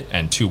on a hit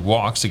and 2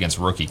 walks against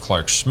rookie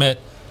Clark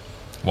Schmidt.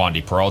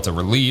 Wandy Peralta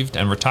relieved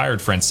and retired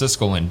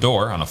Francisco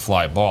Lindor on a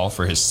fly ball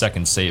for his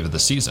second save of the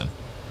season.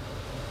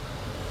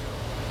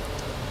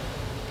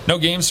 No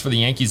games for the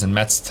Yankees and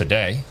Mets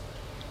today.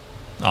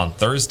 On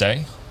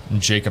Thursday,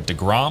 Jacob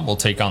deGrom will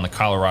take on the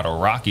Colorado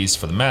Rockies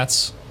for the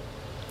Mets,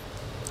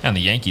 and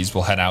the Yankees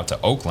will head out to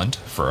Oakland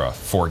for a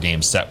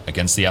 4-game set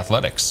against the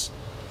Athletics.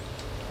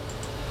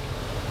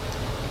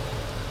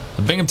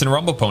 The Binghamton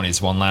Rumble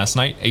Ponies won last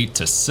night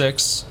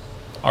 8-6.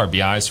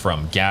 RBIs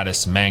from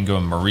Gaddis,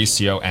 Mangum,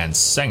 Mauricio, and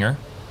Sanger.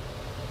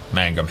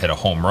 Mangum hit a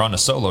home run, a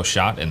solo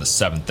shot in the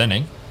 7th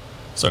inning.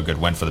 So a good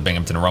win for the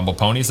Binghamton Rumble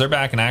Ponies. They're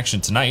back in action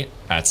tonight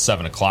at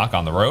 7 o'clock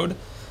on the road.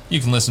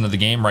 You can listen to the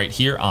game right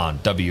here on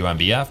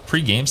WMBF.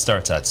 Pre-game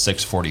starts at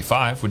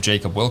 6:45 with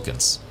Jacob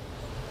Wilkins.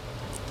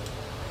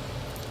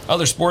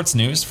 Other sports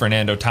news,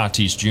 Fernando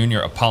Tatis Jr.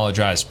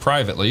 apologized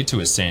privately to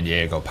his San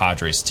Diego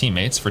Padres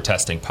teammates for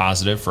testing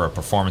positive for a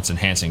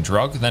performance-enhancing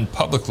drug, then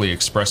publicly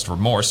expressed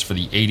remorse for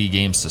the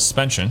 80-game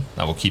suspension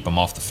that will keep him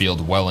off the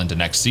field well into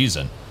next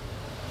season.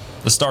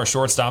 The star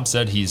shortstop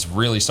said he's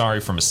really sorry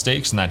for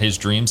mistakes and that his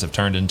dreams have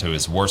turned into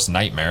his worst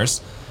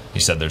nightmares. He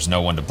said there's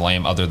no one to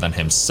blame other than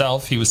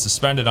himself. He was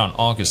suspended on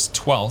August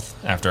 12th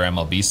after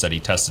MLB said he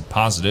tested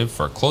positive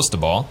for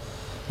clostebol,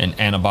 an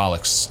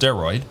anabolic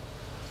steroid.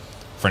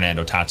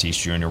 Fernando Tatis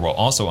Jr. will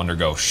also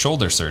undergo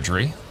shoulder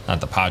surgery that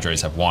the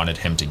Padres have wanted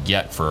him to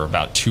get for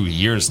about 2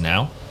 years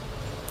now.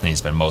 And he's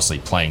been mostly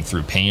playing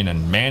through pain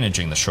and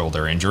managing the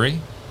shoulder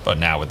injury, but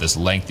now with this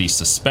lengthy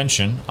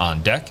suspension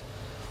on deck,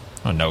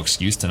 no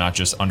excuse to not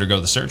just undergo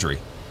the surgery.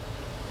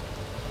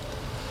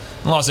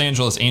 Los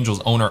Angeles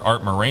Angels owner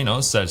Art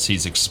Moreno says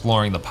he's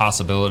exploring the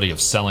possibility of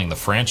selling the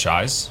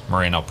franchise.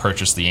 Moreno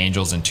purchased the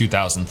Angels in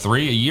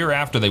 2003, a year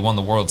after they won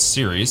the World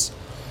Series.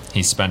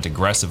 He spent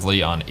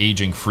aggressively on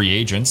aging free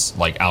agents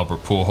like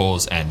Albert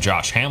Pujols and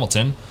Josh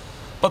Hamilton,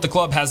 but the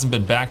club hasn't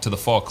been back to the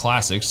Fall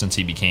Classic since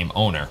he became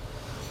owner.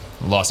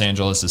 Los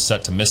Angeles is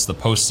set to miss the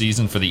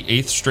postseason for the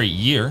 8th straight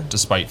year,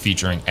 despite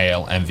featuring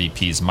AL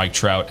MVPs Mike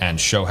Trout and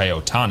Shohei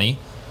Ohtani.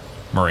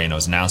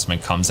 Moreno's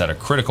announcement comes at a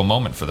critical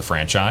moment for the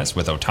franchise,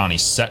 with Ohtani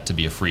set to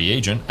be a free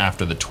agent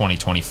after the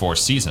 2024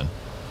 season.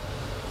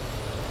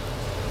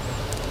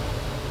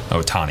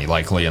 Ohtani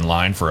likely in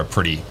line for a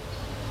pretty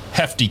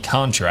hefty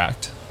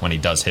contract when he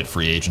does hit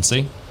free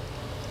agency.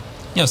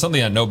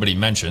 Something that nobody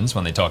mentions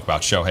when they talk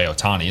about Shohei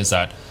Ohtani is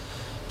that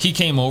he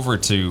came over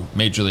to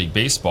Major League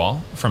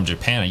Baseball from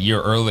Japan a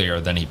year earlier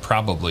than he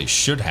probably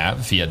should have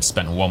if he had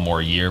spent one more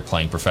year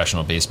playing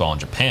professional baseball in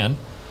Japan.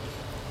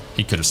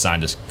 He could have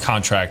signed a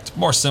contract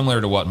more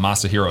similar to what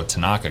Masahiro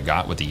Tanaka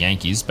got with the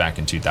Yankees back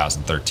in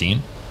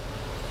 2013.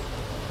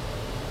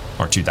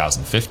 Or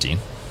 2015.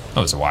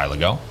 That was a while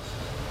ago.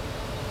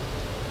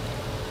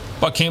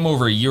 But came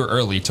over a year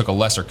early, took a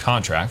lesser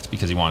contract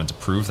because he wanted to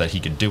prove that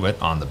he could do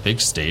it on the big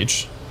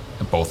stage,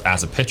 both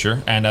as a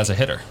pitcher and as a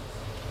hitter.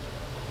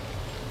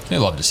 They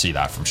love to see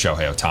that from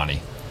Shohei Ohtani.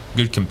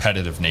 Good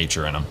competitive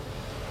nature in him.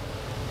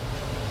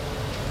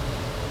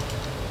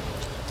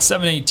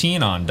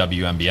 7:18 on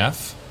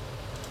WMBF.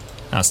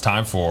 Now it's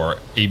time for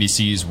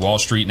ABC's Wall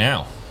Street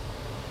Now.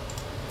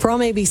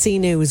 From ABC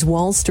News,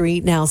 Wall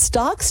Street now.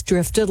 Stocks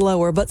drifted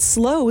lower but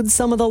slowed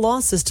some of the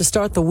losses to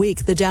start the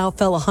week. The Dow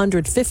fell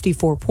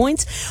 154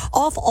 points,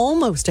 off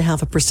almost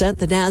 0.5%.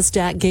 The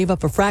Nasdaq gave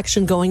up a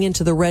fraction going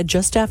into the red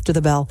just after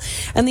the bell.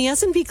 And the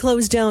S&P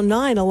closed down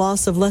 9, a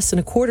loss of less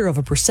than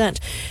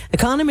 0.25%.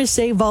 Economists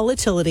say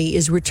volatility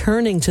is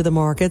returning to the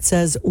markets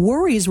as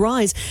worries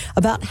rise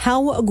about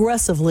how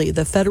aggressively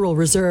the Federal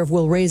Reserve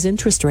will raise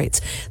interest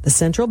rates. The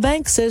central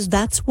bank says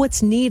that's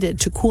what's needed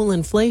to cool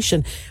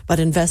inflation, but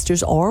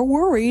investors are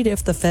worried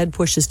if the Fed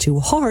pushes too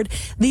hard,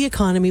 the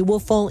economy will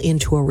fall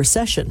into a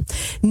recession.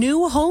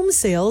 New home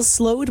sales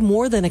slowed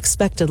more than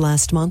expected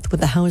last month,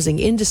 with the housing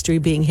industry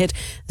being hit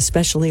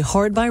especially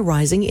hard by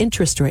rising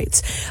interest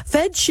rates.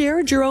 Fed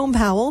Chair Jerome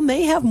Powell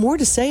may have more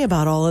to say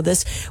about all of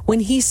this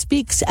when he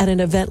speaks at an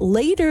event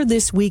later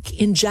this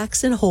week in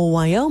Jackson Hole,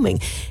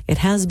 Wyoming. It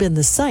has been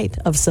the site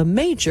of some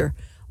major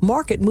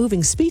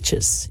market-moving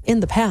speeches in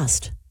the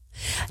past.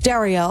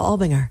 Daria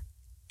Albinger,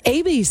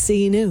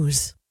 ABC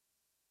News.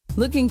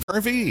 Looking for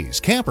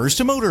RVs, campers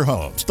to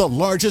motorhomes. The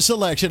largest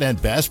selection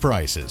and best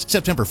prices.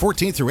 September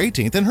 14th through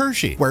 18th in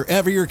Hershey.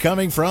 Wherever you're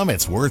coming from,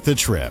 it's worth the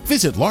trip.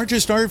 Visit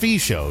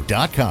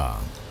largestrvshow.com.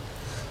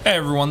 Hey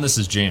everyone, this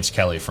is James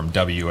Kelly from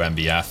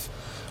WMBF.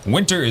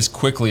 Winter is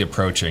quickly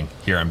approaching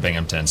here in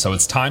Binghamton, so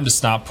it's time to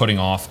stop putting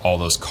off all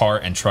those car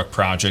and truck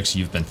projects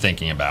you've been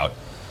thinking about.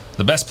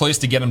 The best place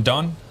to get them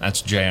done?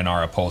 That's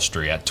J&R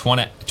Upholstery at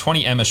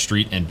 20 Emma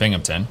Street in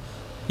Binghamton.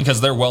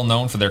 because they're well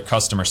known for their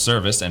customer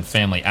service and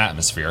family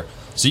atmosphere,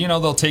 so you know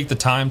they'll take the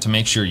time to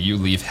make sure you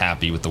leave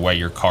happy with the way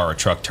your car or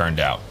truck turned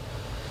out.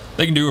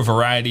 They can do a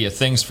variety of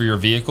things for your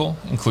vehicle,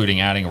 including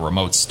adding a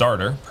remote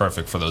starter,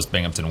 perfect for those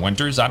Binghamton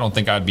winters. I don't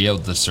think I'd be able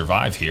to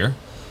survive here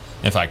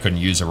if I couldn't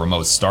use a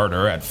remote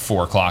starter at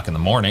 4 o'clock in the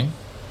morning.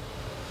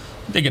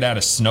 They could add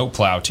a snow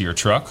plow to your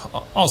truck,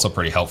 also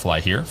pretty helpful I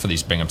hear for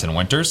these Binghamton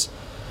winters.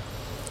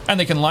 And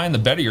they can line the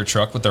bed of your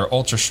truck with their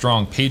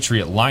ultra-strong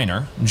Patriot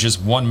liner,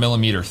 just 1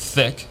 millimeter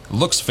thick,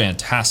 looks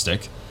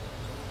fantastic,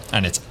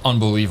 and it's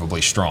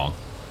unbelievably strong.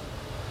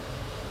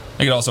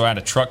 They could also add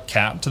a truck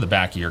cap to the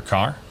back of your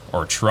car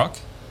or truck.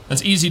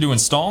 It's easy to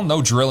install,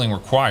 no drilling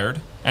required,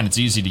 and it's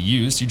easy to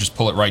use. You just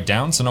pull it right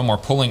down, so no more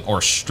pulling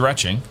or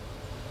stretching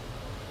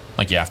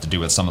like you have to do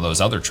with some of those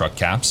other truck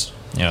caps.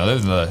 You know, they're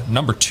the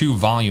number 2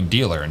 volume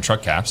dealer in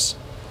truck caps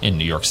in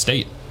New York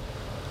State.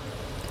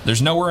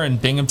 There's nowhere in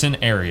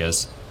Binghamton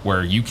areas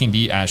where you can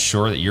be as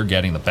sure that you're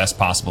getting the best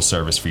possible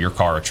service for your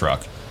car or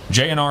truck.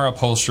 J&R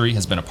Upholstery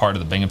has been a part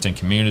of the Binghamton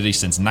community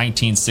since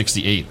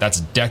 1968. That's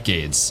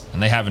decades,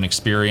 and they have an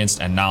experienced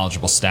and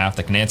knowledgeable staff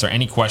that can answer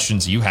any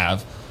questions you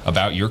have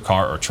about your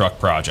car or truck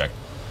project.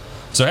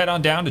 So head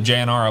on down to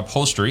J&R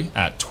Upholstery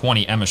at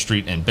 20 Emma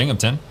Street in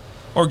Binghamton,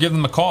 or give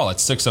them a call at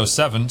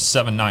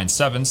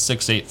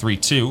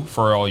 607-797-6832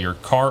 for all your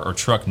car or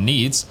truck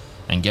needs,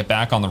 and get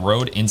back on the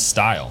road in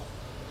style.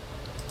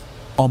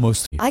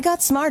 Almost. I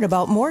got smart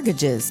about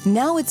mortgages.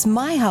 Now it's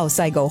my house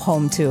I go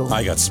home to.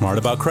 I got smart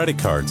about credit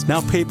cards.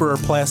 Now paper or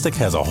plastic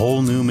has a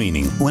whole new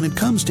meaning. When it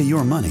comes to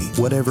your money,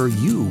 whatever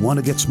you want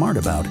to get smart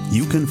about,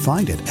 you can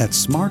find it at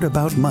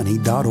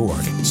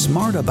smartaboutmoney.org.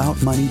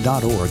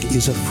 Smartaboutmoney.org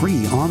is a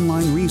free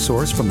online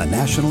resource from the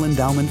National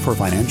Endowment for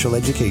Financial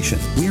Education.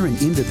 We're an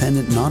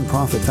independent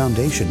nonprofit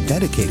foundation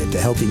dedicated to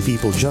helping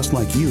people just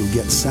like you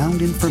get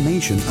sound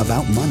information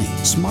about money.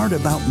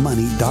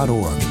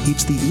 Smartaboutmoney.org.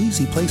 It's the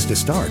easy place to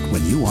start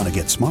when you want to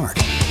get smart.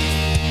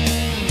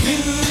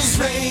 News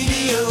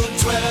Radio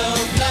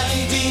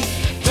 1290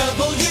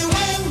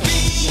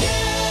 WMBF.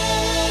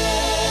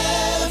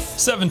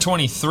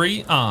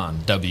 7:23 on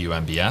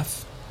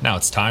WMBF. Now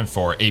it's time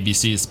for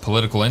ABC's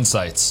Political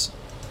Insights.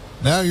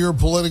 Now your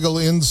political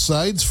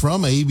insights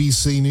from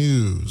ABC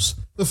News.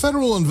 The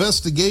federal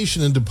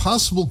investigation into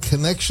possible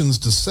connections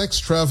to sex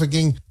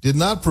trafficking did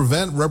not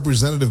prevent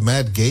Representative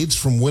Matt Gaetz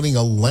from winning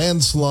a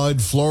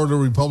landslide Florida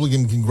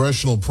Republican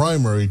congressional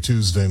primary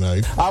Tuesday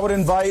night. I would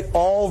invite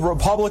all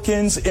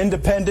Republicans,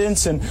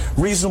 independents, and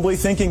reasonably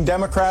thinking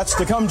Democrats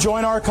to come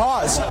join our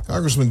cause.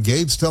 Congressman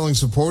Gaetz telling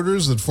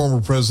supporters that former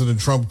President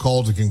Trump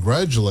called to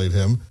congratulate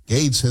him.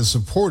 Gaetz has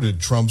supported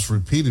Trump's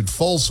repeated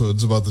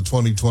falsehoods about the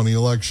 2020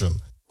 election.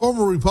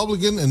 Former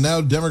Republican and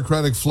now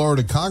Democratic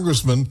Florida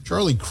Congressman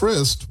Charlie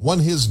Crist won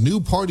his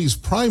new party's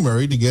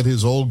primary to get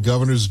his old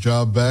governor's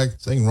job back,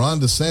 saying Ron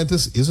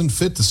DeSantis isn't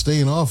fit to stay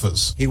in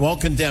office. He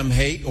won't condemn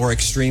hate or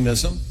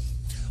extremism,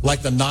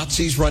 like the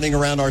Nazis running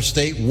around our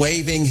state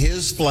waving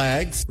his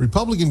flag.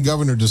 Republican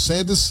Governor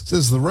DeSantis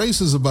says the race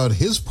is about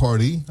his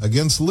party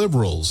against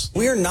liberals.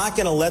 We're not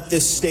going to let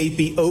this state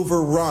be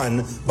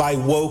overrun by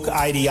woke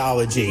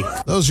ideology.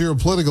 Those are your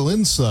political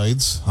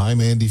insights.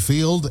 I'm Andy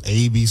Field,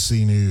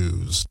 ABC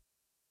News.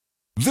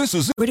 This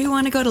is it. Where do you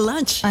want to go to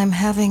lunch? I'm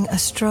having a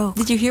stroke.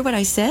 Did you hear what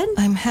I said?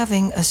 I'm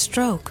having a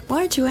stroke.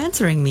 Why aren't you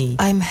answering me?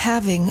 I'm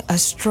having a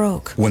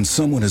stroke. When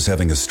someone is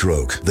having a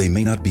stroke, they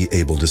may not be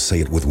able to say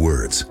it with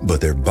words,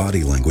 but their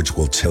body language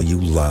will tell you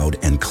loud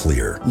and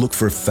clear. Look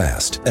for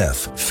FAST.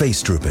 F,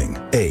 face drooping.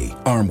 A,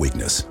 arm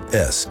weakness.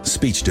 S,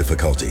 speech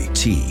difficulty.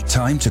 T,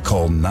 time to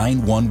call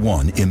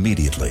 911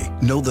 immediately.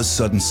 Know the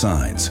sudden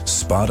signs.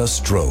 Spot a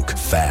stroke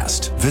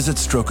fast. Visit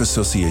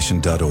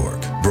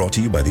strokeassociation.org. Brought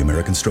to you by the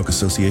American Stroke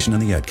Association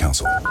and the Ad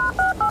Council.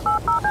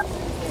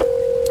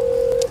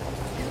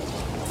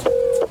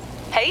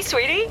 Hey,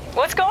 sweetie,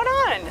 what's going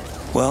on?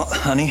 Well,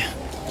 honey,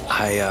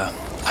 I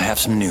have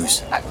some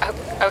news.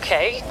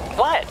 Okay,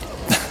 what?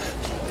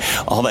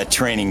 All that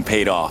training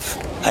paid off.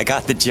 I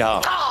got the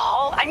job.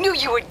 Oh, I knew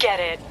you would get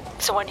it.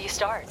 So when do you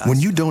start? When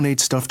you donate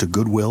stuff to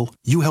Goodwill,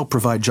 you help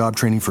provide job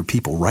training for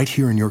people right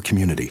here in your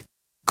community.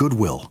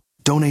 Goodwill.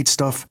 Donate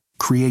stuff,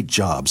 create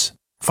jobs.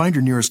 Find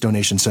your nearest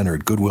donation center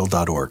at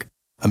goodwill.org.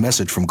 A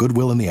message from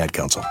Goodwill and the Ad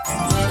Council.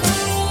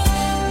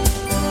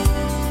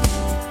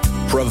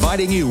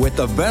 Providing you with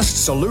the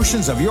best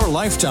solutions of your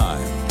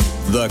lifetime.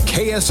 The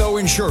KSO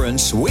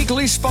Insurance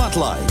Weekly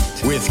Spotlight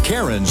with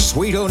Karen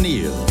Sweet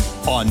O'Neill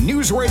on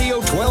News Radio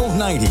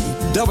 1290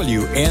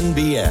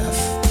 WNBF.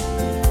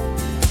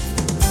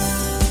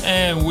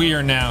 And we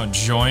are now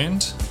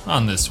joined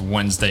on this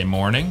Wednesday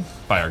morning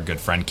by our good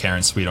friend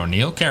Karen Sweet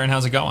O'Neill. Karen,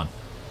 how's it going?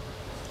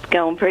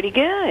 Going pretty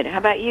good. How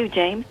about you,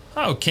 James?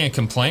 Oh, can't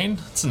complain.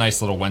 It's a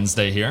nice little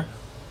Wednesday here.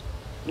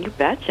 You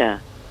betcha.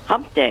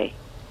 Hump day.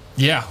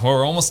 Yeah, well,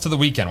 we're almost to the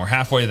weekend. We're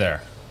halfway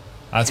there.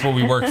 That's what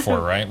we work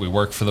for, right? We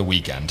work for the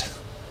weekend.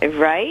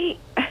 Right?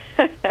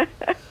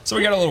 So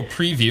we got a little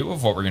preview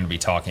of what we're going to be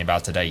talking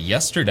about today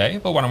yesterday,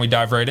 but why don't we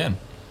dive right in?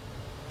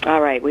 All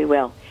right, we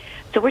will.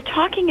 So we're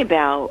talking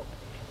about,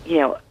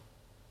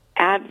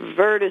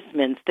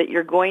 advertisements that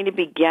you're going to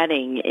be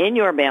getting in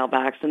your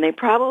mailbox, and they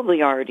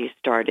probably already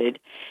started,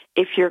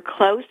 if you're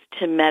close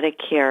to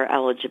Medicare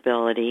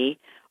eligibility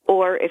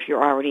or if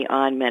you're already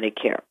on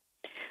Medicare.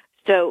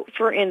 So,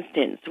 for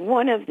instance,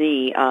 one of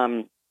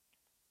the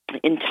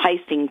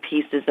enticing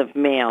pieces of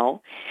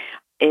mail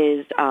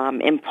is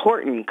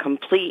important,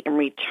 complete and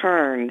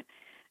return,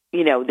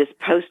 this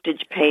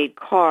postage-paid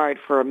card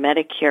for a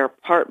Medicare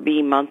Part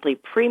B monthly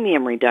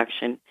premium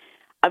reduction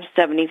of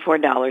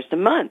 $74 a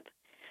month.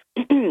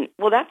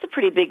 Well, that's a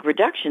pretty big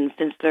reduction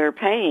since they're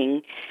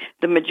paying,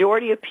 the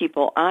majority of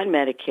people on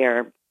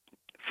Medicare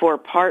for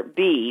Part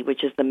B,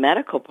 which is the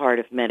medical part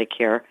of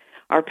Medicare,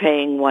 are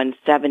paying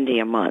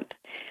 $170 a month.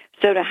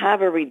 So to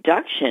have a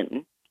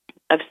reduction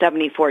of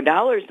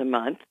 $74 a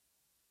month,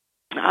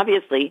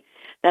 obviously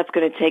that's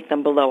going to take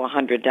them below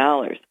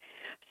 $100.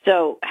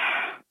 So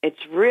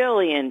it's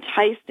really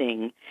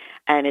enticing,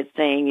 and it's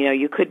saying,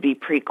 you could be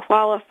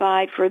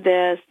pre-qualified for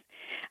this,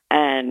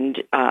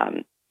 and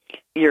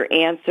your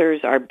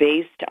answers are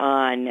based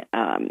on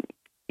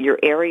your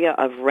area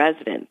of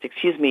residence.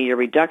 Your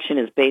reduction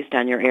is based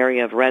on your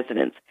area of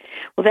residence.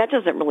 Well, that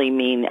doesn't really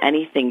mean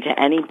anything to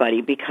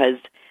anybody, because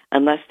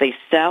unless they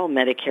sell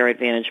Medicare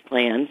Advantage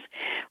plans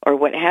or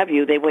what have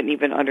you, they wouldn't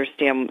even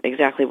understand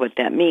exactly what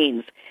that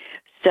means.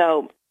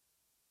 So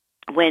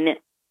and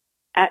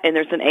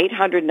there's an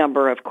 800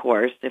 number, of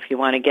course, if you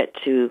want to get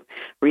to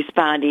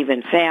respond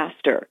even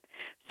faster.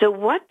 So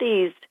what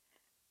these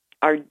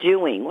are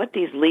doing, what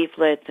these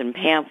leaflets and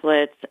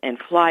pamphlets and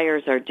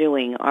flyers are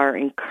doing, are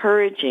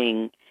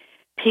encouraging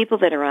people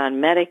that are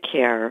on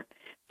Medicare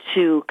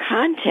to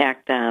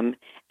contact them,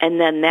 and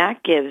then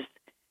that gives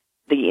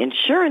the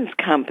insurance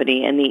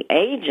company and the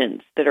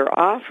agents that are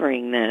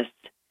offering this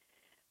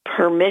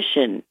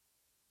permission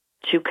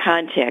to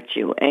contact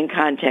you and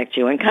contact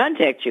you and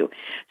contact you.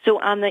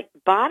 So on the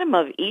bottom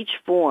of each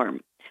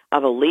form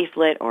of a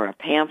leaflet or a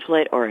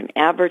pamphlet or an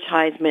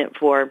advertisement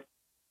for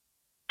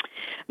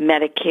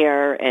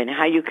Medicare and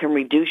how you can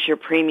reduce your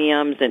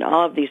premiums and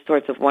all of these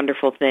sorts of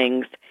wonderful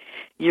things,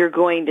 it's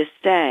going to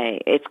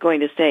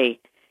say,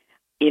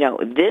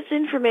 this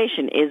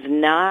information is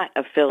not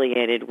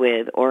affiliated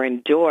with or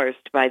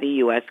endorsed by the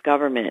U.S.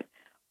 government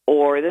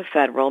or the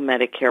federal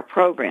Medicare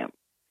program.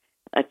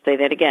 Let's say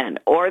that again,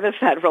 or the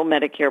federal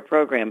Medicare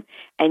program,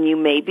 and you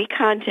may be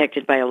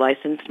contacted by a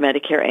licensed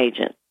Medicare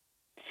agent,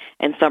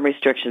 and some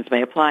restrictions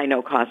may apply,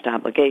 no cost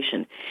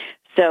obligation.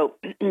 So,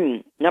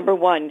 number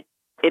one,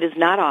 it is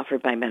not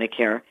offered by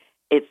Medicare.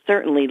 It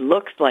certainly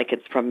looks like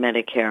it's from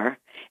Medicare,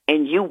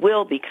 and you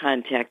will be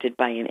contacted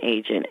by an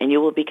agent, and you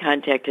will be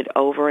contacted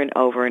over and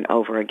over and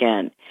over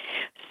again.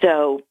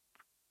 So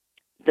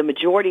the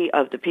majority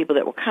of the people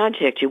that will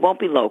contact you won't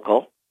be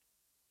local,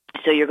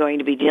 so you're going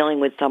to be dealing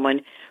with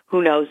someone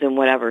who knows in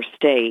whatever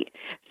state.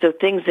 So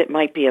things that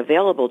might be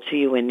available to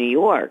you in New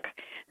York,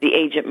 the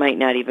agent might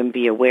not even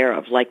be aware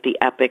of, like the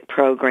EPIC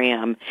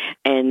program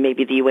and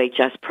maybe the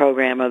UHS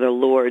program or the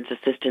Lourdes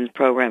Assistance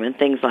program and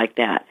things like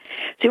that.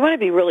 So you want to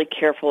be really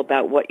careful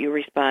about what you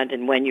respond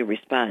and when you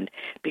respond,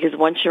 because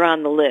once you're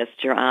on the list,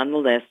 you're on the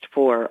list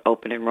for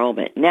open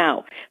enrollment.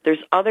 Now,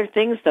 there's other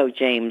things, though,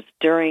 James,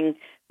 during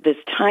this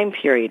time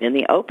period. And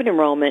the open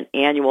enrollment,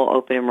 annual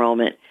open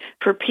enrollment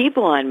for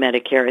people on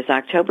Medicare is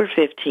October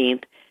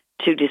 15th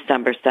to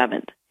December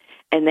 7th.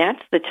 And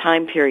that's the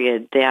time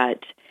period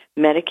that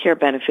Medicare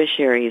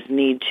beneficiaries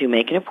need to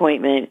make an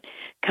appointment,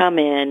 come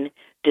in,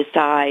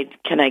 decide,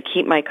 can I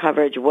keep my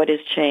coverage? What has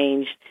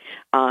changed?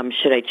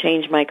 Should I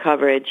change my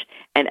coverage?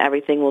 And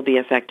everything will be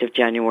effective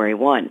January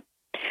 1.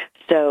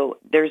 So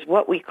there's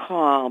what we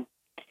call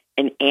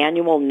an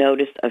annual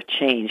notice of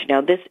change.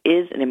 Now, this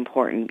is an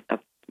important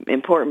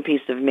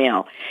piece of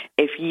mail.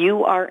 If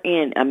you are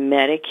in a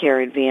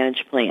Medicare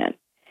Advantage plan,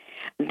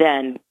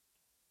 then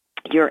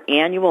your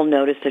annual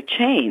notice of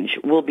change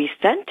will be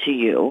sent to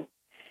you,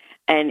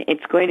 and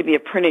it's going to be a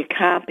printed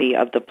copy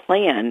of the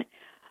plan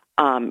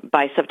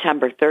by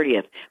September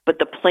 30th, but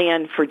the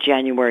plan for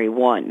January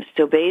 1.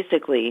 So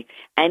basically,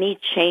 any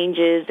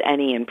changes,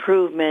 any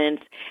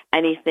improvements,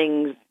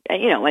 anything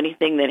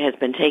that has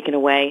been taken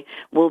away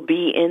will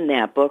be in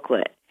that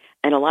booklet.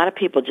 And a lot of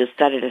people just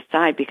set it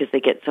aside because they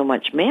get so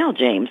much mail,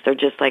 James. They're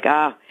just like,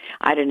 I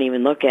didn't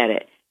even look at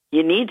it.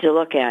 You need to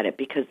look at it,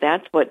 because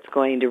that's what's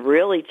going to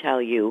really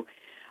tell you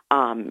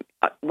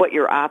what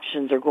your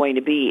options are going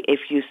to be if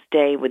you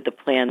stay with the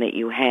plan that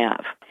you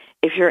have.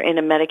 If you're in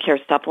a Medicare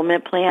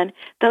supplement plan,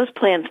 those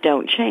plans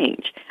don't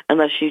change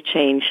unless you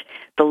change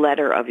the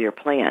letter of your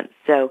plan.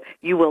 So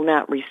you will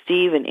not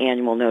receive an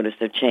annual notice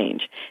of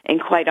change.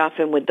 And quite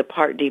often with the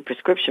Part D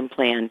prescription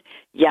plan,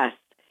 yes,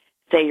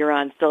 say you're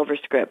on Silver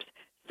Scripts.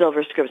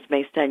 Silver Scripts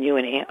may send you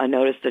a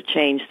notice of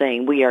change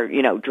saying we are,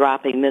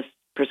 dropping this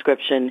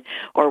prescription,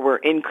 or we're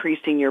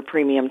increasing your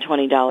premium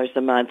 $20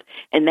 a month.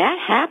 And that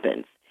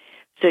happens.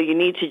 So you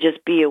need to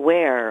just be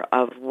aware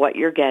of what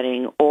you're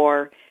getting,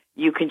 or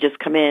you can just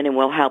come in and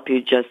we'll help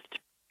you just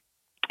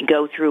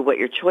go through what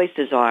your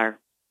choices are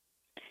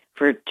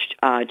for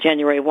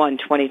January 1,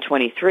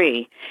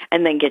 2023,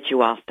 and then get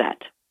you all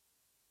set.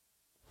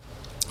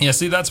 Yeah,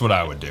 see, that's what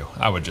I would do.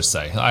 I would just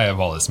say, I have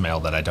all this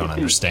mail that I don't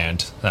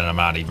understand, that I'm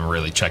not even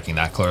really checking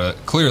that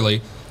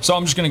clearly. So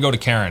I'm just going to go to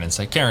Karen and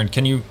say, Karen,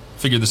 can you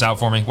figure this out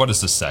for me? What does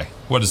this say?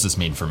 What does this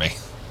mean for me?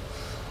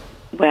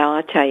 Well,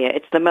 I'll tell you,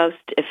 it's the most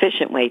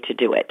efficient way to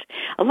do it.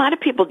 A lot of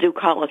people do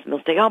call us and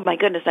they'll say, oh, my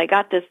goodness, I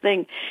got this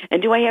thing,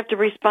 and do I have to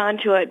respond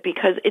to it?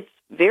 Because it's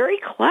very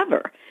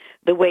clever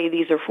the way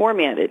these are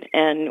formatted.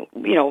 And,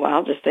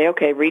 I'll just say,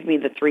 okay, read me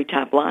the 3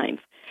 top lines.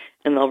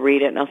 And they'll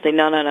read it, and I'll say,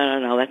 no,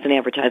 that's an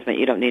advertisement.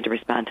 You don't need to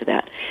respond to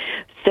that.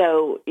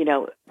 So,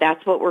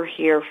 that's what we're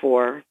here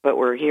for, but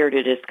we're here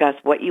to discuss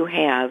what you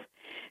have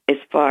as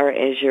far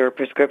as your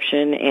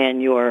prescription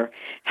and your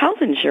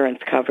health insurance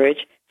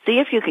coverage. See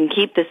if you can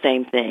keep the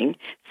same thing,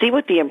 see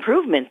what the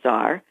improvements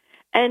are,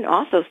 and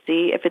also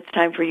see if it's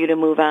time for you to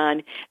move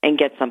on and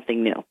get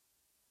something new.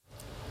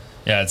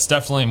 Yeah, it's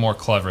definitely more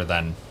clever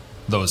than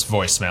those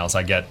voicemails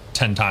I get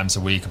 10 times a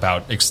week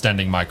about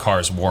extending my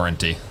car's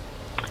warranty.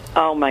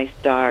 Oh, my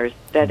stars.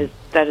 That is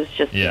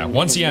just... Yeah,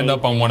 once you end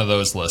up on one of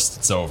those lists,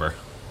 it's over.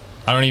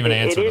 I don't even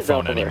answer the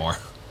phone anymore.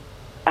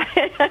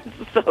 That's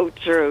so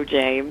true,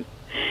 James.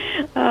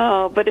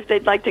 Oh, but if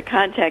they'd like to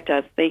contact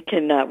us, they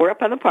can... we're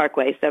up on the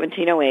Parkway,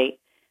 1708,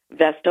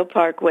 Vestal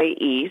Parkway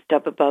East,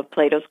 up above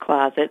Plato's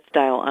Closet,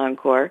 Style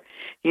Encore.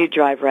 You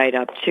drive right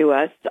up to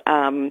us.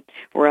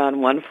 We're on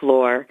one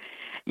floor.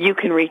 You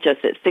can reach us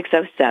at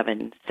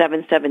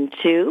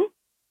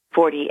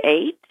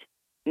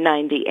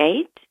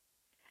 607-772-4898.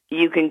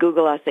 You can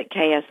Google us at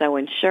KSO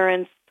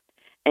Insurance,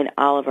 and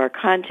all of our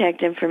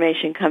contact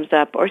information comes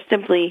up, or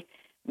simply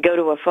go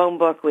to a phone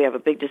book. We have a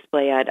big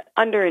display ad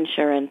under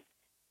insurance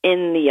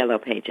in the yellow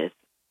pages.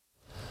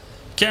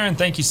 Karen,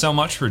 thank you so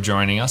much for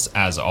joining us,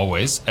 as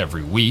always,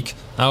 every week.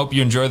 I hope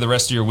you enjoy the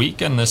rest of your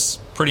week and this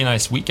pretty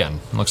nice weekend.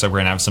 Looks like we're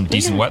going to have some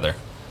decent weather.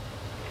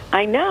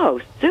 I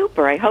know.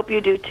 Super. I hope you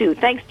do, too.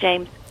 Thanks,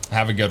 James.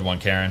 Have a good one,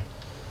 Karen.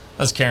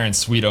 That's Karen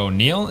Sweet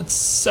O'Neill. It's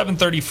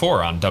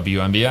 7:34 on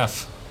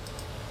WMBF.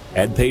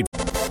 Ad paid.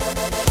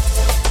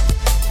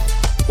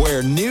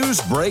 Where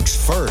news breaks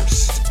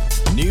first.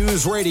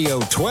 News Radio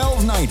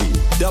 1290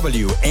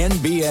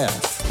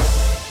 WNBF.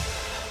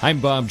 I'm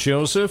Bob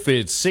Joseph.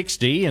 It's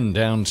 60 in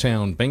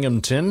downtown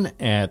Binghamton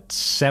at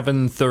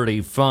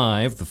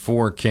 7:35. The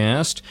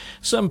forecast.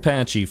 Some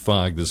patchy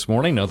fog this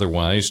morning.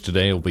 Otherwise,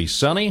 today will be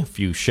sunny. A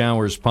few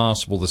showers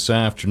possible this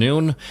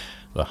afternoon.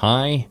 The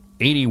high,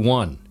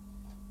 81.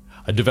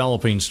 A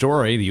developing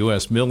story, the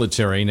U.S.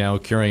 military now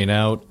carrying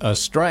out a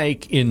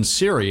strike in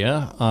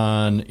Syria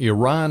on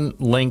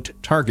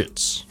Iran-linked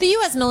targets. The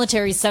U.S.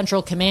 military's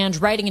Central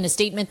Command writing in a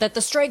statement that the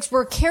strikes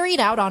were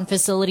carried out on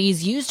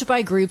facilities used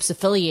by groups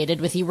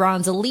affiliated with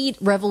Iran's elite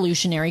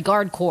Revolutionary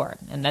Guard Corps,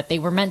 and that they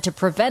were meant to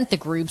prevent the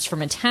groups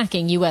from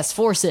attacking U.S.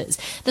 forces.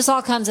 This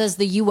all comes as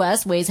the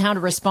U.S. weighs how to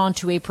respond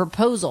to a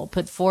proposal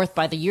put forth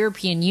by the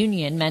European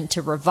Union meant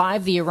to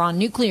revive the Iran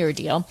nuclear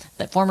deal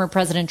that former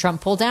President Trump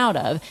pulled out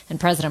of, and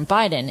President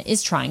Biden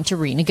is trying to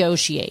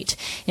renegotiate.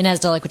 Inez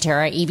de la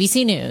Quatera,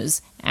 ABC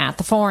News, at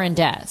the Foreign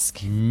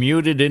Desk.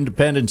 Muted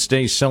Independence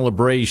Day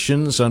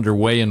celebrations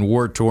underway in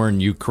war-torn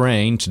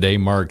Ukraine. Today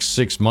marks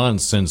 6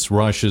 months since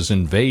Russia's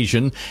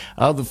invasion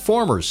of the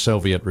former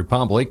Soviet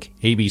Republic.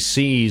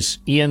 ABC's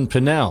Ian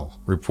Pinnell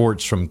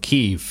reports from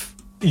Kyiv.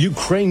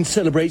 Ukraine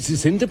celebrates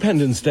its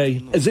Independence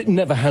Day as it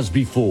never has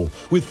before,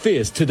 with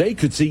fears today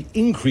could see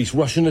increased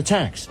Russian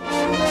attacks.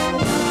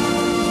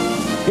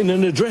 In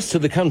an address to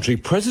the country,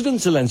 President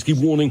Zelensky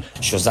warning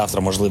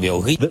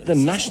that the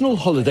national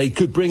holiday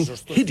could bring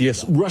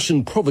hideous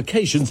Russian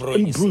provocations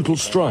and brutal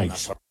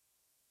strikes.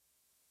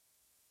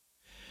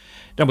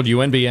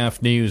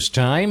 WNBF News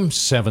Time,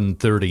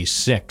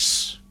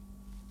 7:36.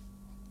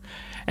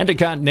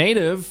 Endicott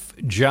native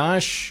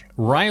Josh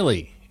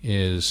Riley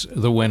is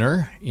the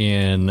winner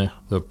in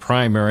the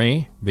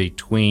primary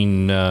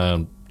between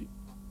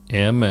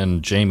him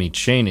and Jamie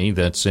Chaney.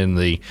 That's in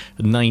the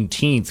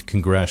 19th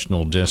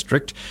Congressional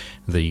District,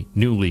 the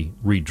newly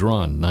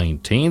redrawn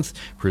 19th.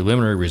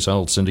 Preliminary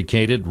results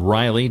indicated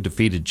Riley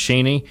defeated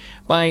Chaney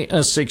by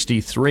a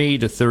 63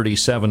 to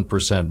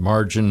 37%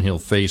 margin. He'll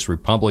face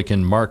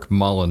Republican Mark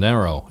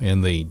Molinaro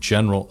in the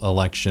general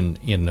election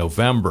in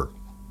November.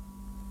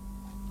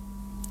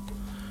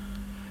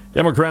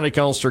 Democratic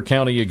Ulster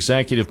County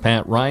Executive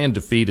Pat Ryan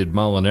defeated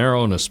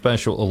Molinaro in a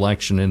special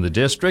election in the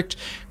district,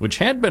 which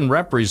had been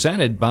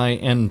represented by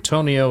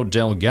Antonio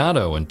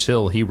Delgado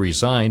until he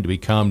resigned to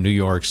become New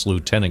York's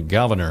lieutenant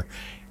governor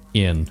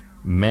in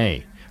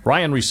May.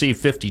 Ryan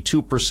received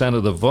 52%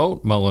 of the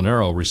vote.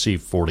 Molinaro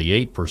received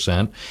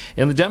 48%.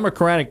 In the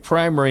Democratic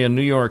primary in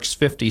New York's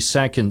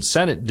 52nd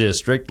Senate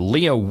District,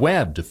 Leah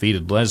Webb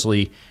defeated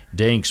Leslie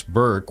Danks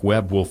Burke.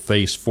 Webb will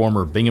face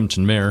former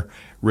Binghamton Mayor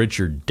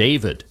Richard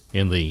David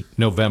in the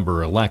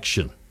November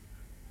election.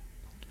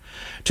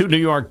 2 New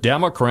York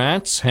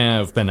Democrats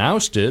have been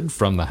ousted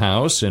from the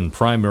House in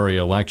primary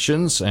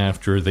elections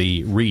after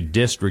the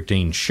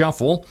redistricting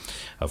shuffle.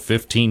 A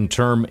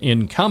 15-term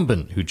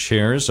incumbent who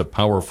chairs a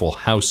powerful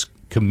House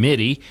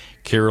committee.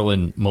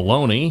 Carolyn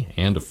Maloney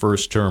and a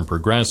first-term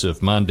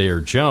progressive,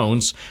 Mondaire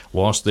Jones,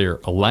 lost their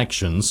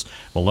elections.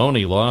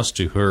 Maloney lost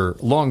to her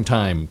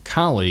longtime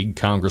colleague,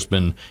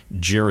 Congressman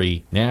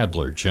Jerry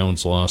Nadler.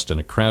 Jones lost in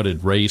a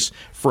crowded race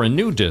for a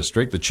new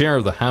district. The chair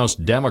of the House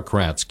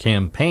Democrats'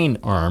 campaign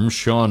arm,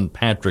 Sean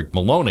Patrick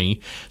Maloney,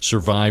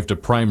 survived a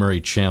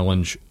primary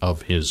challenge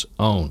of his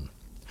own.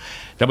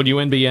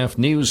 WNBF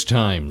News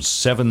Times,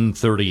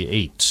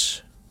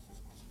 7:38.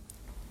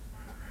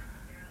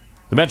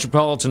 The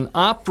Metropolitan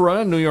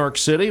Opera in New York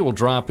City will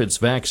drop its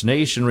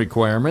vaccination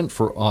requirement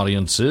for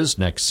audiences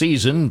next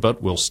season,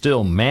 but will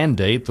still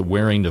mandate the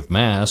wearing of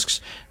masks.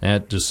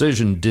 That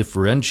decision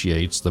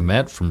differentiates the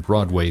Met from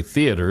Broadway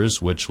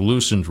theaters, which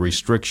loosened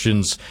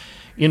restrictions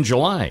in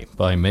July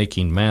by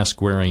making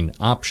mask wearing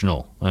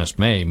optional. Last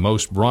May,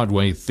 most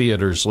Broadway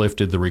theaters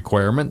lifted the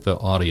requirement that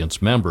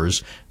audience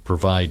members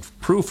provide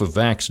proof of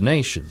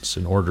vaccinations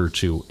in order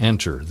to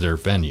enter their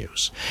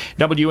venues.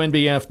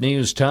 WNBF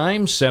News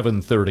Time,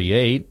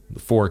 7:38. The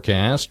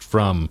forecast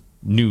from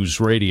News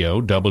Radio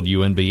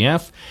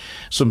WNBF.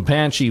 Some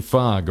patchy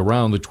fog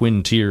around the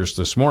Twin Tiers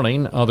this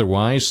morning.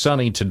 Otherwise,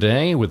 sunny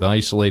today with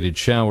isolated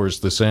showers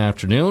this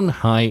afternoon.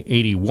 High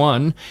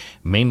 81.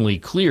 Mainly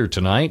clear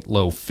tonight.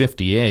 Low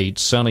 58.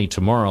 Sunny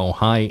tomorrow.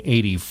 High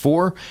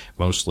 84.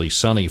 Mostly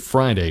sunny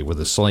Friday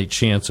with a slight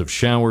chance of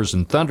showers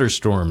and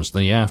thunderstorms in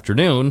the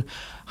afternoon.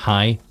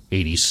 High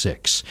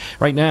 86.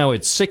 Right now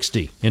it's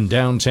 60 in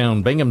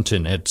downtown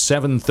Binghamton at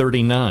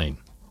 7:39.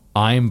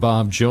 I'm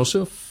Bob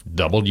Joseph,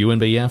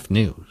 WNBF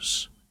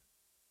News.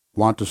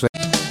 Want to say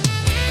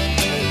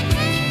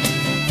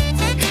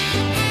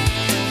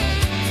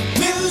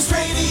News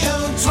Radio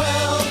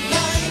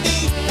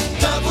 1290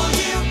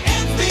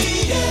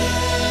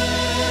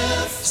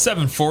 WNBF.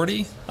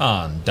 7:40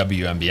 on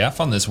WNBF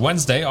on this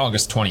Wednesday,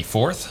 August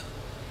 24th.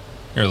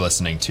 You're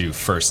listening to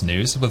First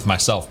News with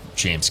myself,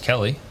 James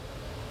Kelly,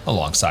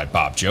 alongside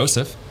Bob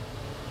Joseph,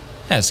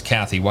 as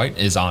Kathy Whyte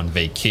is on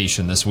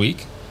vacation this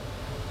week.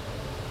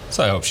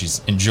 So I hope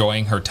she's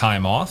enjoying her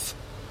time off.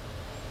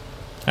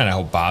 And I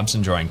hope Bob's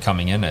enjoying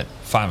coming in at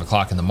 5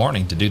 o'clock in the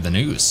morning to do the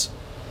news.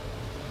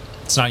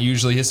 It's not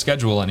usually his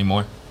schedule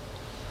anymore.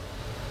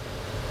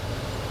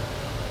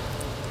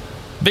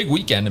 Big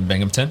weekend in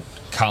Binghamton.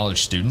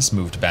 College students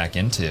moved back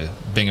into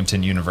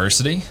Binghamton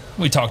University.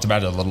 We talked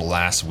about it a little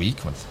last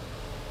week with,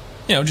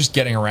 just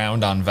getting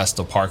around on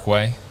Vestal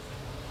Parkway.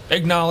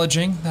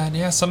 Acknowledging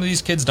that, some of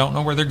these kids don't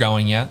know where they're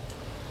going yet.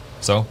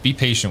 So be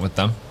patient with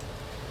them.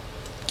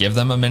 Give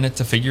them a minute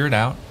to figure it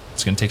out.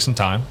 It's going to take some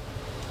time.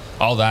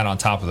 All that on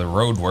top of the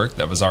road work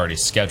that was already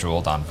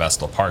scheduled on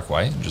Vestal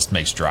Parkway. It just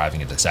makes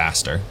driving a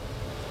disaster.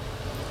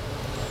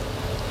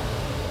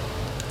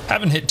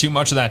 Haven't hit too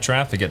much of that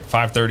traffic at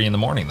 5:30 in the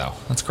morning, though.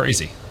 That's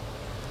crazy.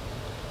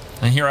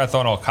 And here I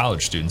thought all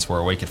college students were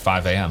awake at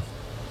 5 a.m.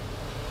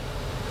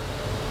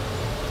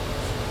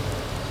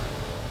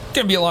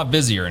 Going to be a lot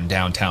busier in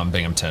downtown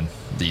Binghamton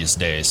these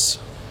days.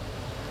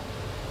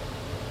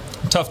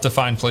 Tough to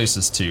find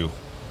places to,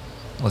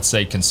 let's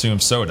say, consume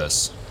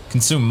sodas,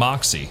 consume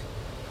Moxie,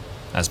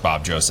 as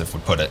Bob Joseph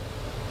would put it.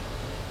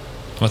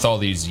 With all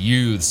these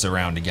youths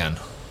around again,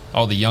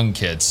 all the young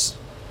kids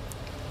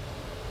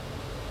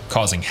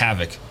causing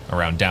havoc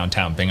around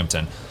downtown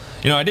Binghamton.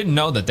 I didn't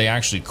know that they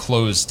actually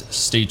closed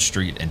State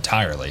Street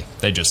entirely.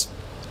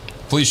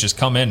 Police just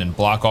come in and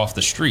block off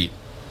the street.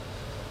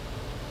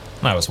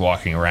 And I was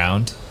walking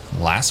around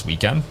last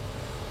weekend,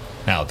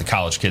 now that the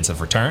college kids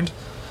have returned,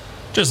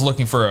 just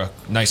looking for a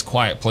nice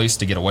quiet place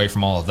to get away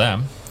from all of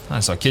them. I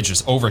saw kids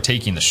just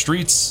overtaking the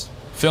streets,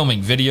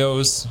 filming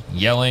videos,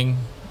 yelling,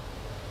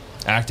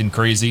 acting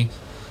crazy.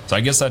 So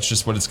I guess that's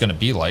just what it's going to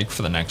be like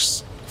for the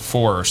next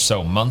 4 or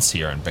so months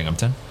here in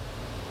Binghamton.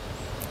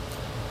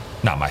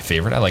 Not my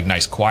favorite. I like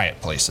nice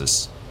quiet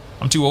places.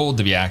 I'm too old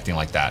to be acting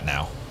like that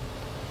now.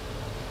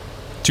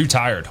 Too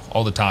tired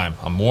all the time.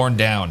 I'm worn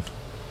down.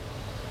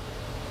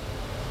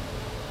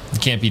 You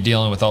can't be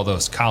dealing with all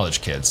those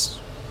college kids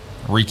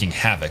wreaking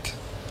havoc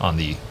on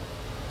the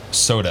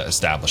soda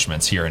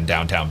establishments here in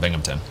downtown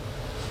Binghamton.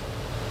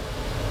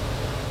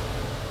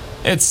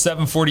 It's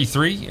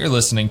 7:43. You're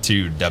listening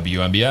to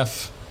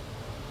WNBF.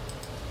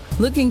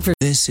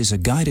 This is a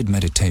guided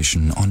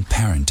meditation on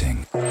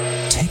parenting.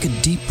 Take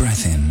a deep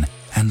breath in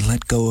and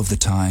let go of the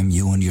time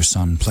you and your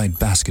son played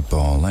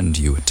basketball and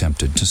you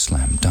attempted to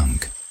slam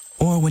dunk.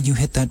 Or when you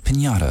hit that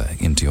piñata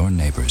into your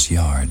neighbor's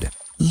yard.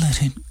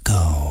 Let it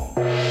go.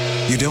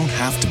 You don't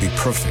have to be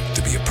perfect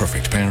to be a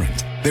perfect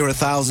parent. There are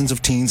thousands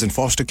of teens in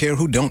foster care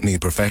who don't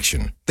need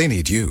perfection. They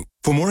need you.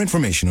 For more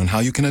information on how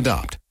you can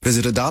adopt,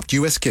 visit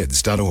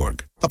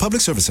adoptuskids.org. A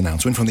public service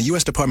announcement from the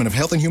U.S. Department of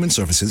Health and Human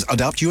Services,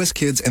 Adopt U.S.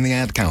 Kids, and the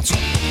Ad Council.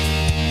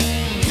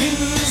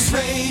 News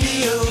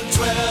Radio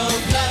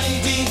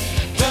 1290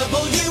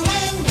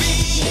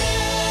 WNBF.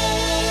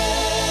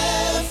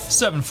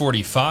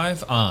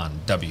 7:45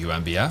 on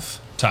WNBF.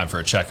 Time for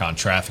a check on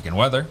traffic and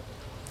weather.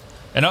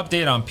 An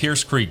update on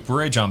Pierce Creek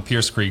Bridge on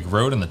Pierce Creek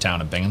Road in the town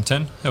of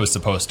Binghamton. It was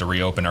supposed to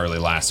reopen early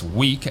last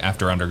week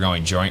after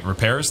undergoing joint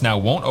repairs. Now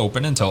won't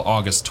open until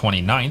August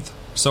 29th.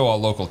 so all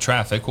local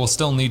traffic will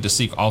still need to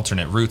seek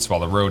alternate routes while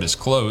the road is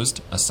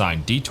closed. A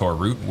signed detour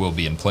route will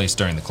be in place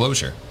during the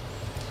closure.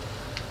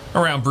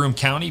 Around Broome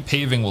County,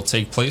 paving will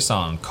take place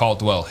on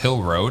Caldwell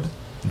Hill Road.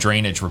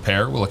 Drainage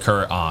repair will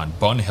occur on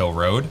Bun Hill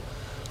Road.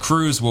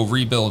 Crews will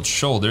rebuild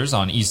shoulders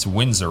on East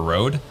Windsor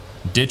Road.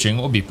 Ditching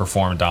will be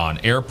performed on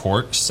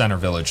Airport, Center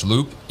Village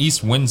Loop,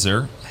 East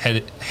Windsor,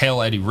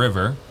 Hale Eddy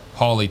River,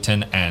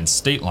 Hawleyton, and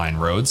State Line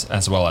roads,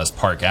 as well as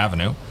Park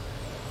Avenue.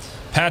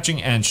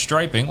 Patching and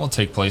striping will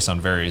take place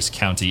on various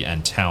county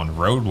and town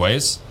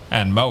roadways,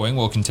 and mowing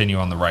will continue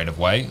on the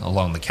right-of-way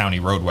along the county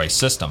roadway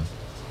system.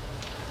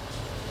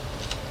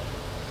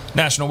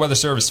 National Weather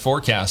Service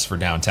forecast for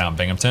downtown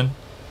Binghamton.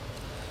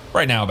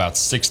 Right now about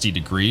 60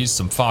 degrees,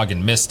 some fog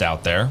and mist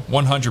out there,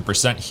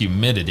 100%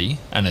 humidity,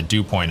 and a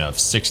dew point of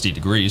 60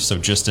 degrees, so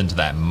just into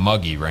that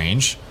muggy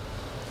range.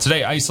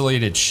 Today,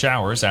 isolated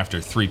showers after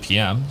 3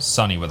 p.m.,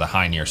 sunny with a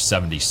high near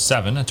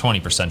 77, a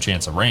 20%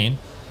 chance of rain.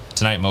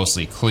 Tonight,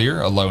 mostly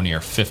clear, a low near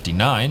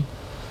 59.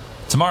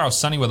 Tomorrow,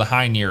 sunny with a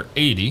high near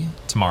 80.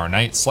 Tomorrow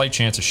night, slight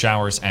chance of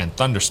showers and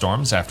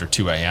thunderstorms after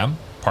 2 a.m.,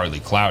 partly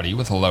cloudy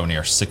with a low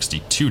near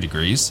 62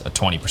 degrees, a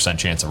 20%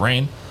 chance of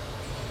rain.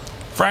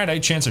 Friday,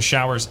 chance of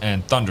showers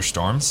and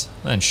thunderstorms,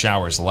 then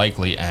showers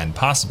likely and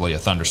possibly a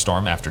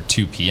thunderstorm after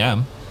 2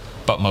 p.m.,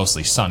 but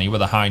mostly sunny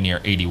with a high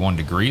near 81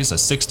 degrees, a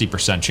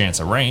 60%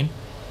 chance of rain.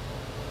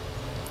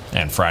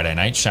 And Friday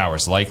night,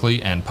 showers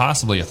likely and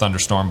possibly a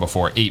thunderstorm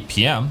before 8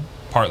 p.m.,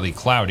 partly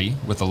cloudy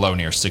with a low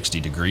near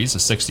 60 degrees, a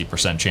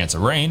 60% chance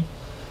of rain.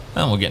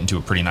 Then we'll get into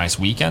a pretty nice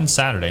weekend.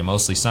 Saturday,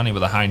 mostly sunny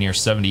with a high near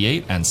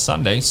 78, and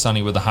Sunday,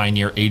 sunny with a high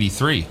near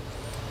 83.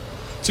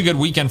 It's a good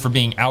weekend for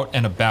being out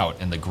and about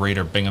in the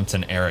greater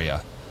Binghamton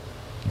area,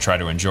 and try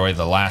to enjoy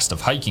the last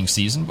of hiking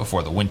season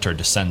before the winter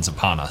descends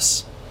upon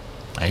us.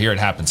 I hear it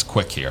happens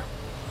quick here.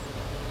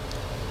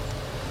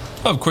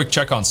 We'll have a quick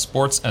check on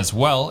sports as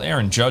well.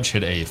 Aaron Judge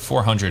hit a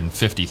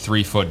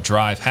 453-foot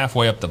drive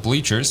halfway up the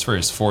bleachers for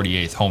his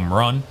 48th home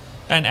run,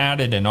 and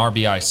added an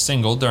RBI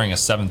single during a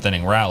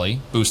 7th-inning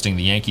rally, boosting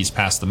the Yankees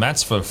past the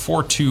Mets for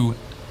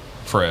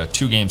a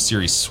two-game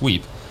series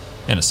sweep.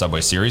 In a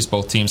Subway Series,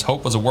 both teams'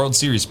 hope was a World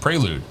Series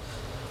prelude.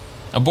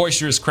 A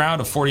boisterous crowd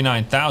of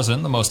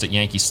 49,000, the most at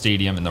Yankee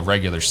Stadium in the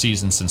regular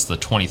season since the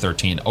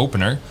 2013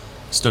 opener,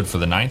 stood for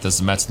the ninth as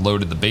the Mets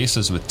loaded the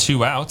bases with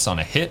 2 outs on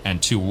a hit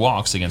and 2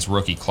 walks against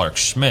rookie Clark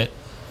Schmidt.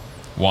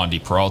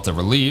 Wandy Peralta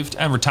relieved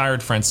and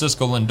retired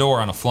Francisco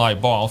Lindor on a fly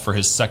ball for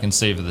his 2nd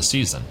save of the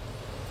season.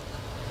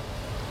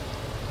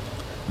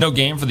 No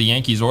game for the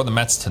Yankees or the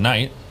Mets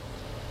tonight.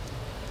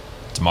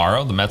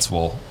 Tomorrow, the Mets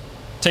will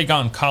take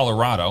on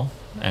Colorado,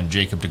 and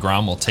Jacob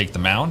deGrom will take the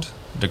mound.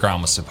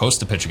 deGrom was supposed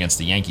to pitch against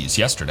the Yankees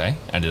yesterday,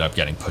 ended up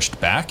getting pushed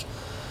back.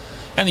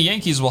 And the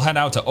Yankees will head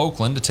out to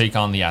Oakland to take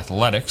on the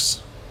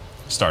Athletics.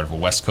 Start of a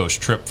West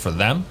Coast trip for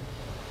them.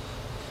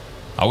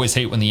 I always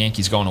hate when the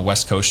Yankees go on a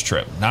West Coast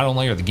trip. Not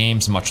only are the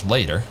games much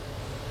later,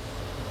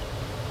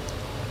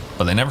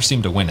 but they never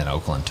seem to win in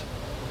Oakland.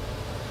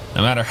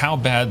 No matter how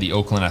bad the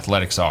Oakland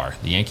Athletics are,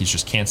 the Yankees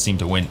just can't seem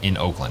to win in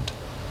Oakland.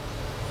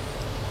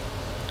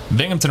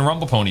 Binghamton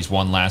Rumble Ponies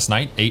won last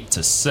night,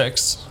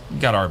 8-6.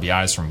 Got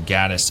RBIs from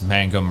Gaddis,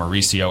 Mangum,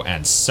 Mauricio,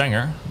 and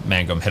Sanger.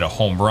 Mangum hit a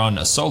home run,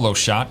 a solo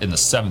shot in the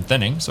 7th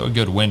inning, so a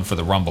good win for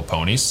the Rumble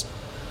Ponies.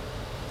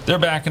 They're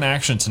back in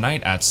action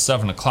tonight at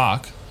 7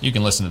 o'clock. You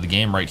can listen to the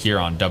game right here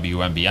on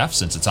WMBF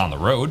since it's on the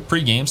road.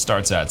 Pre-game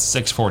starts at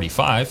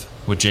 6:45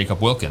 with Jacob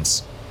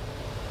Wilkins.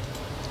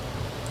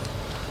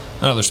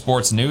 Another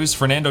sports news,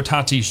 Fernando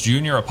Tatis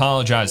Jr.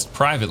 apologized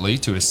privately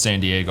to his San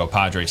Diego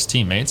Padres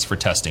teammates for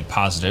testing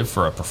positive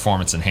for a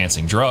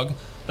performance-enhancing drug,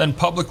 then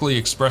publicly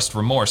expressed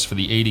remorse for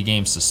the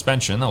 80-game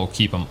suspension that will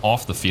keep him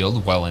off the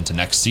field well into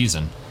next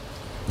season.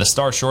 The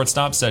star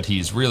shortstop said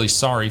he's really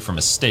sorry for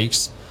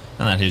mistakes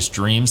and that his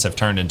dreams have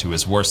turned into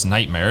his worst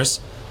nightmares.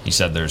 He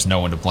said there's no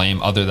one to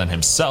blame other than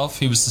himself.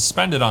 He was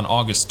suspended on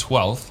August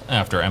 12th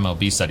after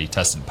MLB said he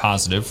tested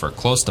positive for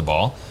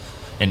close-to-ball,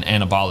 an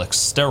anabolic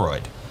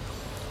steroid.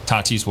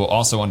 Tatis will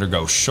also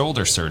undergo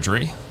shoulder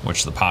surgery,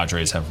 which the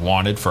Padres have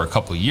wanted for a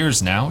couple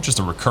years now, just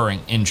a recurring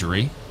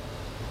injury.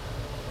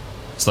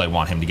 So they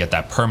want him to get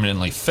that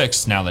permanently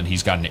fixed now that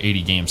he's got an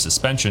 80-game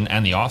suspension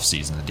and the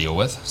offseason to deal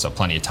with, so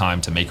plenty of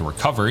time to make a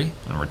recovery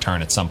and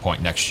return at some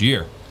point next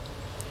year.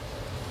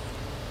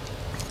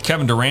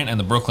 Kevin Durant and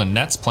the Brooklyn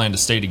Nets plan to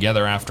stay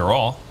together after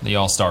all. The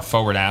All-Star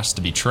forward asked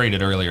to be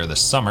traded earlier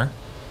this summer.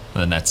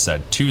 The Nets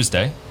said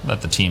Tuesday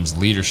that the team's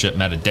leadership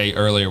met a day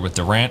earlier with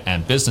Durant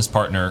and business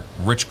partner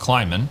Rich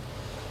Kleiman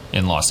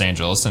in Los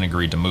Angeles and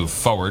agreed to move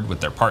forward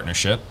with their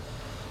partnership,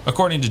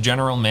 according to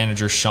general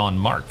manager Sean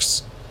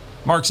Marks.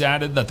 Marks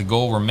added that the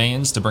goal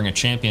remains to bring a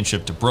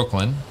championship to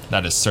Brooklyn.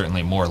 That is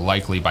certainly more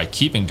likely by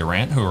keeping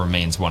Durant, who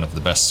remains one of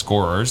the best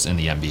scorers in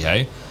the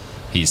NBA.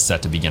 He's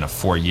set to begin a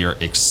 4-year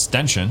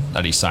extension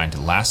that he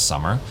signed last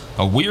summer.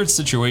 A weird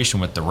situation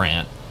with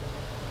Durant.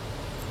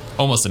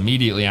 Almost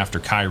immediately after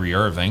Kyrie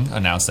Irving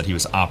announced that he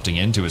was opting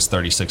into his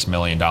 $36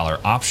 million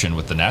option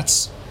with the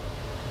Nets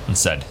and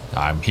said,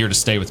 I'm here to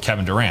stay with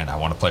Kevin Durant. I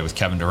want to play with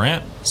Kevin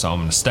Durant, so I'm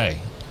going to stay.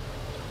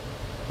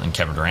 And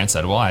Kevin Durant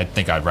said, well, I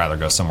think I'd rather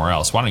go somewhere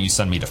else. Why don't you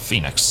send me to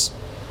Phoenix?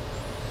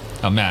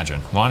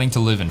 Imagine wanting to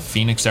live in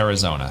Phoenix,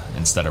 Arizona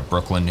instead of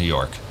Brooklyn, New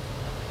York.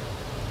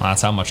 Well,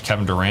 that's how much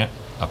Kevin Durant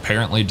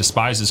apparently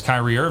despises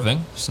Kyrie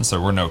Irving, since there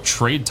were no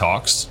trade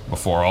talks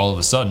before all of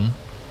a sudden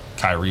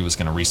Kyrie was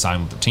going to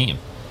re-sign with the team.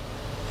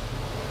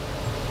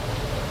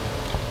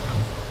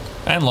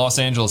 And Los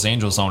Angeles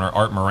Angels owner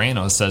Art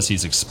Moreno says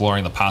he's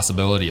exploring the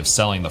possibility of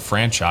selling the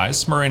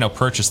franchise. Moreno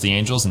purchased the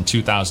Angels in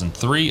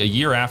 2003, a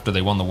year after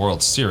they won the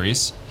World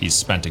Series. He's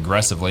spent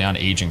aggressively on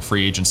aging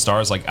free agent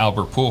stars like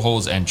Albert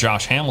Pujols and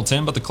Josh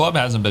Hamilton, but the club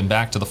hasn't been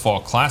back to the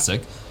Fall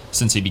Classic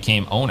since he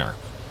became owner.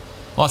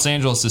 Los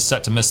Angeles is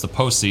set to miss the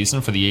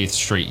postseason for the 8th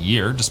straight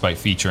year, despite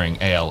featuring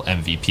AL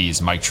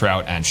MVPs Mike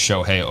Trout and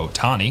Shohei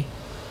Ohtani.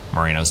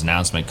 Moreno's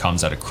announcement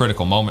comes at a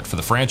critical moment for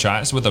the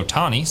franchise, with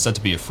Ohtani set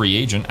to be a free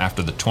agent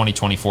after the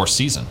 2024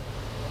 season.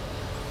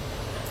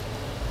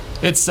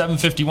 It's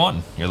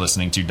 7:51. You're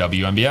listening to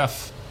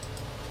WMBF.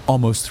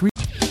 Almost 3.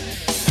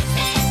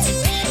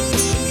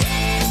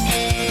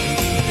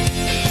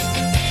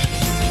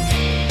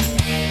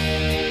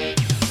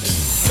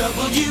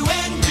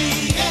 WMBF.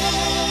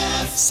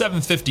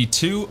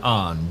 7:52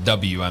 on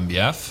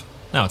WMBF.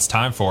 Now it's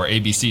time for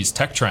ABC's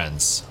Tech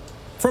Trends.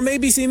 From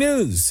ABC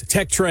News,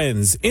 Tech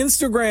Trends.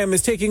 Instagram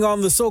is taking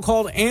on the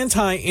so-called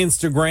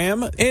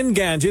anti-Instagram.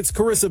 Engadget's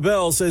Carissa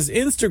Bell says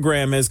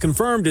Instagram has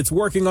confirmed it's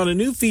working on a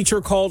new feature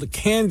called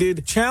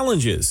Candid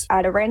Challenges.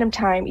 At a random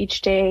time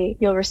each day,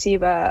 you'll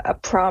receive a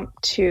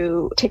prompt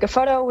to take a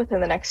photo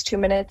within the next 2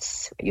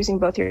 minutes using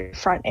both your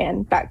front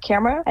and back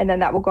camera, and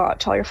then that will go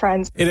out to all your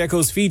friends. It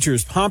echoes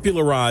features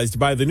popularized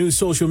by the new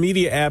social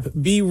media app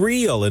Be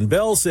Real, and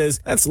Bell says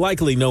that's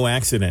likely no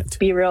accident.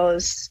 Be Real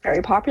is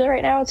very popular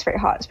right now. It's very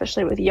hot,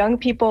 especially with young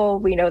people.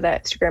 We know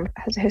that Instagram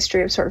has a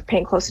history of sort of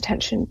paying close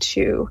attention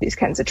to these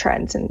kinds of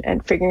trends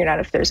and figuring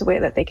out if there's a way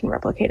that they can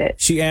replicate it.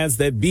 She adds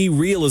that Be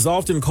Real is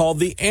often called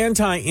the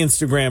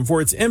anti-Instagram for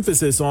its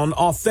emphasis on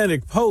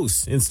authentic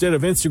posts instead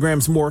of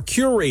Instagram's more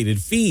curated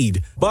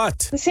feed.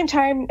 But at the same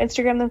time,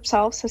 Instagram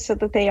themselves has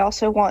said that they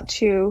also want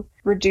to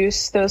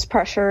reduce those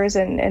pressures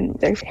and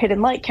their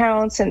hidden like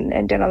counts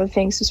and done other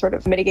things to sort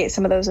of mitigate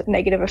some of those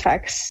negative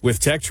effects.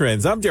 With Tech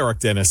Trends, I'm Derek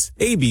Dennis,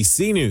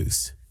 ABC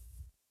News.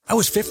 I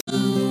was 50.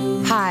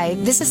 Hi,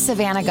 this is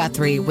Savannah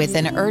Guthrie with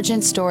an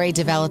urgent story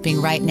developing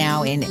right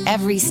now in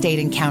every state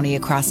and county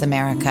across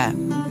America.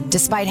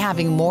 Despite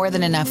having more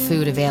than enough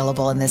food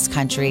available in this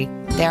country,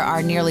 there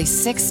are nearly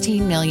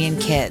 16 million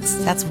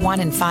kids, that's 1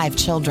 in 5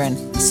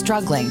 children,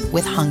 struggling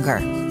with hunger.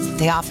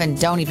 They often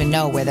don't even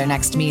know where their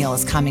next meal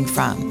is coming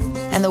from.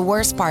 And the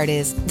worst part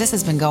is, this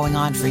has been going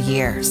on for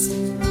years.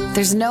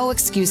 There's no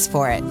excuse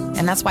for it,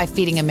 and that's why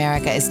Feeding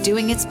America is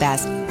doing its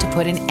best to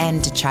put an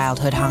end to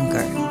childhood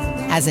hunger.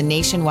 As a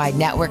nationwide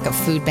network of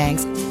food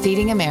banks,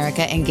 Feeding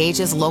America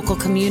engages local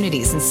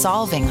communities in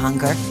solving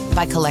hunger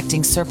by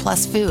collecting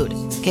surplus food,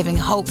 giving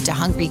hope to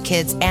hungry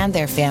kids and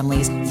their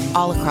families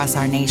all across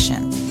our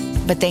nation.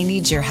 But they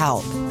need your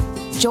help.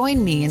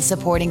 Join me in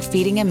supporting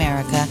Feeding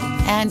America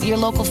and your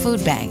local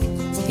food bank.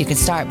 You can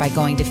start by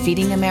going to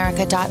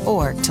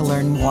feedingamerica.org to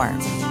learn more.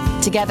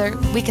 Together,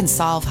 we can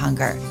solve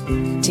hunger.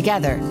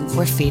 Together,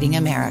 we're Feeding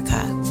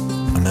America.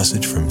 A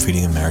message from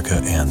Feeding America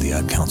and the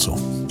Ad Council.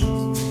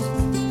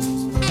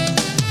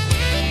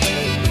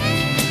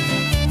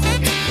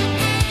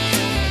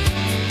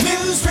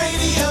 News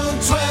Radio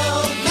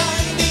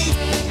 1290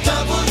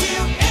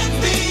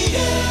 WMBF.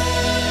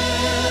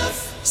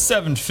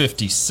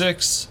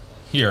 7:56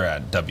 here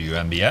at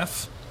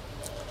WMBF.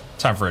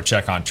 Time for a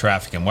check on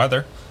traffic and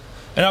weather.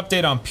 An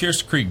update on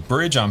Pierce Creek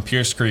Bridge on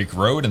Pierce Creek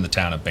Road in the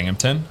town of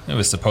Binghamton. It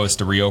was supposed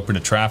to reopen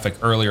to traffic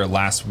earlier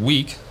last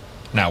week.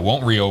 Now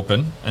won't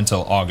reopen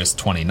until August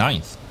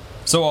 29th.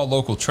 So all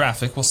local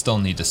traffic will still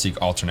need to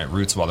seek alternate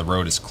routes while the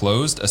road is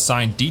closed. A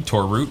signed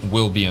detour route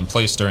will be in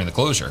place during the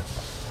closure.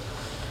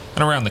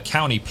 And around the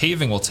county,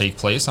 paving will take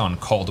place on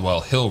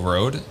Caldwell Hill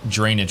Road.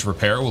 Drainage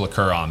repair will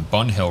occur on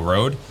Bun Hill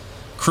Road.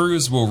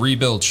 Crews will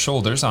rebuild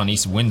shoulders on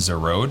East Windsor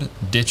Road.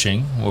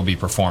 Ditching will be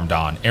performed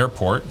on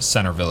Airport,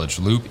 Center Village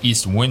Loop,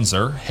 East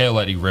Windsor, Hale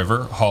Eddy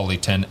River,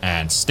 Hawleyton,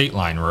 and State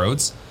Line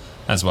roads,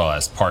 as well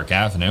as Park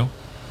Avenue.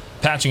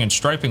 Patching and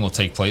striping will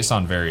take place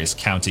on various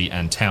county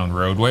and town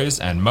roadways,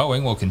 and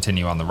mowing will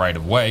continue on the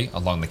right-of-way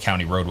along the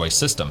county roadway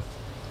system.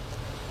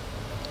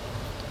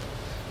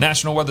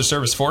 National Weather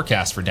Service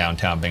forecast for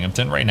downtown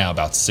Binghamton. Right now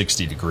about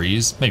 60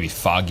 degrees, maybe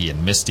foggy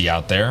and misty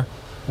out there.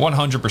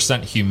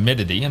 100%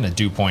 humidity and a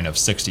dew point of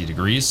 60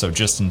 degrees, so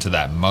just into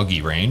that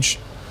muggy range.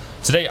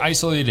 Today,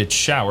 isolated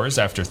showers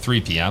after 3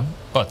 p.m.,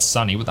 but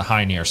sunny with a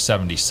high near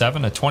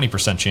 77, a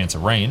 20% chance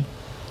of rain.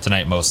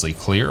 Tonight, mostly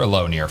clear, a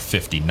low near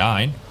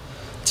 59.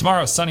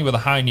 Tomorrow, sunny with a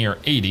high near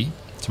 80.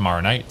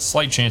 Tomorrow night,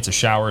 slight chance of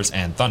showers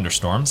and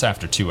thunderstorms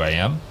after 2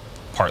 a.m.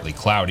 Partly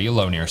cloudy, a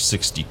low near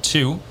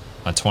 62,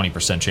 a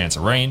 20% chance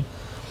of rain.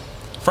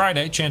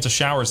 Friday, chance of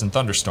showers and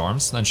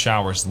thunderstorms, then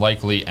showers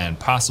likely and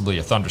possibly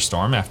a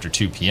thunderstorm after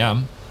 2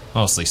 p.m.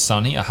 Mostly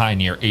sunny, a high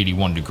near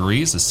 81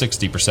 degrees, a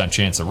 60%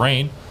 chance of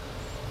rain.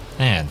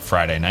 And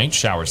Friday night,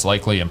 showers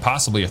likely and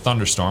possibly a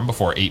thunderstorm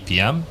before 8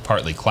 p.m.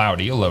 Partly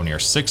cloudy, a low near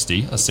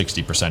 60, a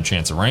 60%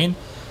 chance of rain.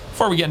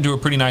 Before we get into a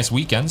pretty nice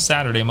weekend,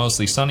 Saturday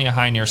mostly sunny, a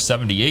high near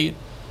 78.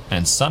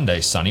 And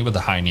Sunday sunny with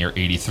a high near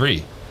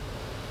 83.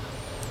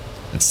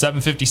 It's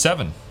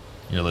 7:57.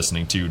 You're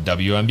listening to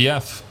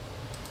WMBF.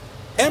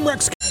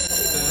 MREX.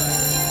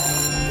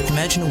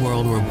 Imagine a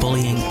world where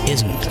bullying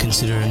isn't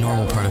considered a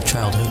normal part of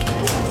childhood.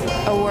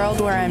 A world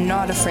where I'm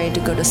not afraid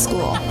to go to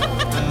school.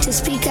 To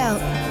speak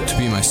out. To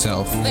be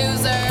myself.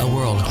 Loser. A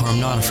world where I'm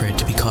not afraid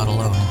to be caught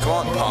alone. Come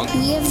on, punk.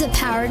 We have the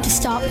power to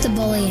stop the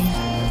bullying.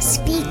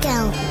 Speak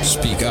out.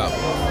 Speak up.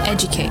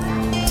 Educate.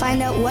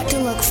 Find out what to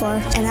look for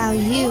and how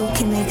you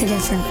can make a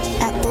difference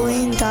at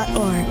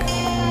bullying.org.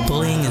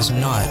 Bullying is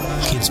not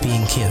kids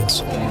being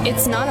kids.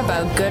 It's not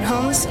about good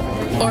homes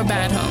or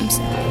bad homes.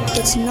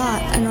 It's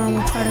not a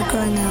normal part of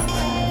growing up.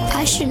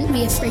 I shouldn't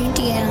be afraid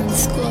to get on the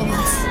school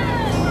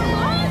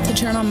bus. To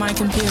turn on my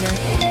computer.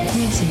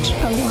 Message.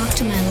 Or walk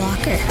to my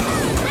locker.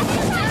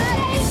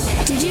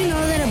 Did you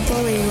know that a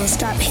bully will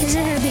stop his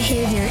or her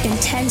behavior in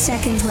 10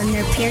 seconds when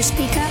their peers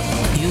speak up?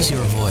 Use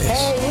your voice.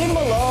 Hey, leave them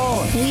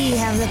alone. We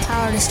have the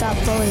power to stop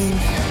bullying.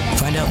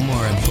 Find out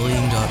more at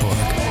bullying.org.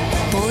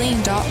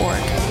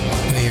 Bullying.org.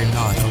 Where you're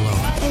not alone.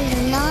 Where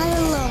you're not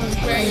alone.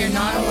 Where you're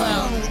not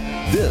alone.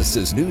 This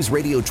is News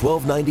Radio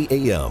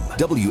 1290 AM,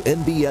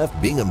 WNBF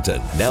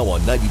Binghamton. Now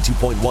on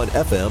 92.1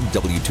 FM,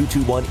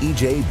 W221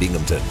 EJ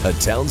Binghamton, a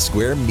Town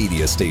Square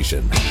media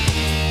station.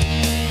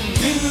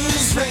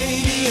 News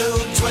Radio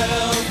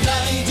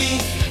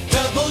 1290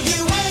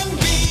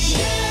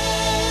 WMBF.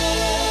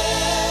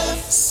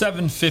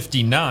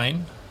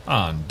 7:59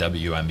 on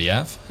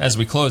WMBF as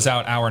we close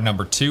out hour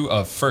number 2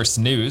 of First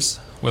News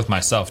with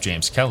myself,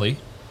 James Kelly,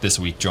 this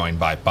week joined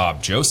by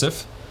Bob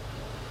Joseph.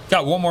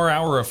 Got one more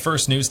hour of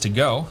First News to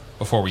go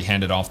before we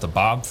hand it off to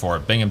Bob for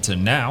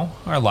Binghamton Now,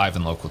 our live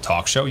and local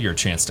talk show. Your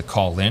chance to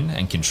call in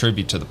and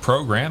contribute to the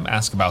program,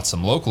 ask about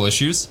some local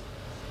issues,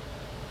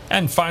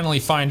 and finally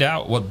find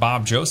out what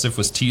Bob Joseph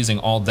was teasing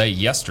all day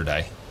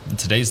yesterday. And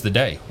today's the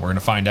day. We're going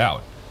to find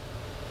out.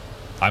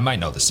 I might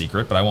know the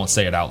secret, but I won't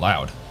say it out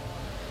loud.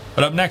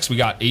 But up next, we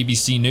got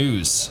ABC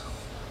News.